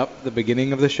cut up the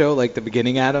beginning of the show, like the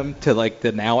beginning Adam, to like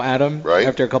the now Adam, right?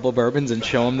 After a couple of bourbons, and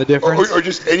show him the difference. Or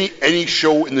just any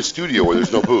show in the studio where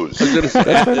there's no booze. That's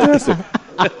fantastic.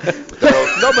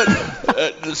 No, but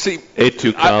see,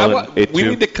 8-2, Colin. 8-2. We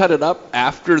need to cut it up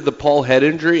after the Paul head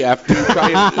injury, after you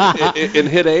try and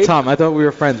hit 8. Tom, I thought we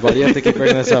were friends. Why do you have to keep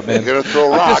bringing this up, man? You're gonna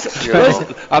throw rocks.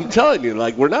 I'm telling you,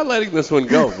 like, we're not letting this one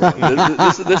go.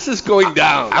 This is going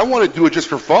down. I want to do it just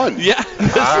for fun. Yeah,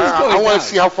 I want to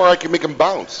see how far I can make him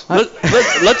bounce.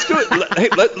 Let's do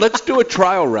it. Let's do a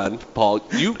trial run, Paul.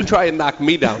 You try and knock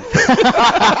me down first. And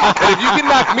if you can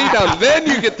knock me down, then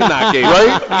you get to knock 8.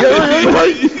 Right?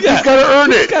 Right? He's got to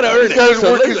earn it. He's got to earn it. He's got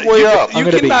to work his way up. You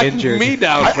can knock me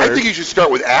down first. I think you should start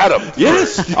with Adam.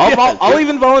 Yes. I'll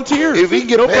even volunteer. If he can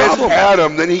get past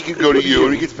Adam, then he can go to you.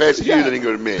 And if he gets past you, then he can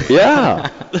go to me. Yeah.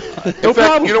 In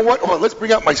fact, you know what? Hold on, let's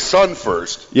bring out my son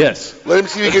first. Yes. Let him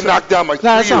see if he can knock down my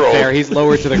 3-year-old. That's not fair. He's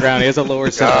lower to the ground. He has a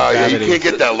lower center of Yeah, you gravity. can't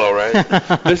get that low, right?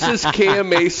 This is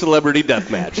KMA Celebrity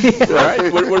Deathmatch. All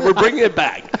right? We're bringing it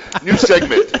back. New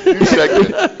segment.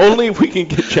 Only if we can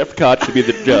get Jeff Koch to be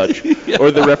the judge or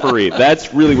the referee.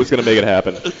 That's really what's going to make it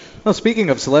happen. Well, speaking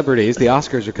of celebrities, the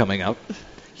Oscars are coming up.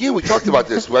 Yeah, we talked about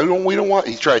this. We don't want.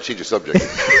 He's trying to change the subject.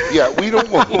 Yeah, we're not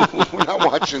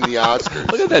watching the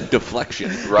Oscars. Look at that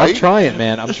deflection. Right? I'm trying,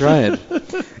 man. I'm trying.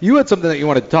 You had something that you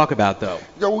wanted to talk about, though.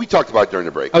 No, we talked about it during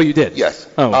the break. Oh, you did? Yes.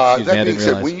 Oh, excuse me, I that being didn't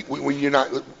said, realize. when you're not,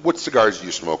 what cigars do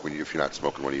you smoke if you're not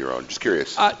smoking one of your own? Just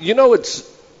curious.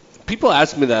 It's people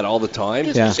ask me that all the time.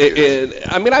 Yeah.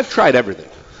 I mean, I've tried everything.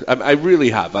 I really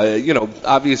have.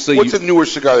 Obviously. What's a newer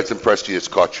cigar that's impressed you? That's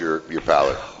caught your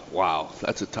palate? Wow,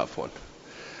 that's a tough one.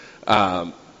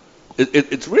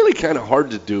 It's really kind of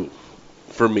hard to do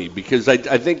for me because I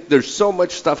think there's so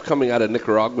much stuff coming out of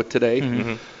Nicaragua today.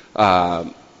 Mm-hmm.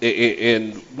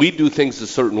 And we do things a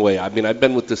certain way. I mean, I've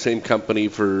been with the same company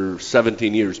for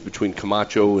 17 years between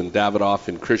Camacho and Davidoff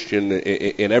and Christian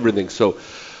and everything. So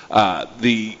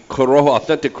the Corojo,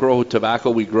 authentic Corojo tobacco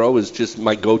we grow is just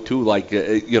my go-to.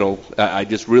 I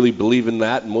just really believe in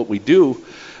that and what we do.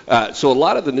 So a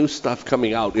lot of the new stuff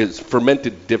coming out is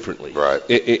fermented differently. Right.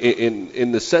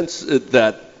 In the sense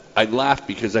that I laugh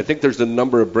because I think there's a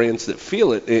number of brands that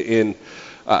feel it.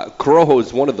 Corojo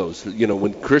is one of those.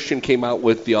 When Christian came out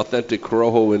with the authentic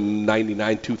Corojo in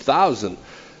 99, 2000,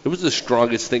 it was the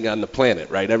strongest thing on the planet,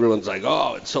 right? Everyone's like,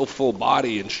 oh, it's so full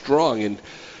body and strong. And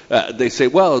they say,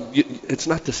 well, it's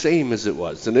not the same as it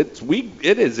was, and it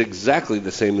is exactly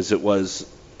the same as it was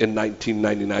in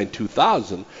 1999,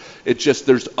 2000. It's just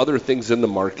there's other things in the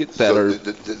market that are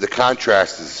the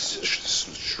contrast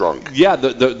is shrunk. Yeah,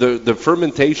 the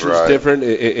fermentation is different,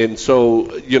 and so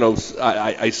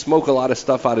I smoke a lot of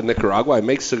stuff out of Nicaragua. I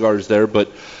make cigars there,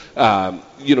 but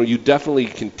you definitely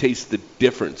can taste the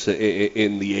difference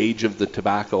in the age of the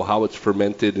tobacco, how it's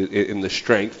fermented, in the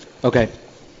strength. Okay.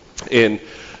 And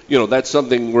that's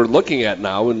something we're looking at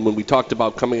now. And when we talked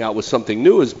about coming out with something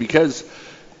new, is because,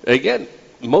 again,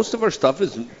 most of our stuff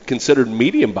is considered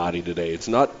medium body today. It's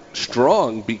not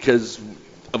strong because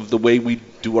of the way we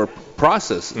do our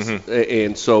processes.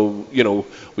 And so,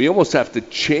 we almost have to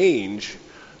change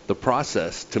the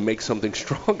process to make something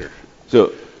stronger.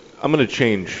 So I'm going to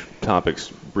change topics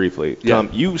briefly. Yeah. Tom,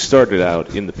 you started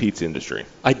out in the pizza industry.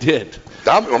 I did.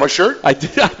 On my shirt? I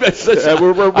did. I've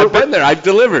been there. I've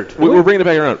delivered. We're bringing it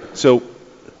back around. So,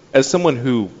 as someone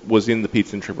who was in the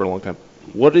pizza industry for a long time,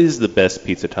 what is the best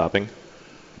pizza topping?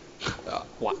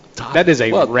 That is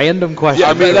a random question.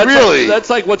 Yeah, I mean, that's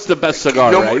like what's the best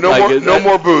cigar, no, right? No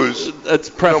more booze. That's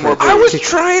preference. No more booze. I was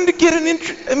trying to get an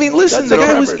I mean, listen, the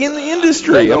guy was in the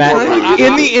industry.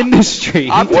 In the industry.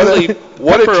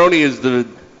 Pepperoni is the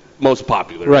most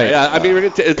popular. Right. I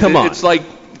mean, come on. It's like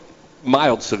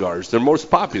mild cigars. They're most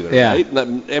popular, Yeah. right?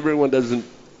 And everyone doesn't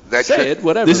say it,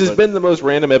 whatever. This has been the most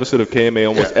random episode of KMA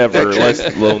almost ever, let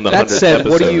alone the 100th That said,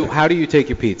 episode. how do you take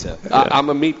your pizza? I'm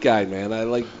a meat guy, man. I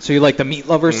like. So you like the meat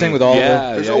lovers thing with all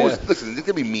There's always listen. There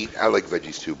can be meat. I like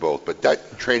veggies too, both. But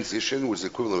that transition was the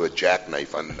equivalent of a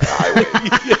jackknife on the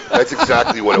highway. That's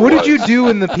exactly what it was. What did you do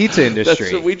in the pizza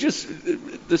industry?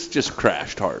 This just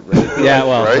crashed hard, right? Yeah,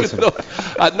 well, Right? listen.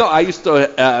 No, I used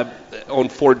to own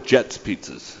Ford Jets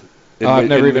pizzas. I've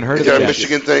never even heard of Is that a that.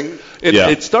 Michigan thing?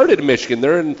 It started in Michigan.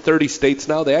 They're in 30 states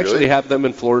now. They actually Really? have them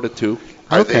in Florida too.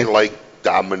 Are they like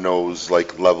Domino's,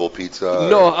 like level pizza?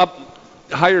 No,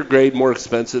 higher grade, more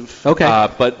expensive. Okay.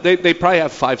 But they probably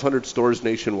have 500 stores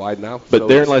nationwide now. But so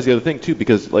therein it's- lies the other thing too,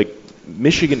 because like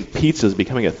Michigan pizza is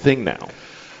becoming a thing now.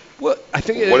 Well, I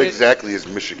think What exactly is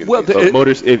Michigan Well, pizza?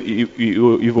 Motors, if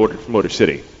you've ordered from Motor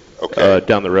City,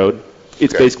 down the road.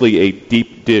 It's Okay. basically a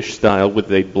deep dish style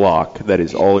with a block that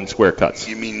is all in square cuts.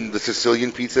 You mean the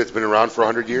Sicilian pizza that's been around for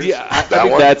 100 years? Yeah,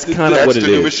 that one? that's kind of what it That's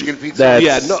the new is. Michigan pizza? That's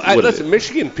Yeah, what it listen, is.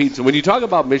 Michigan pizza, when you talk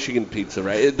about Michigan pizza,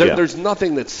 right, Yeah. there's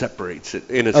nothing that separates it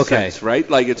in a Okay. sense, right?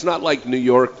 Like, it's not like New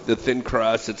York, the thin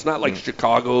crust. It's not like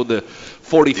Chicago, the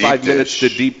 45 Deep minutes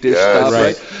dish. to deep dish Yes. stuff, Right.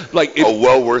 right? Like,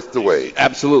 well worth the wait.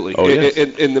 Absolutely. Oh, yes.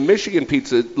 And the Michigan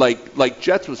pizza, like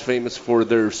Jets was famous for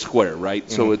their square, right?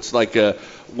 So it's like a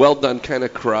well-done kind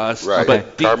of crust. Right.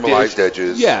 But deep Caramelized dish.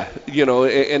 edges. Yeah,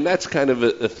 and that's kind of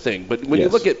a thing. But when you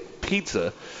Yes. look at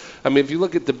pizza, I mean, if you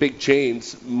look at the big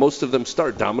chains, most of them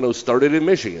Domino's started in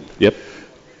Michigan. Yep.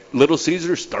 Little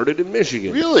Caesar started in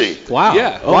Michigan. Really? Wow.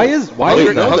 Yeah. Why is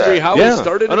Hungry that? Howie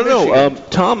started I don't in Michigan. know.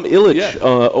 Tom Illich Yeah.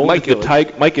 owned Mike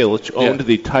Ilitch. Mike Illich owned Yeah.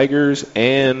 the Tigers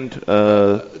and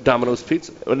Domino's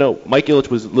Pizza. no, Mike Illich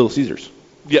was Little Caesars.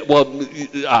 Yeah, well,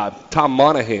 Tom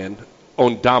Monahan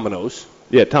owned Domino's.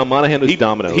 Yeah, Tom Monahan was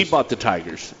Domino's. He bought the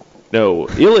Tigers. No,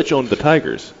 Illich owned the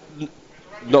Tigers.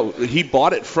 No, he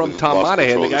bought it from Tom lost Monahan,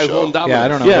 control the of guy the who owned show. Domino's. Yeah, I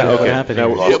don't know Yeah, what okay. happened Now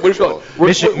here. we're- Lost control.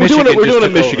 We're doing a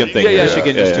Michigan thing. Yeah, here.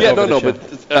 Michigan just took Yeah, over no, the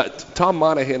but Tom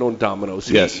Monahan owned Domino's.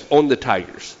 He Yes. owned the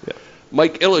Tigers. Yeah.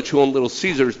 Mike Illich, who owned Little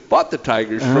Caesars, bought the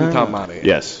Tigers from Tom Monahan.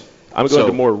 Yes. I'm going So-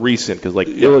 to more recent because like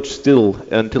Illich still,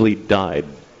 until he died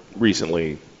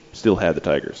recently, still had the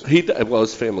Tigers. Well,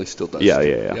 his family still does. Yeah.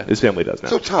 His family does now.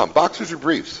 So, Tom, boxers or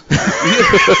briefs?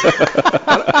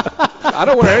 I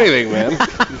don't wear anything, man.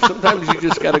 Sometimes you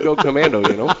just got to go commando,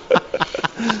 you know?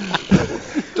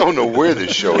 Don't know where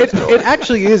this show is going. It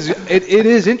actually is. It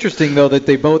is interesting though that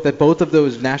both of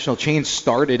those national chains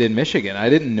started in Michigan. I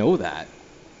didn't know that.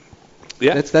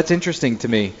 Yeah. That's interesting to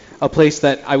me. A place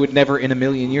that I would never in a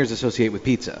million years associate with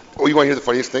pizza. Oh, you want to hear the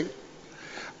funniest thing?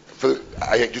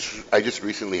 I just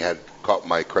recently had caught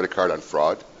my credit card on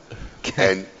fraud,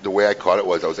 and the way I caught it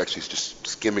was I was actually just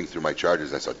skimming through my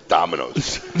charges. And I saw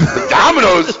Domino's.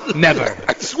 Domino's? Never.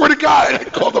 I swear to God, I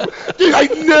called them. Dude, I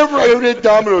haven't had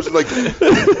Domino's in like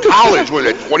college. What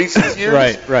is that, 26 years?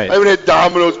 Right. I haven't had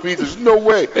Domino's pizza. There's no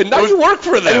way. And now you work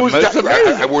for them. It was That's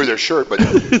amazing. I wear their shirt, but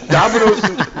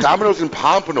Domino's in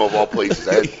Pompano of all places.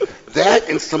 I had that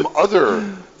and some other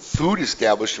food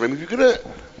establishment. I mean, if you're gonna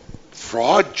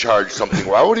fraud charge something,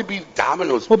 why would it be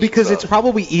Domino's? Well, because pizza? it's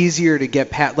probably easier to get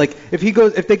past. Like if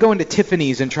they go into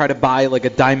Tiffany's and try to buy like a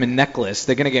diamond necklace,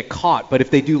 they're gonna get caught. But if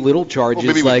they do little charges,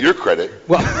 maybe like with your credit.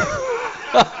 well,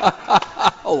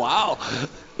 Oh, wow.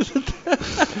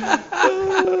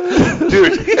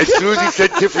 Dude, as soon as he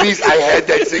said Tiffany's, I had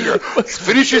that zinger.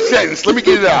 Finish your sentence. Let me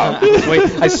get it out. Wait,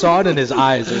 I saw it in his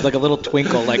eyes. There was like a little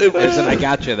twinkle, like, I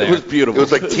got you there. It was beautiful. It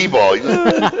was like T-ball.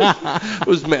 It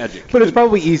was magic. But it's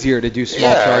probably easier to do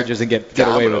small charges and get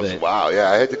away with it. Wow, yeah,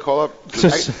 I had to call up. So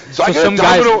I got some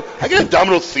I got a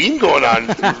domino theme going on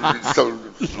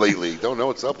lately. Don't know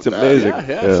what's up with It's amazing. that.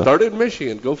 Yeah. Started in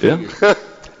Michigan. Go figure.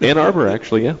 Ann Arbor,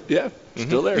 actually, yeah. Yeah,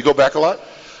 still there. You go back a lot?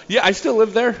 Yeah, I still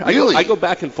live there. Really? I go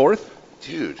back and forth.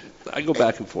 Dude. I go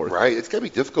back and forth. Right. It's got to be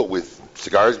difficult with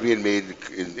cigars being made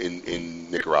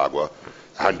in Nicaragua,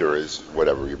 Honduras,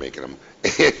 whatever you're making them.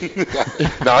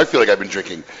 Now I feel like I've been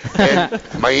drinking. And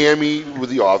Miami with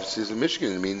the offices in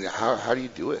Michigan. I mean, how do you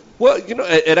do it? Well,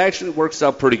 it actually works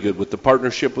out pretty good with the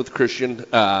partnership with Christian.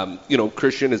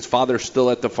 Christian, his father's still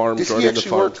at the farm. Does he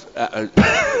actually work?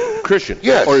 Christian.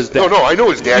 Yes. Or his dad. No, I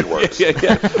know his dad works.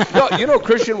 yeah. No,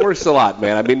 Christian works a lot,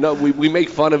 man. I mean, no, we make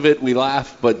fun of it, we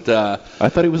laugh, but I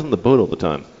thought he was on the boat all the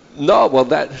time. No, well,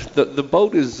 the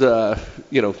boat is,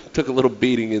 took a little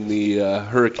beating in the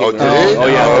hurricane. Oh, did it? Oh,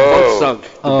 yeah, the boat sunk.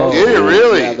 Did it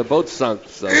really? Yeah, the boat sunk.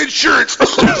 So. Insurance.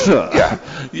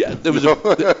 Yeah, there was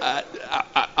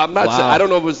I'm not saying, I don't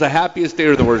know if it was the happiest day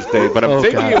or the worst day, but I'm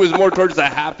thinking it was more towards the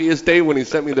happiest day when he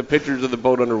sent me the pictures of the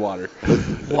boat underwater.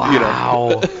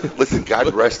 Wow. Listen,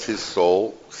 God rest his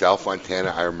soul. Sal Fontana,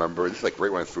 I remember, this is like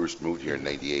right when I first moved here in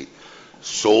 '98,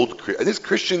 this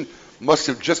Christian must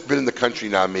have just been in the country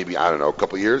now maybe, I don't know, a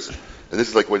couple of years. And this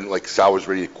is like when Sal was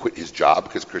ready to quit his job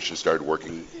because Christian started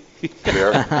working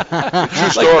there. True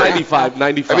story. Like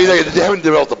 95. I mean, they haven't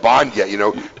developed a bond yet,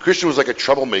 Christian was like a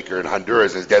troublemaker in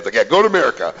Honduras, and his dad's like, yeah, go to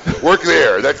America, work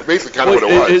there. That's basically kind of what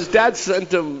it was. His dad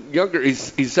sent him younger. He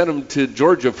sent him to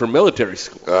Georgia for military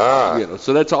school.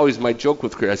 So that's always my joke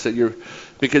with Chris. I said,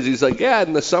 because he's like, yeah,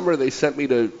 in the summer they sent me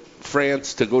to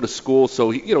France to go to school.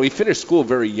 So he finished school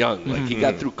very young. Like he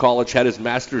got through college, had his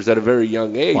master's at a very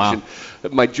young age. Wow.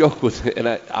 And my joke was, and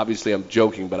obviously I'm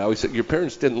joking, but I always said, your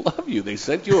parents didn't love you. They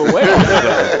sent you away.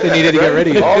 They needed to get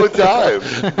ready all the time.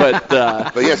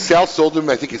 But yeah, Sal sold him,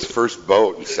 I think, his first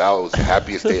boat, and Sal was the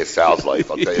happiest day of Sal's life.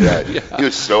 I'll tell you that. He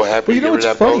was so happy But to get rid of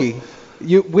that funny?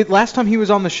 boat. Last time he was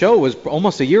on the show was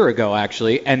almost a year ago,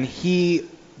 actually, and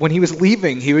when he was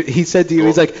leaving, he said to you,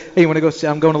 he's like, "Hey, you want to go?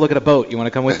 I'm going to look at a boat. You want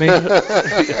to come with me?"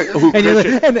 And you're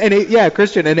like, and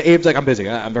Christian, and Abe's like, "I'm busy.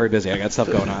 I'm very busy. I got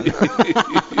stuff going on."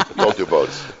 Don't do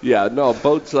boats. Yeah, no,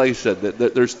 boats. Like I said,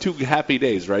 there's two happy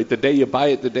days, right? The day you buy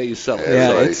it, the day you sell it.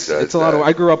 Yeah, it's a lot of.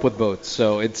 I grew up with boats,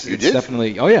 so it's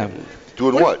definitely. Oh yeah.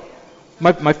 Doing what?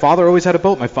 My father always had a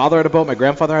boat. My father had a boat. My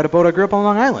grandfather had a boat. I grew up on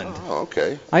Long Island. Oh,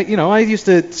 okay. I used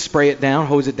to spray it down,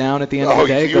 hose it down at the end of the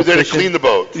day. You were there to clean the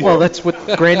boat. Well, that's what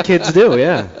grandkids do,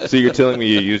 yeah. So you're telling me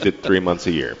you used it 3 months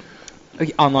a year?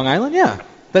 On Long Island, yeah.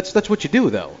 That's what you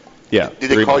do, though. Yeah. Did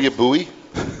they call you Bowie?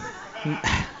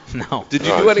 No. Did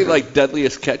you do any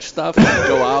deadliest catch stuff?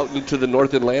 Go out into the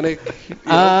North Atlantic?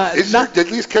 Is there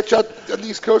deadliest catch out on the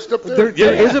East Coast up there?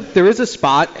 There is a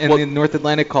spot in the North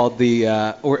Atlantic called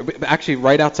or actually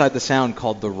right outside the Sound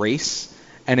called the Race,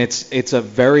 and it's a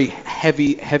very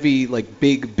heavy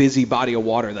big busy body of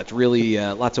water that's really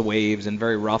lots of waves and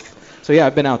very rough. So yeah,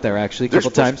 I've been out there actually a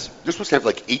couple times. They're supposed to have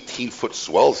 18-foot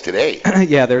swells today.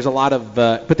 Yeah, there's a lot of,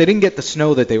 but they didn't get the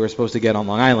snow that they were supposed to get on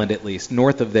Long Island at least.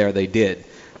 North of there they did.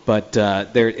 But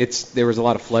there was a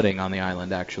lot of flooding on the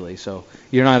island, actually. So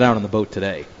you're not out on the boat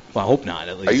today. Well, I hope not,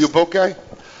 at least. Are you a boat guy?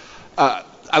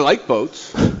 I like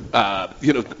boats.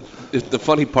 The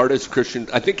funny part is Christian,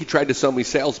 I think he tried to sell me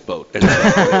Sal's boat.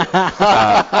 I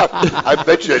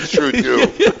bet you that's true, too.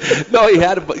 No, he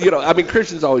had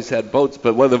Christian's always had boats,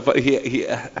 but one of the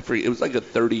it was like a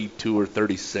 32 or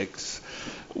 36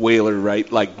 whaler,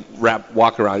 right?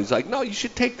 Walk around. He's like, no, you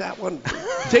should take that one.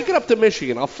 Take it up to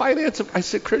Michigan. I'll finance it. I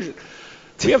said, Christian,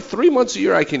 we have 3 months a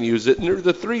year I can use it, and they're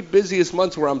the 3 busiest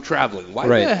months where I'm traveling. Why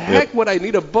the heck would I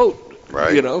need a boat?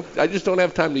 Right. I just don't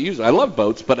have time to use it. I love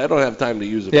boats, but I don't have time to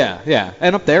use a boat. Yeah.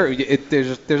 And up there,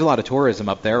 there's a lot of tourism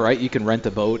up there, right? You can rent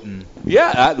a boat and.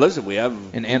 Yeah, listen, we have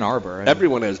in Ann Arbor.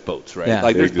 Everyone has boats, right?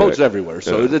 Yeah. There's boats everywhere,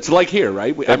 so it's like here,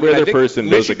 right? Every other person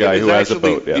knows a guy who has a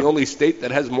boat. The only state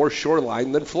that has more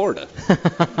shoreline than Florida.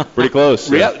 Pretty close.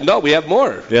 We have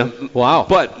more. Yeah. Wow.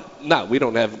 But no, we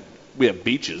don't have. We have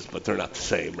beaches, but they're not the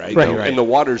same, right? Right. And the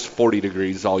water's 40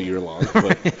 degrees all year long.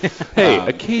 But, hey,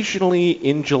 occasionally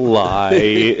in July,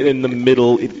 in the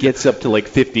middle, it gets up to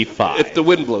 55. If the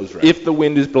wind blows right. If the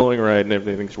wind is blowing right and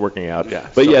everything's working out. Yeah.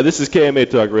 But this is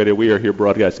KMA Talk Radio. We are here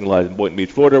broadcasting live in Boynton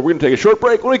Beach, Florida. We're going to take a short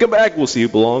break. When we come back, we'll see who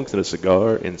belongs in a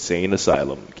cigar insane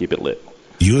asylum. Keep it lit.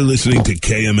 You're listening to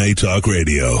KMA Talk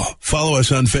Radio. Follow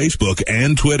us on Facebook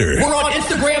and Twitter. We're on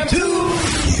Instagram, too.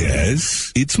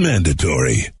 Yes, it's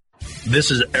mandatory. This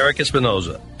is Eric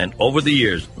Espinoza, and over the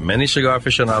years, many cigar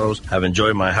aficionados have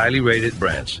enjoyed my highly rated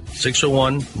brands.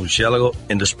 601, Murcielago.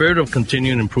 In the spirit of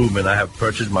continuing improvement, I have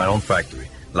purchased my own factory,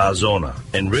 La Zona,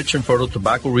 in rich and fertile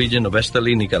tobacco region of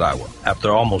Esteli, Nicaragua.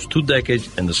 After almost 2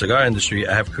 decades in the cigar industry,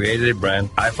 I have created a brand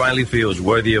I finally feel is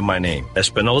worthy of my name.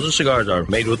 Espinoza cigars are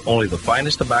made with only the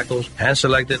finest tobaccos,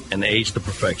 hand-selected and aged to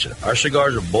perfection. Our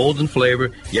cigars are bold in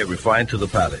flavor, yet refined to the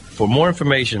palate. For more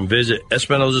information, visit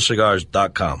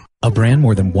EspinozaCigars.com. A brand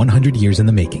more than 100 years in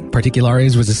the making,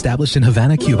 Particulares was established in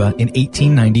Havana, Cuba in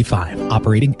 1895,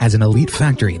 operating as an elite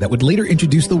factory that would later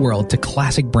introduce the world to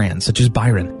classic brands such as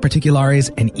Byron, Particulares,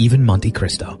 and even Monte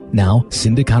Cristo. Now,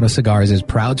 Sindicato Cigars is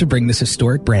proud to bring this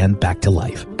historic brand back to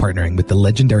life, partnering with the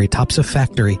legendary Topsa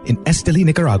factory in Esteli,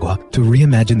 Nicaragua, to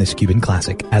reimagine this Cuban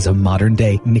classic as a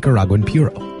modern-day Nicaraguan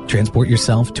puro. Transport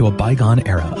yourself to a bygone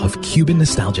era of Cuban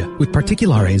nostalgia with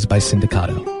Particulares by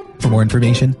Sindicato. For more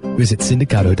information, visit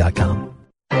Sindicato.com.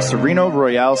 Sereno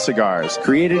Royale Cigars,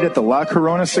 created at the La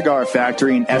Corona Cigar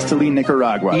Factory in Esteli,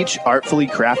 Nicaragua. Each artfully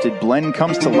crafted blend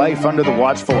comes to life under the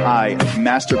watchful eye of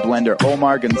master blender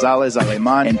Omar Gonzalez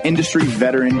Aleman and industry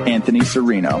veteran Anthony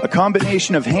Sereno. A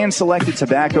combination of hand-selected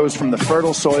tobaccos from the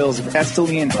fertile soils of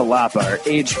Esteli and Jalapa are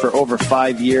aged for over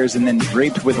 5 years and then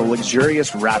draped with a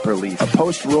luxurious wrapper leaf. A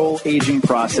post-roll aging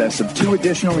process of 2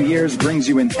 additional years brings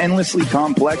you an endlessly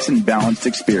complex and balanced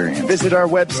experience. Visit our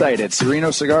website at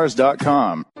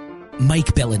serenocigars.com.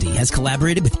 Mike Bellady has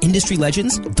collaborated with industry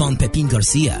legends Don Pepin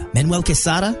Garcia, Manuel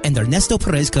Quesada, and Ernesto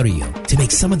Perez Carrillo to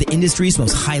make some of the industry's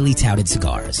most highly touted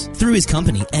cigars. Through his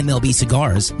company, MLB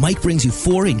Cigars, Mike brings you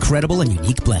 4 incredible and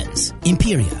unique blends.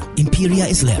 Imperia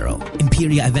Islero,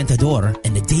 Imperia Aventador,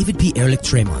 and the David P. Ehrlich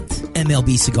Tremont.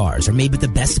 MLB Cigars are made with the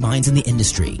best minds in the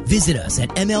industry. Visit us at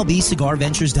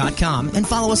MLBCigarVentures.com and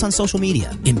follow us on social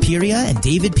media. Imperia and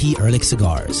David P. Ehrlich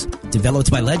Cigars. Developed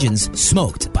by legends,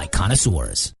 smoked by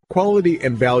connoisseurs. Quality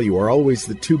and value are always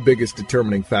the 2 biggest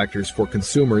determining factors for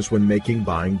consumers when making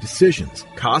buying decisions.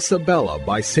 Casa Bella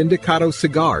by Sindicato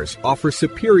Cigars offers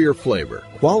superior flavor,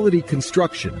 quality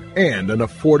construction, and an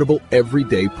affordable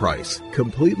everyday price.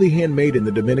 Completely handmade in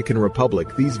the Dominican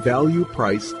Republic, these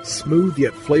value-priced, smooth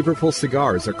yet flavorful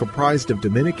cigars are comprised of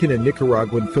Dominican and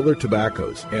Nicaraguan filler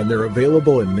tobaccos, and they're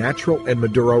available in natural and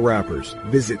Maduro wrappers.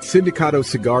 Visit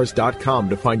SindicatoCigars.com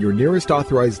to find your nearest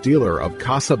authorized dealer of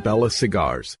Casa Bella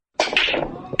cigars.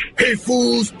 Hey,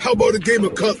 fools, how about a game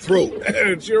of Cutthroat?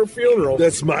 It's your funeral.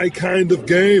 That's my kind of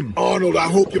game. Arnold, I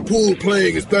hope your pool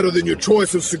playing is better than your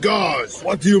choice of cigars.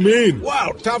 What do you mean?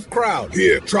 Wow, tough crowd.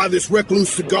 Here, try this Recluse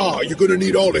cigar. You're going to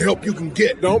need all the help you can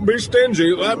get. Don't be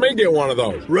stingy. Let me get one of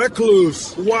those.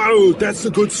 Recluse. Wow, that's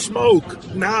a good smoke.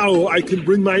 Now I can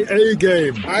bring my A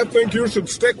game. I think you should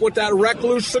stick with that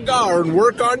Recluse cigar and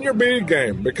work on your B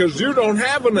game, because you don't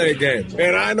have an A game.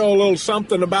 And I know a little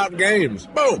something about games.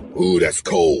 Boom. Ooh, that's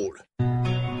cold.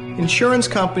 Insurance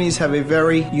companies have a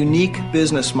very unique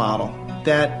business model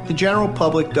that the general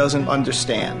public doesn't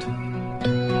understand.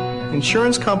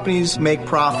 Insurance companies make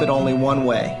profit only one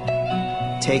way: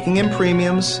 taking in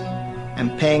premiums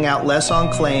and paying out less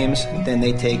on claims than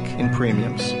they take in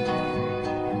premiums.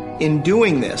 In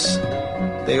doing this,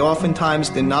 they oftentimes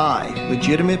deny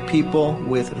legitimate people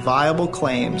with viable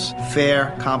claims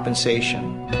fair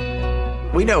compensation.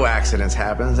 We know accidents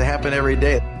happen. They happen every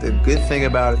day. The good thing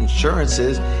about insurance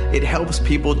is it helps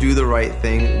people do the right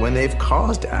thing when they've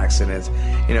caused accidents.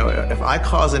 You know, if I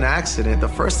cause an accident, the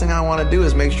first thing I want to do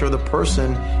is make sure the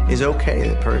person is okay,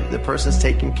 the person's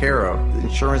taken care of. The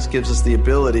insurance gives us the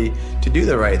ability to do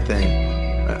the right thing.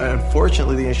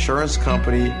 Unfortunately, the insurance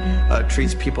company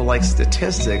treats people like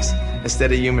statistics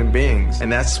instead of human beings.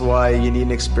 And that's why you need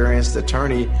an experienced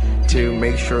attorney to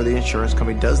make sure the insurance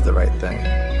company does the right thing.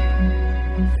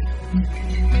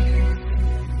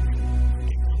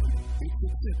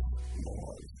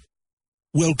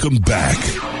 Welcome back.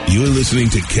 You're listening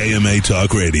to KMA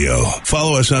Talk Radio.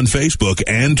 Follow us on Facebook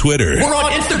and Twitter. We're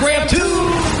on Instagram, too.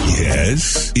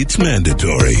 Yes, it's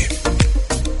mandatory.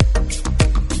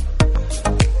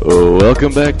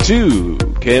 Welcome back to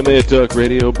KMA Talk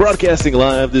Radio, broadcasting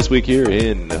live this week here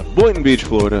in Boynton Beach,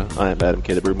 Florida. I'm Adam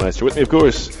K. the Brewmeister. With me, of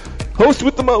course, host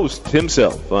with the most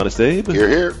himself, Honest Abe. Here,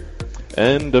 here.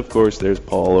 And, of course, there's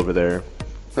Paul over there.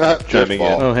 Chiming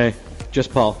in. Oh, hey.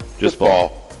 Just Paul. Just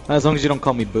Paul. As long as you don't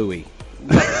call me Bowie.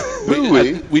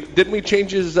 Bowie? Didn't we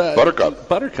change his... Buttercup.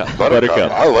 Buttercup.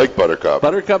 I like Buttercup.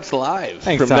 Buttercup's live.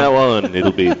 Thanks, From Tom. Now on,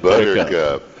 it'll be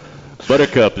Buttercup.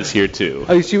 Buttercup is here too.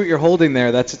 Oh, you see what you're holding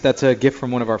there? That's a gift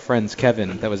from one of our friends,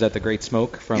 Kevin, that was at the Great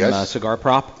Smoke from Cigar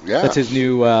Prop. Yeah. That's his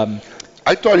new...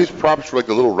 I thought his props were like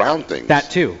the little round things. That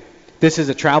too. This is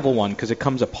a travel one because it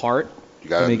comes apart.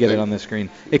 Let me get it on the screen.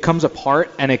 It comes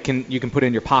apart and you can put it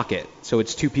in your pocket. So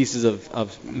it's two pieces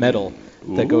of metal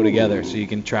that go together, so you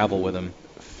can travel with them.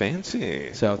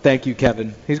 Fancy. So thank you,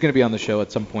 Kevin. He's going to be on the show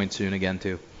at some point soon again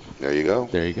too. There you go.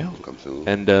 There you go. Come soon.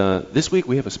 And this week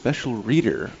we have a special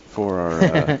reader for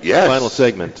our final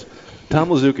segment. Tom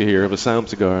Lazuka here of Asylum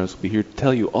Cigars will be here to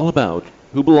tell you all about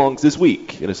who belongs this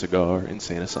week in a Cigar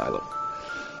Insane Asylum.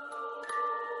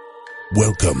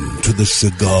 Welcome to the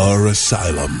Cigar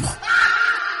Asylum,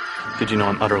 Did you know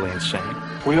I'm utterly insane?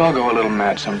 We all go a little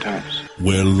mad sometimes.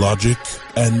 where logic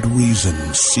and reason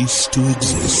cease to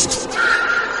exist.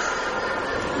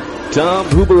 Tom,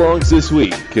 who belongs this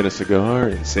week in a Cigar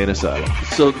Insane Asylum?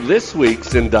 So this week's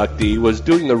inductee was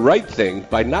doing the right thing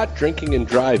by not drinking and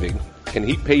driving, and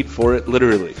he paid for it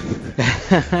literally.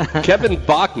 Kevin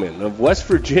Bachman of West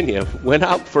Virginia went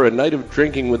out for a night of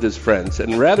drinking with his friends,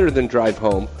 and rather than drive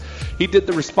home, he did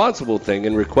the responsible thing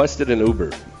and requested an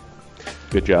Uber.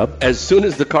 Good job. As soon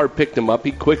as the car picked him up,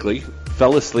 he quickly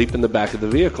fell asleep in the back of the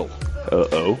vehicle.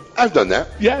 Uh-oh. I've done that.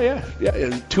 Yeah.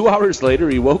 And 2 hours later,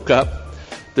 he woke up.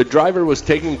 The driver was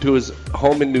taking him to his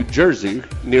home in New Jersey,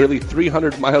 nearly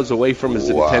 300 miles away from his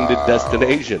intended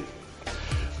destination.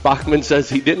 Bachman says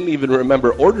he didn't even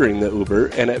remember ordering the Uber,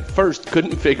 and at first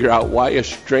couldn't figure out why a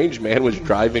strange man was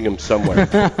driving him somewhere.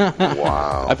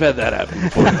 Wow. I've had that happen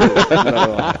before.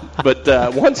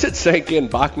 But once it sank in,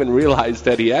 Bachman realized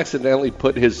that he accidentally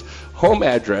put his home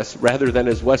address rather than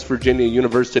his West Virginia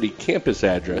University campus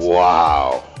address.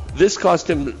 Wow. This cost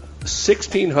him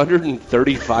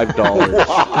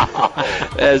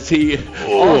 $1,635 as he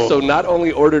also not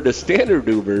only ordered a standard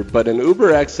Uber, but an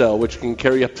Uber XL, which can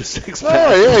carry up to 6 Oh,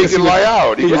 yeah, he can lie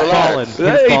out. He can relax.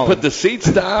 He put the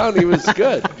seats down. He was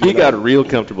good. He got real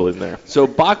comfortable in there. So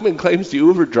Bachman claims the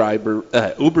Uber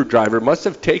driver must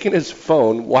have taken his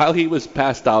phone while he was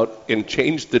passed out and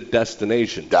changed the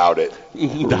destination. Doubt it.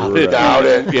 Doubt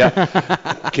it. Yeah.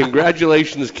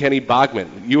 Congratulations, Kenny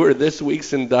Bachman. You are this week's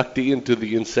inductee into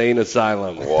the Insane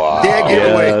Asylum. Wow.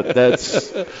 Yeah,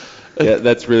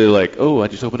 that's really like, I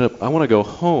just opened up. I want to go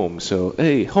home. So,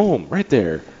 hey, home, right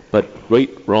there. But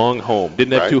wait, wrong home.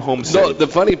 Didn't have two homes. No, the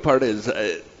funny part is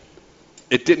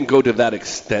it didn't go to that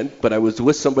extent, but I was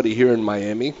with somebody here in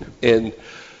Miami, and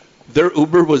their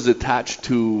Uber was attached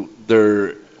to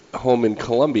their home in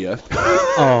Colombia.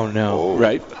 Oh, no.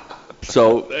 Right?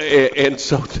 So the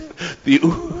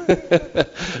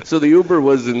Uber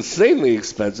was insanely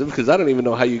expensive because I don't even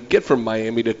know how you get from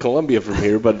Miami to Colombia from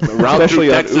here, but around through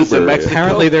Texas and Mexico.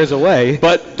 Apparently there's a way.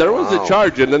 But there was a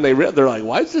charge, and then they're like,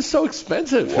 why is this so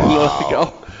expensive?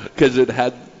 Wow. Because it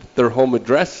had their home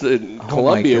address in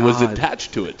Colombia was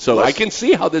attached to it. So I can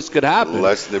see how this could happen.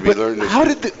 Lesson to be learned. How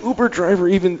did the Uber driver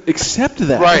even accept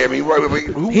that? Right, I mean,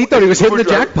 he thought he was hitting the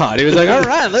jackpot. He was like, all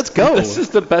right, let's go. This is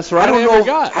the best ride I ever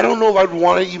got. I don't know if I'd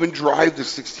want to even drive the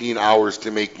 16 hours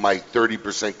to make my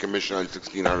 30% commission on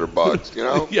 $1,600, you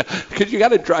know? Yeah, because you got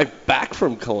to drive back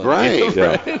from Colombia.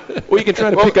 Right. Right? Or you can try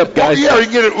to pick up guys. Well, yeah, you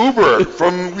can get an Uber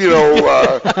from,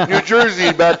 New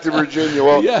Jersey back to Virginia.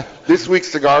 Well, this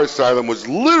week's Cigar Asylum was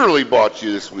literally brought to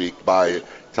you this week by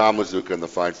Tom Lazuka and the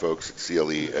fine folks at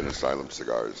CLE and Asylum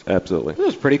Cigars. Absolutely. It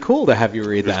was pretty cool to have you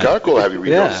read that. It's kind of cool to have you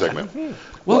read that segment.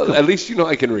 Well, at least you know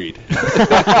I can read.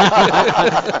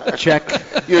 Check.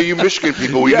 You Michigan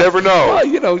people, we never know. Well,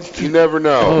 you never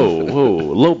know. Whoa,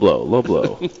 low blow. Low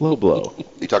blow.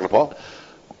 You talking to Paul?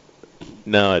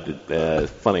 No, I did.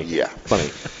 Funny. Yeah. Funny.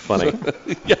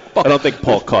 I don't think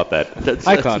Paul caught that.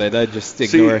 I caught it. I just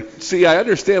ignored it. See, I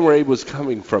understand where Abe was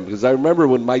coming from because I remember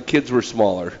when my kids were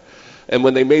smaller and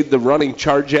when they made the running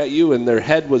charge at you and their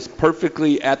head was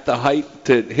perfectly at the height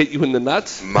to hit you in the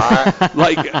nuts. I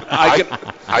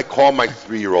call my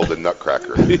 3-year-old a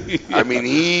nutcracker. I mean,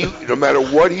 he, no matter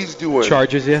what he's doing,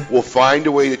 charges you. Will find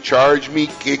a way to charge me,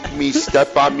 kick me,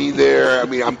 step on me there. I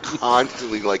mean, I'm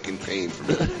constantly in pain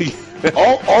from it.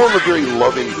 All in a very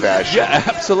loving fashion. Yeah,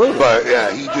 absolutely. But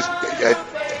yeah, he just.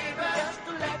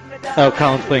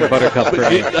 Colin's playing Buttercup for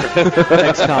me.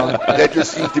 Thanks, Colin. That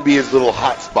just seems to be his little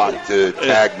hot spot to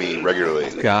tag me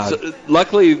regularly. God. So,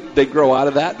 luckily, they grow out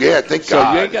of that. Yeah, thank so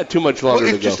God. You ain't got too much longer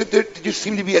to go. Just that they just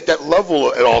seem to be at that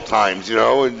level at all times,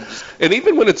 And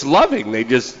even when it's loving, they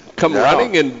just come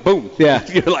running and boom. Yeah.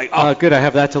 You're like, oh. Good, I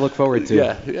have that to look forward to.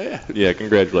 Yeah,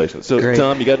 congratulations. So, Great.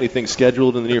 Tom, you got anything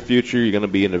scheduled in the near future? You're going to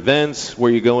be in events?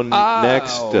 Where are you going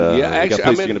next? Yeah, actually,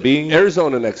 I'm going to be?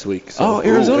 Arizona next week. So.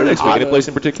 Arizona next week. Any place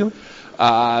in particular?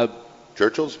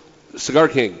 Churchill's? Cigar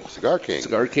King. Cigar King.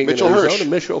 Cigar King Mitchell in Arizona. Hirsch.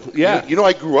 Mitchell, yeah. You know,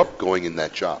 I grew up going in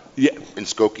that shop. Yeah. In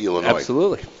Skokie, Illinois.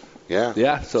 Absolutely. Yeah.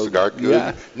 Yeah. So Cigar King.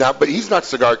 Yeah. Now, but he's not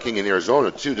Cigar King in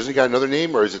Arizona too. Doesn't he got another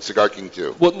name, or is it Cigar King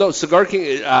too? Well, no, Cigar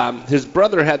King. His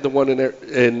brother had the one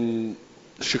in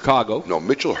Chicago. No,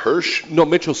 Mitchell Hirsch. No,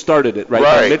 Mitchell started it. Right.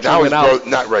 Right. Mitchell Now went his out.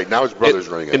 not right. Now his brother's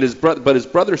running it. And his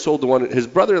brother sold the one. His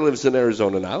brother lives in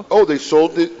Arizona now. Oh, they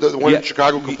sold the one Yeah. in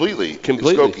Chicago completely.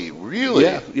 Completely. In Skokie. Really?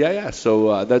 Yeah.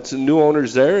 So that's new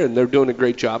owners there, and they're doing a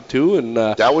great job too. And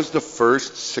that was the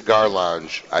first cigar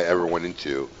lounge I ever went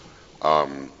into. I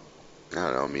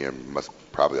don't know. I mean, I must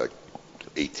probably like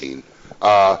 18.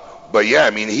 But yeah, I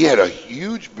mean, he had a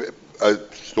huge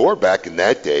store back in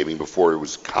that day. I mean, before it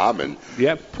was common.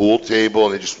 Yeah. Pool table,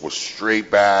 and it just was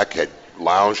straight back. Had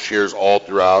lounge chairs all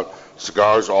throughout,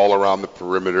 cigars all around the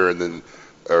perimeter, and then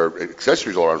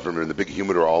accessories all around the perimeter, and the big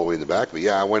humidor all the way in the back. But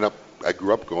yeah, I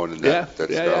grew up going in that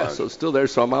cigar lounge. So still there.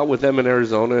 So I'm out with them in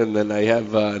Arizona, and then I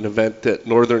have an event at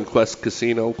Northern Quest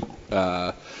Casino.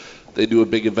 They do a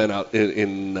big event out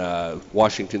in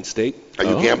Washington State. Are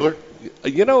you a gambler?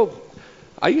 You know,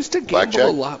 I used to gamble Blackjack?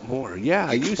 a lot more. Yeah,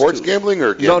 I used Sports to. gambling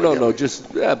or gambling? No,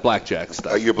 just blackjack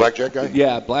stuff. Are you a blackjack guy?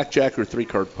 Yeah, blackjack or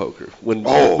three-card poker.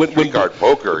 Three-card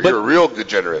poker. You're a real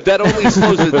degenerate. That only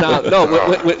slows it down. No,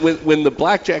 when the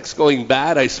blackjack's going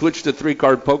bad, I switch to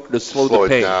three-card poker to slow the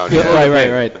pain. Down,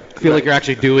 Right. Feel like you're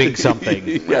actually doing something.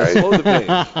 Slow the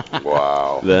pain.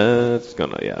 Wow.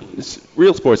 That's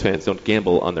real sports fans don't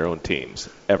gamble on their own teams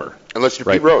ever. Unless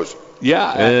you're Pete Rose.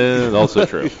 Yeah. And also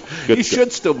true. He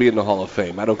should still be in the Hall of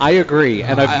Fame. I agree,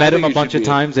 and I've met him a bunch of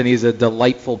times, and he's a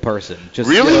delightful person. Just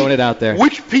really? throwing it out there.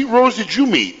 Which Pete Rose did you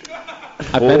meet?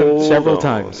 I've met him several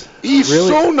times. He's really?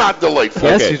 So not delightful.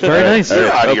 Yes, he's very nice. You're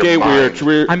out of your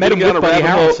mind. I met him with Buddy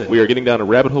Harrelson. We are getting down a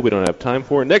rabbit hole we don't have time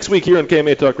for. Next week here on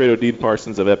KMA Talk Radio, Dean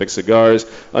Parsons of Epic Cigars.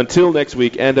 Until next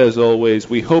week, and as always,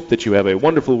 we hope that you have a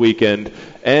wonderful weekend,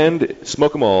 and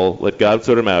smoke them all, let God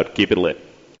sort them out, keep it lit.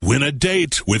 Win a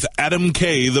date with Adam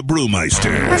K., the Brewmeister.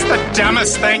 That's the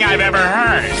dumbest thing I've ever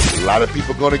heard. A lot of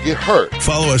people going to get hurt.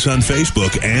 Follow us on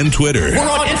Facebook and Twitter. We're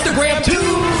on Instagram, too.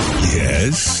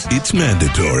 Yes, it's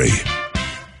mandatory.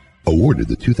 Awarded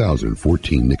the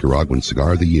 2014 Nicaraguan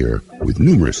Cigar of the Year with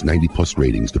numerous 90-plus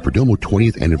ratings, the Perdomo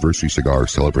 20th Anniversary Cigar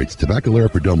celebrates Tabacalera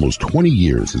Perdomo's 20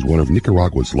 years as one of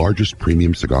Nicaragua's largest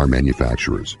premium cigar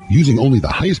manufacturers. Using only the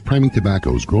highest priming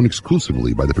tobaccos grown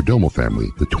exclusively by the Perdomo family,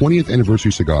 the 20th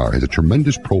Anniversary Cigar has a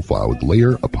tremendous profile with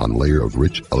layer upon layer of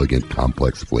rich, elegant,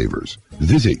 complex flavors.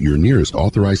 Visit your nearest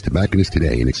authorized tobacconist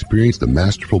today and experience the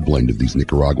masterful blend of these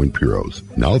Nicaraguan puros.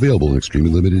 Now available in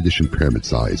extremely limited edition pyramid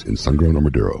size in sun-grown or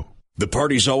Maduro. The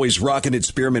party's always rocking at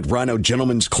Spearmint Rhino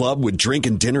Gentlemen's Club with drink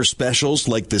and dinner specials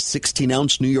like the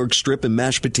 16-ounce New York strip and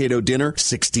mashed potato dinner,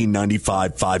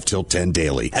 $16.95, 5 till 10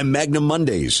 daily. And Magnum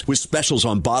Mondays with specials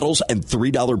on bottles and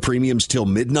 $3 premiums till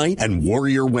midnight. And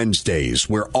Warrior Wednesdays,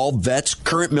 where all vets,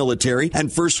 current military,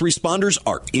 and first responders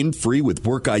are in free with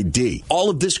work ID.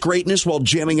 All of this greatness while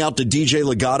jamming out to DJ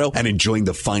Legato and enjoying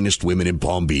the finest women in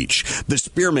Palm Beach. The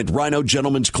Spearmint Rhino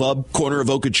Gentlemen's Club, corner of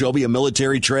Okeechobee and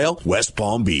Military Trail, West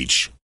Palm Beach.